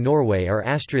artists from Norway are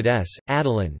Astrid S.,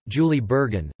 Adeline, Julie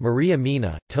Bergen, Maria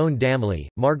Mina, Tone Damli,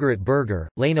 Margaret Berger,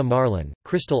 Lena Marlin,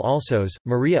 Crystal Alsos,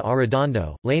 Maria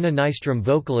Arredondo, Lena Nystrom,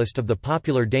 vocalist of the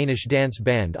popular Danish dance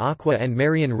band Aqua, and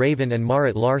Marion Raven and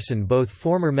Marit Larsen, both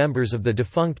former members of the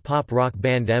defunct pop-rock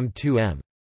band M2M.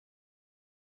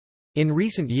 In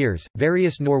recent years,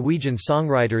 various Norwegian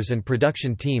songwriters and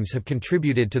production teams have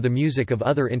contributed to the music of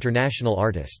other international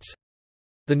artists.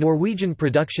 The Norwegian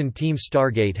production team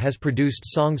Stargate has produced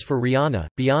songs for Rihanna,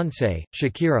 Beyoncé,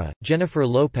 Shakira, Jennifer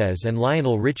Lopez and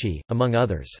Lionel Richie, among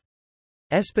others.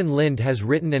 Espen Lind has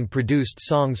written and produced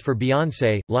songs for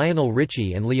Beyoncé, Lionel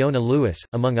Richie and Leona Lewis,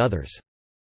 among others.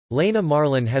 Lena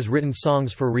Marlin has written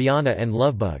songs for Rihanna and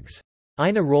Lovebugs.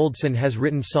 Ina Roldson has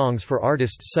written songs for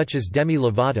artists such as Demi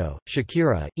Lovato,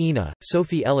 Shakira, Ina,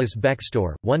 Sophie Ellis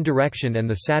Bextor, One Direction and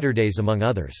The Saturdays, among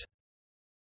others.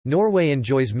 Norway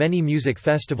enjoys many music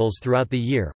festivals throughout the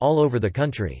year, all over the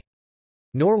country.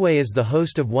 Norway is the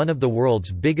host of one of the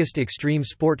world's biggest extreme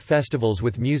sport festivals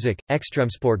with music,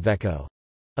 Ekstremsportveko,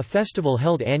 a festival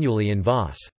held annually in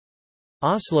Voss.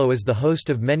 Oslo is the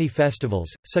host of many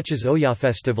festivals, such as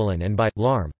Øyafestivalen and by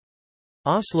Larm.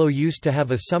 Oslo used to have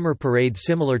a summer parade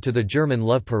similar to the German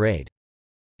Love Parade.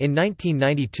 In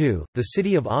 1992, the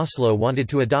city of Oslo wanted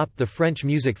to adopt the French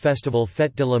music festival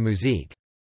Fête de la Musique.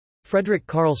 Fredrik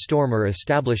Karl Stormer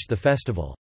established the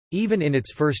festival. Even in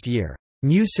its first year,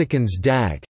 Musikens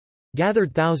Dag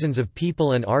gathered thousands of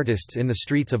people and artists in the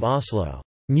streets of Oslo.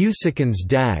 Musikens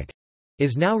Dag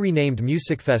is now renamed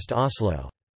Musikfest Oslo.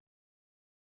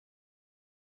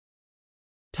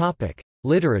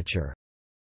 Literature.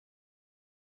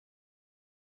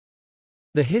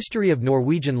 The history of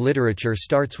Norwegian literature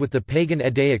starts with the pagan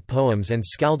Eddaic poems and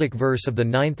skaldic verse of the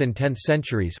 9th and 10th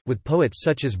centuries, with poets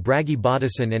such as Bragi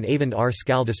Boddason and Eyvind R.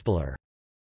 Skaldespiller.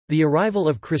 The arrival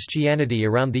of Christianity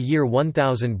around the year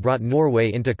 1000 brought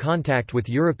Norway into contact with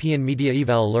European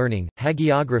medieval learning,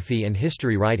 hagiography and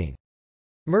history writing.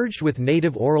 Merged with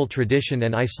native oral tradition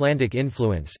and Icelandic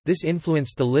influence, this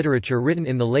influenced the literature written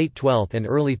in the late 12th and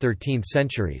early 13th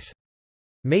centuries.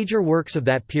 Major works of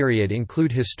that period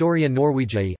include Historia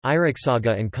Norwegiae,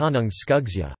 Eirikssaga and Konungs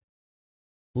Skuggsjá.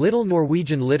 Little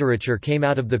Norwegian literature came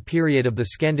out of the period of the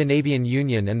Scandinavian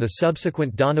Union and the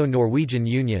subsequent Dano-Norwegian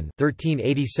Union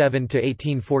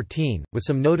 1387–1814, with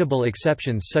some notable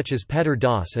exceptions such as Petter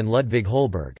Dass and Ludvig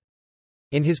Holberg.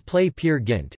 In his play Peer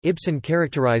Gynt, Ibsen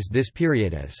characterized this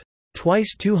period as,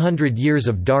 "twice 200 years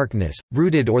of darkness,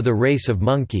 brooded o'er the race of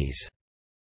monkeys."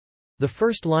 The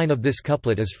first line of this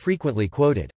couplet is frequently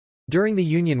quoted. During the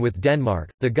union with Denmark,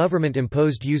 the government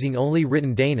imposed using only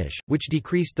written Danish, which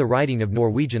decreased the writing of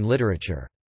Norwegian literature.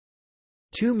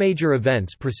 Two major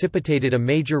events precipitated a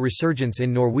major resurgence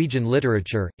in Norwegian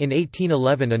literature. In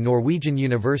 1811 a Norwegian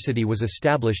university was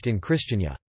established in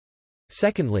Christiania.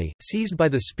 Secondly, seized by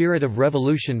the spirit of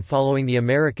revolution following the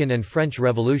American and French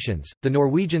revolutions, the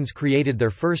Norwegians created their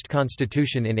first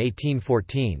constitution in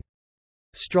 1814.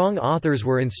 Strong authors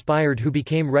were inspired who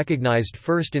became recognized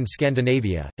first in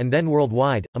Scandinavia, and then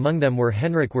worldwide, among them were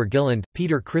Henrik Wergeland,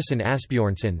 Peter Christen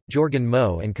Asbjornsen, Jørgen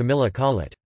Moe and Camilla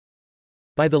Collett.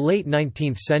 By the late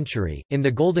 19th century, in the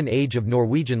golden age of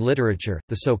Norwegian literature,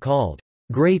 the so-called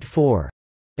Great Four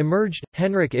emerged: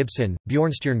 Henrik Ibsen,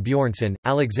 Bjørnstjerne Bjørnson,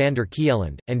 Alexander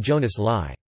Kielland, and Jonas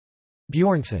Lie.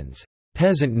 Bjørnson's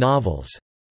peasant novels,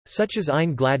 such as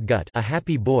Ein glad gut, A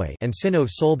Happy Boy, and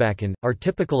Synnøve Solbakken, are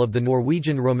typical of the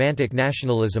Norwegian romantic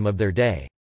nationalism of their day.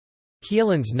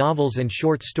 Kielland's novels and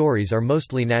short stories are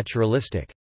mostly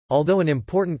naturalistic. Although an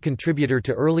important contributor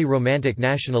to early romantic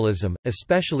nationalism,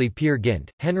 especially Peer Gynt,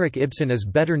 Henrik Ibsen is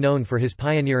better known for his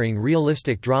pioneering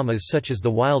realistic dramas such as The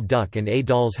Wild Duck and A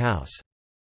Doll's House.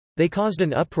 They caused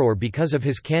an uproar because of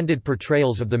his candid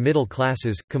portrayals of the middle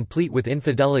classes, complete with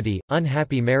infidelity,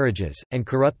 unhappy marriages, and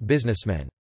corrupt businessmen.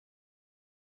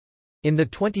 In the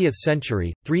 20th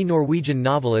century, 3 Norwegian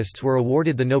novelists were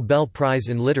awarded the Nobel Prize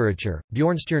in Literature: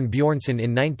 Bjørnstjerne Bjørnson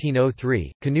in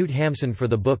 1903, Knut Hamsun for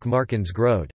the book Markens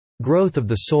Grod, Growth of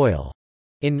the Soil,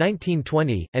 in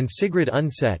 1920, and Sigrid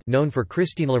Undset, known for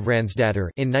Kristinelivransdatter,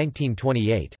 in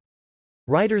 1928.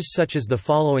 Writers such as the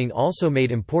following also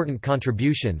made important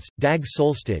contributions: Dag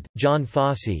Solstad, John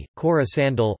Fosse, Cora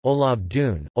Sandal, Olav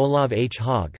Dun, Olav H.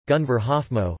 Haag, Gunvor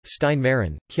Hofmo, Stein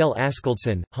Maren, Kjell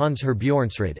Askildsen, Hans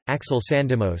Herbjørnsrud, Axel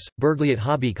Sandemos, Bergljot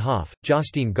Habik Hoff,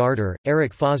 Jostein Garder,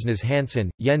 Erik Fosnes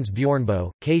Hansen, Jens Bjørnboe,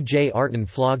 K. J. Arten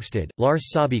Flogstad,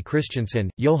 Lars Saabye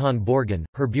Christiansen, Johan Borgen,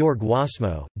 Herbjørg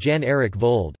Wassmo, Jan Erik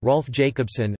Vold, Rolf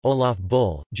Jacobsen, Olaf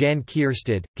Bull, Jan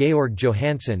Kierstad, Georg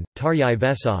Johansson, Tarjei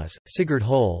Vesaas, Sigurd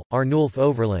Hoel, Arnulf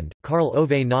Overland, Karl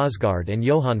Ove Nosgaard and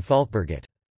Johan Falkberget.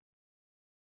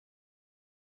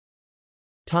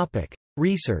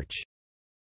 Research.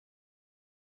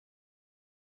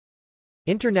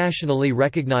 Internationally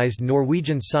recognized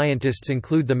Norwegian scientists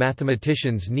include the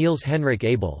mathematicians Niels Henrik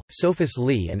Abel, Sophus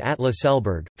Lie and Atle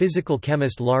Selberg, physical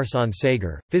chemist Lars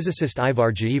Onsager, physicist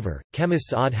Ivar Giæver,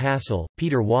 chemists Odd Hassel,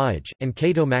 Peter Waage, and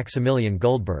Cato Maximilian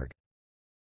Goldberg.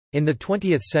 In the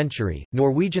 20th century,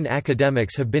 Norwegian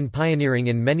academics have been pioneering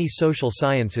in many social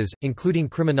sciences, including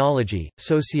criminology,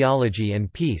 sociology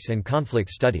and peace and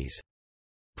conflict studies.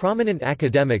 Prominent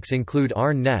academics include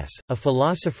Arne Næss, a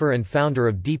philosopher and founder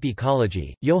of deep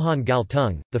ecology, Johan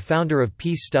Galtung, the founder of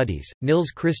peace studies,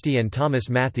 Nils Christie and Thomas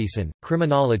Mathieson,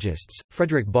 criminologists,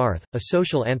 Fredrik Barth, a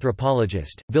social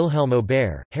anthropologist, Wilhelm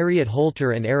Aubert, Harriet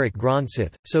Holter and Eric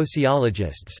Gronseth,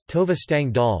 sociologists, Tove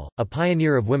Stang Dahl, a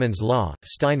pioneer of women's law,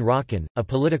 Stein Rocken, a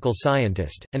political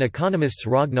scientist, and economists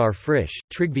Ragnar Frisch,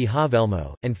 Trygve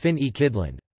Havelmo, and Finn E.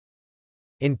 Kydland.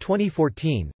 In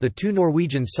 2014, the 2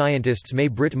 Norwegian scientists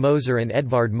May-Britt Moser and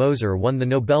Edvard Moser won the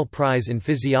Nobel Prize in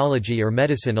Physiology or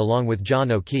Medicine along with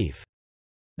John O'Keefe.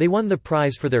 They won the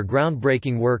prize for their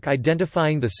groundbreaking work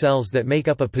identifying the cells that make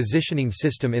up a positioning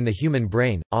system in the human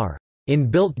brain, our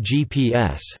inbuilt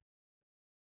GPS.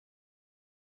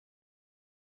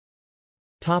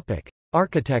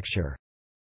 Architecture.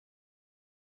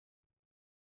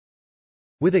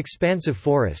 With expansive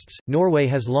forests, Norway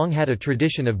has long had a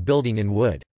tradition of building in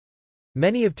wood.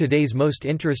 Many of today's most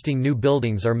interesting new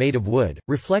buildings are made of wood,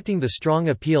 reflecting the strong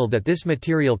appeal that this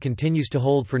material continues to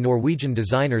hold for Norwegian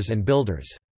designers and builders.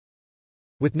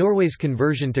 With Norway's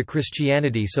conversion to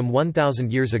Christianity some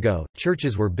 1,000 years ago,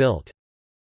 churches were built.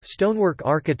 Stonework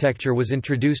architecture was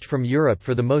introduced from Europe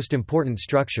for the most important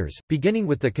structures, beginning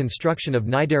with the construction of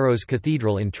Nidaros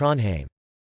Cathedral in Trondheim.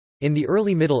 In the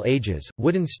early Middle Ages,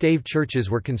 wooden stave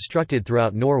churches were constructed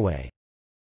throughout Norway.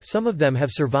 Some of them have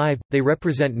survived. They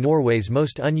represent Norway's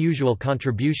most unusual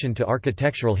contribution to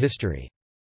architectural history.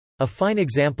 A fine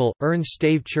example, Ørn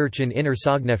Stave Church in Inner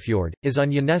Sognefjord, is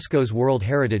on UNESCO's World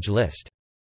Heritage List.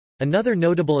 Another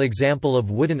notable example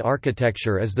of wooden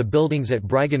architecture is the buildings at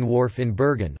Bryggen Wharf in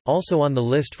Bergen, also on the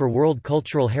list for World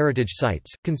Cultural Heritage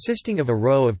Sites, consisting of a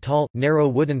row of tall, narrow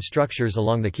wooden structures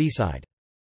along the quayside.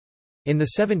 In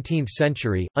the 17th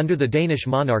century, under the Danish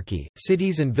monarchy,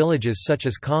 cities and villages such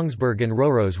as Kongsberg and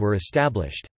Røros were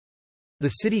established. The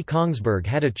city Kongsberg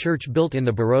had a church built in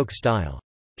the Baroque style.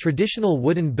 Traditional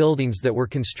wooden buildings that were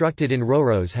constructed in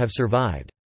Røros have survived.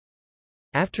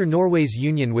 After Norway's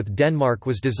union with Denmark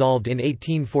was dissolved in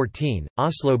 1814,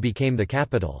 Oslo became the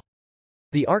capital.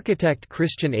 The architect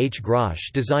Christian H.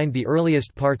 Grosch designed the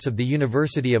earliest parts of the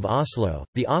University of Oslo,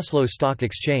 the Oslo Stock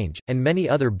Exchange, and many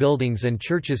other buildings and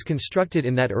churches constructed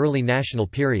in that early national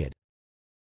period.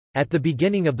 At the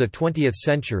beginning of the 20th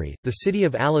century, the city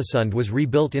of Ålesund was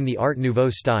rebuilt in the Art Nouveau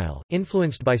style,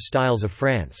 influenced by styles of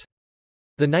France.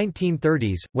 The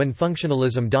 1930s, when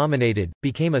functionalism dominated,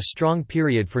 became a strong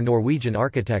period for Norwegian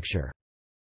architecture.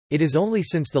 It is only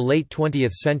since the late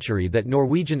 20th century that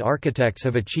Norwegian architects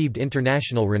have achieved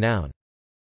international renown.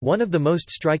 One of the most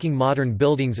striking modern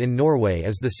buildings in Norway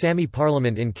is the Sami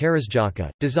Parliament in Karasjaka,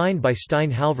 designed by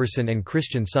Stein Halvorsen and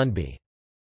Christian Sundby.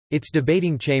 Its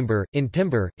debating chamber, in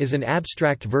timber, is an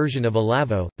abstract version of a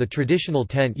lavvo, the traditional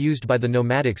tent used by the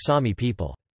nomadic Sami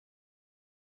people.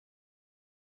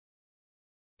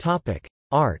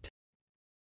 Art.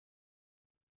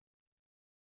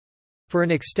 For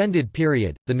an extended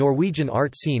period, the Norwegian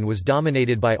art scene was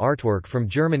dominated by artwork from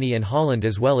Germany and Holland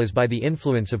as well as by the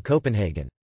influence of Copenhagen.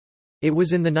 It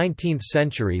was in the 19th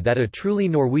century that a truly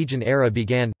Norwegian era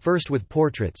began, first with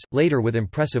portraits, later with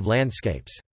impressive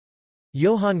landscapes.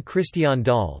 Johan Christian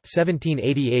Dahl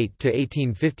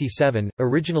 (1788–1857),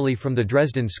 originally from the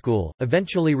Dresden school,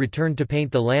 eventually returned to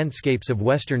paint the landscapes of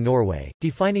western Norway,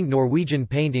 defining Norwegian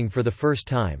painting for the first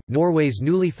time. Norway's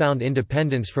newly found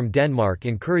independence from Denmark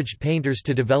encouraged painters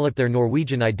to develop their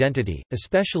Norwegian identity,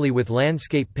 especially with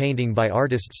landscape painting by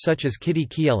artists such as Kitty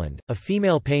Kielland, a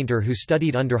female painter who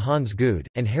studied under Hans Gude,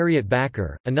 and Harriet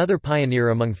Backer, another pioneer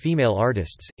among female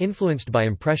artists, influenced by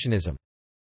Impressionism.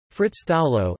 Fritz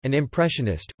Thaulow, an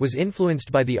Impressionist, was influenced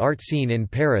by the art scene in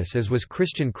Paris as was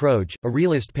Christian Krohg, a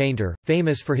realist painter,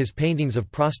 famous for his paintings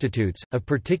of prostitutes. Of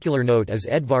particular note is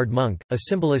Edvard Munch, a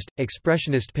symbolist,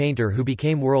 expressionist painter who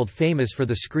became world famous for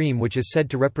the scream which is said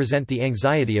to represent the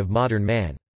anxiety of modern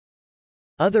man.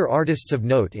 Other artists of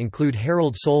note include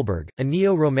Harold Solberg, a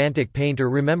neo-romantic painter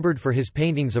remembered for his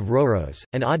paintings of Røros,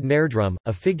 and Odd Nerdrum,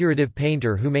 a figurative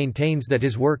painter who maintains that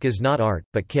his work is not art,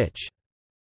 but kitsch.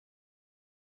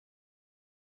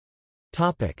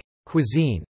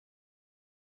 Cuisine.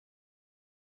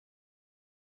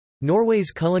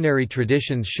 Norway's culinary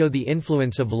traditions show the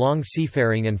influence of long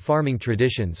seafaring and farming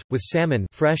traditions, with salmon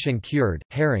fresh and cured,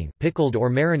 herring pickled or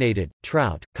marinated,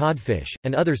 trout, codfish,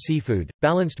 and other seafood,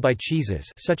 balanced by cheeses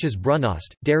such as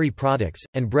brunost, dairy products,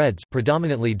 and breads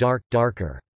predominantly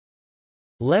darker.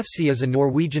 Lefse is a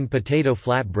Norwegian potato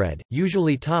flatbread,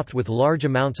 usually topped with large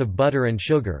amounts of butter and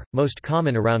sugar, most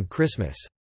common around Christmas.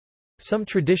 Some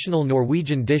traditional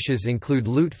Norwegian dishes include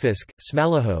lutefisk,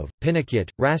 smalahove,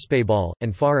 pinnekjøtt, raspeball,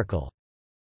 and fårikål.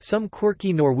 Some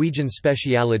quirky Norwegian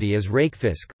speciality is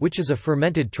rakefisk, which is a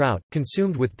fermented trout,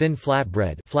 consumed with thin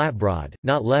flatbread flatbrød,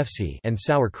 not lefse, and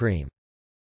sour cream.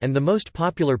 And the most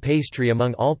popular pastry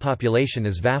among all population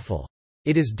is vaffel.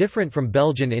 It is different from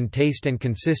Belgian in taste and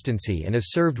consistency and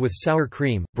is served with sour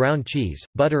cream, brown cheese,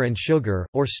 butter and sugar,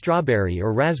 or strawberry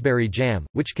or raspberry jam,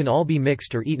 which can all be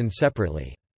mixed or eaten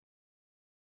separately.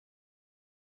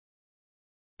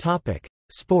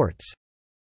 Sports.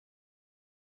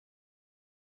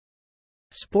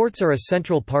 Sports are a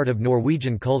central part of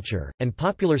Norwegian culture, and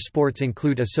popular sports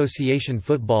include association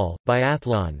football,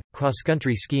 biathlon,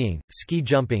 cross-country skiing, ski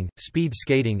jumping, speed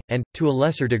skating, and, to a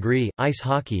lesser degree, ice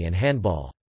hockey and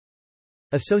handball.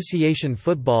 Association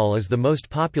football is the most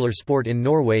popular sport in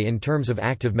Norway in terms of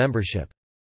active membership.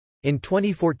 In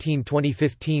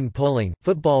 2014-2015 polling,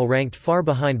 football ranked far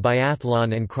behind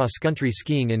biathlon and cross-country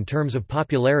skiing in terms of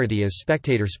popularity as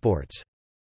spectator sports.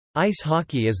 Ice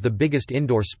hockey is the biggest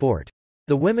indoor sport.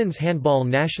 The women's handball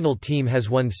national team has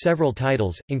won several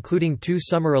titles, including 2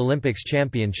 Summer Olympics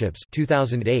championships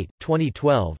 2008,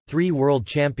 2012, 3 World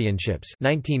Championships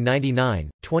 1999,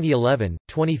 2011,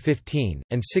 2015,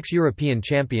 and 6 European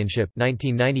Championship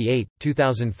 1998,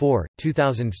 2004,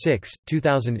 2006,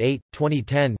 2008,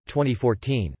 2010,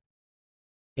 2014.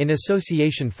 In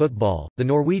association football, the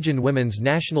Norwegian women's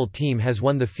national team has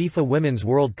won the FIFA Women's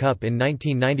World Cup in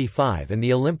 1995 and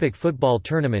the Olympic football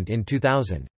tournament in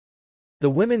 2000. The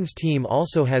women's team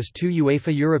also has 2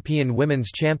 UEFA European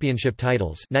Women's Championship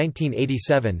titles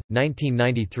 1987,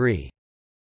 1993.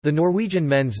 The Norwegian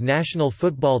men's national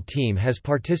football team has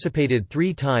participated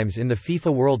 3 times in the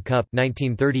FIFA World Cup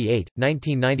 1938,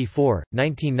 1994,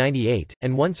 1998,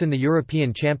 and once in the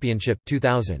European Championship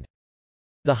 2000.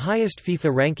 The highest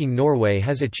FIFA ranking Norway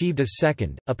has achieved is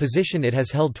second, a position it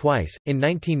has held twice, in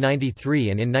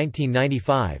 1993 and in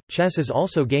 1995. Chess is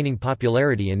also gaining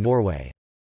popularity in Norway.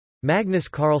 Magnus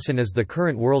Carlsen is the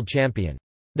current world champion.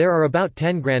 There are about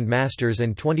 10 Grand Masters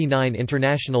and 29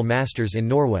 International Masters in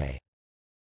Norway.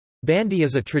 Bandy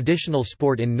is a traditional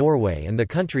sport in Norway and the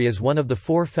country is one of the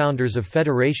 4 founders of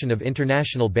Federation of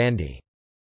International Bandy.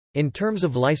 In terms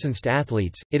of licensed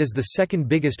athletes, it is the second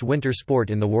biggest winter sport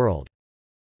in the world.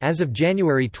 As of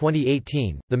January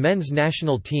 2018, the men's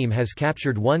national team has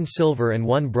captured 1 silver and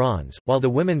 1 bronze, while the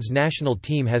women's national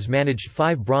team has managed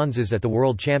 5 bronzes at the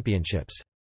World Championships.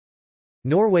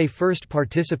 Norway first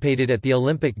participated at the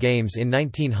Olympic Games in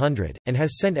 1900, and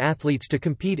has sent athletes to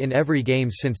compete in every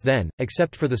Games since then,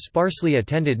 except for the sparsely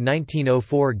attended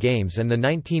 1904 Games and the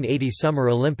 1980 Summer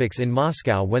Olympics in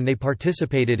Moscow when they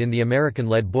participated in the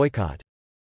American-led boycott.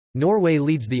 Norway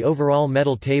leads the overall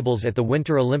medal tables at the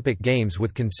Winter Olympic Games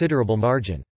with considerable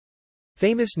margin.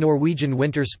 Famous Norwegian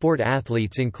winter sport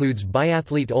athletes includes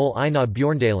biathlete Ole Einar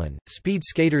Bjørndalen, speed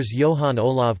skaters Johan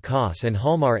Olav Koss and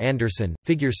Halmar Andersen,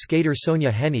 figure skater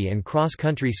Sonja Hennie and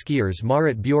cross-country skiers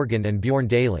Marit Bjørgen and Bjørn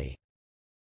Daly.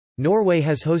 Norway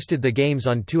has hosted the Games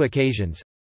on 2 occasions.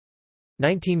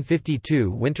 1952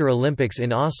 Winter Olympics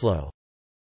in Oslo.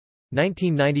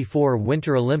 1994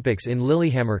 Winter Olympics in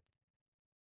Lillehammer.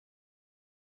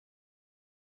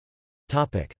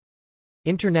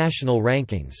 International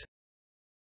rankings.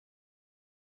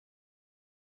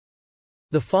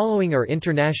 The following are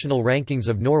international rankings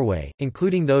of Norway,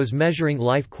 including those measuring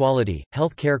life quality,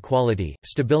 health care quality,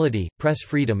 stability, press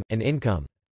freedom, and income.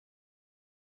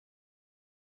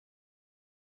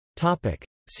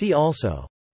 See also: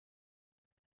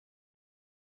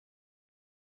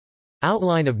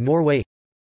 Outline of Norway,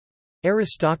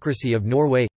 Aristocracy of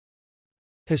Norway,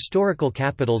 Historical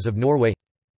capitals of Norway.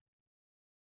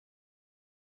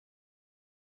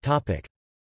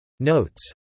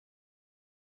 Notes.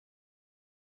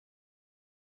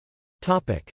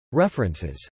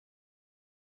 References.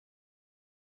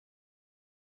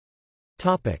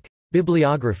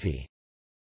 Bibliography.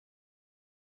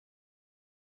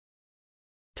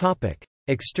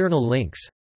 External links.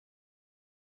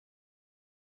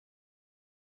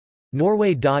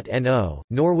 Norway.no,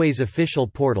 Norway's official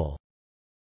portal.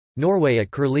 Norway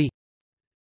at Curlie.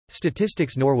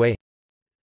 Statistics Norway.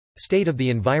 State of the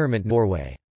Environment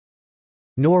Norway.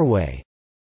 Norway.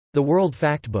 The World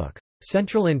Factbook.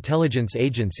 Central Intelligence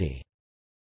Agency.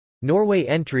 Norway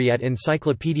entry at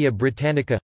Encyclopædia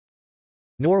Britannica.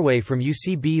 Norway from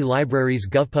UCB Libraries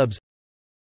GovPubs.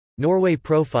 Norway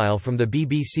profile from the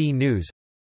BBC News.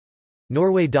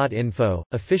 Norway.info,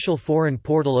 official foreign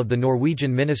portal of the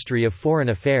Norwegian Ministry of Foreign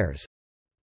Affairs.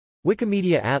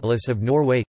 Wikimedia Atlas of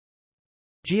Norway.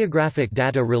 Geographic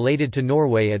data related to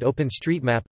Norway at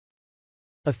OpenStreetMap.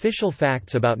 Official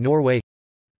facts about Norway.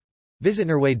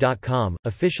 VisitNorway.com,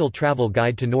 official travel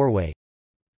guide to Norway.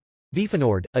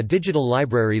 Vifanord, a digital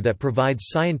library that provides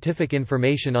scientific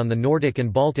information on the Nordic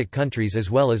and Baltic countries as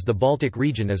well as the Baltic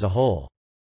region as a whole.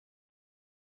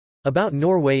 About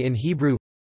Norway in Hebrew.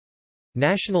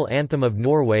 National Anthem of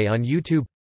Norway on YouTube.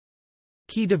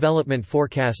 Key development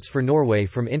forecasts for Norway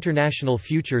from International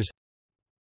Futures.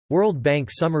 World Bank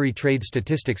Summary Trade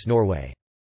Statistics Norway.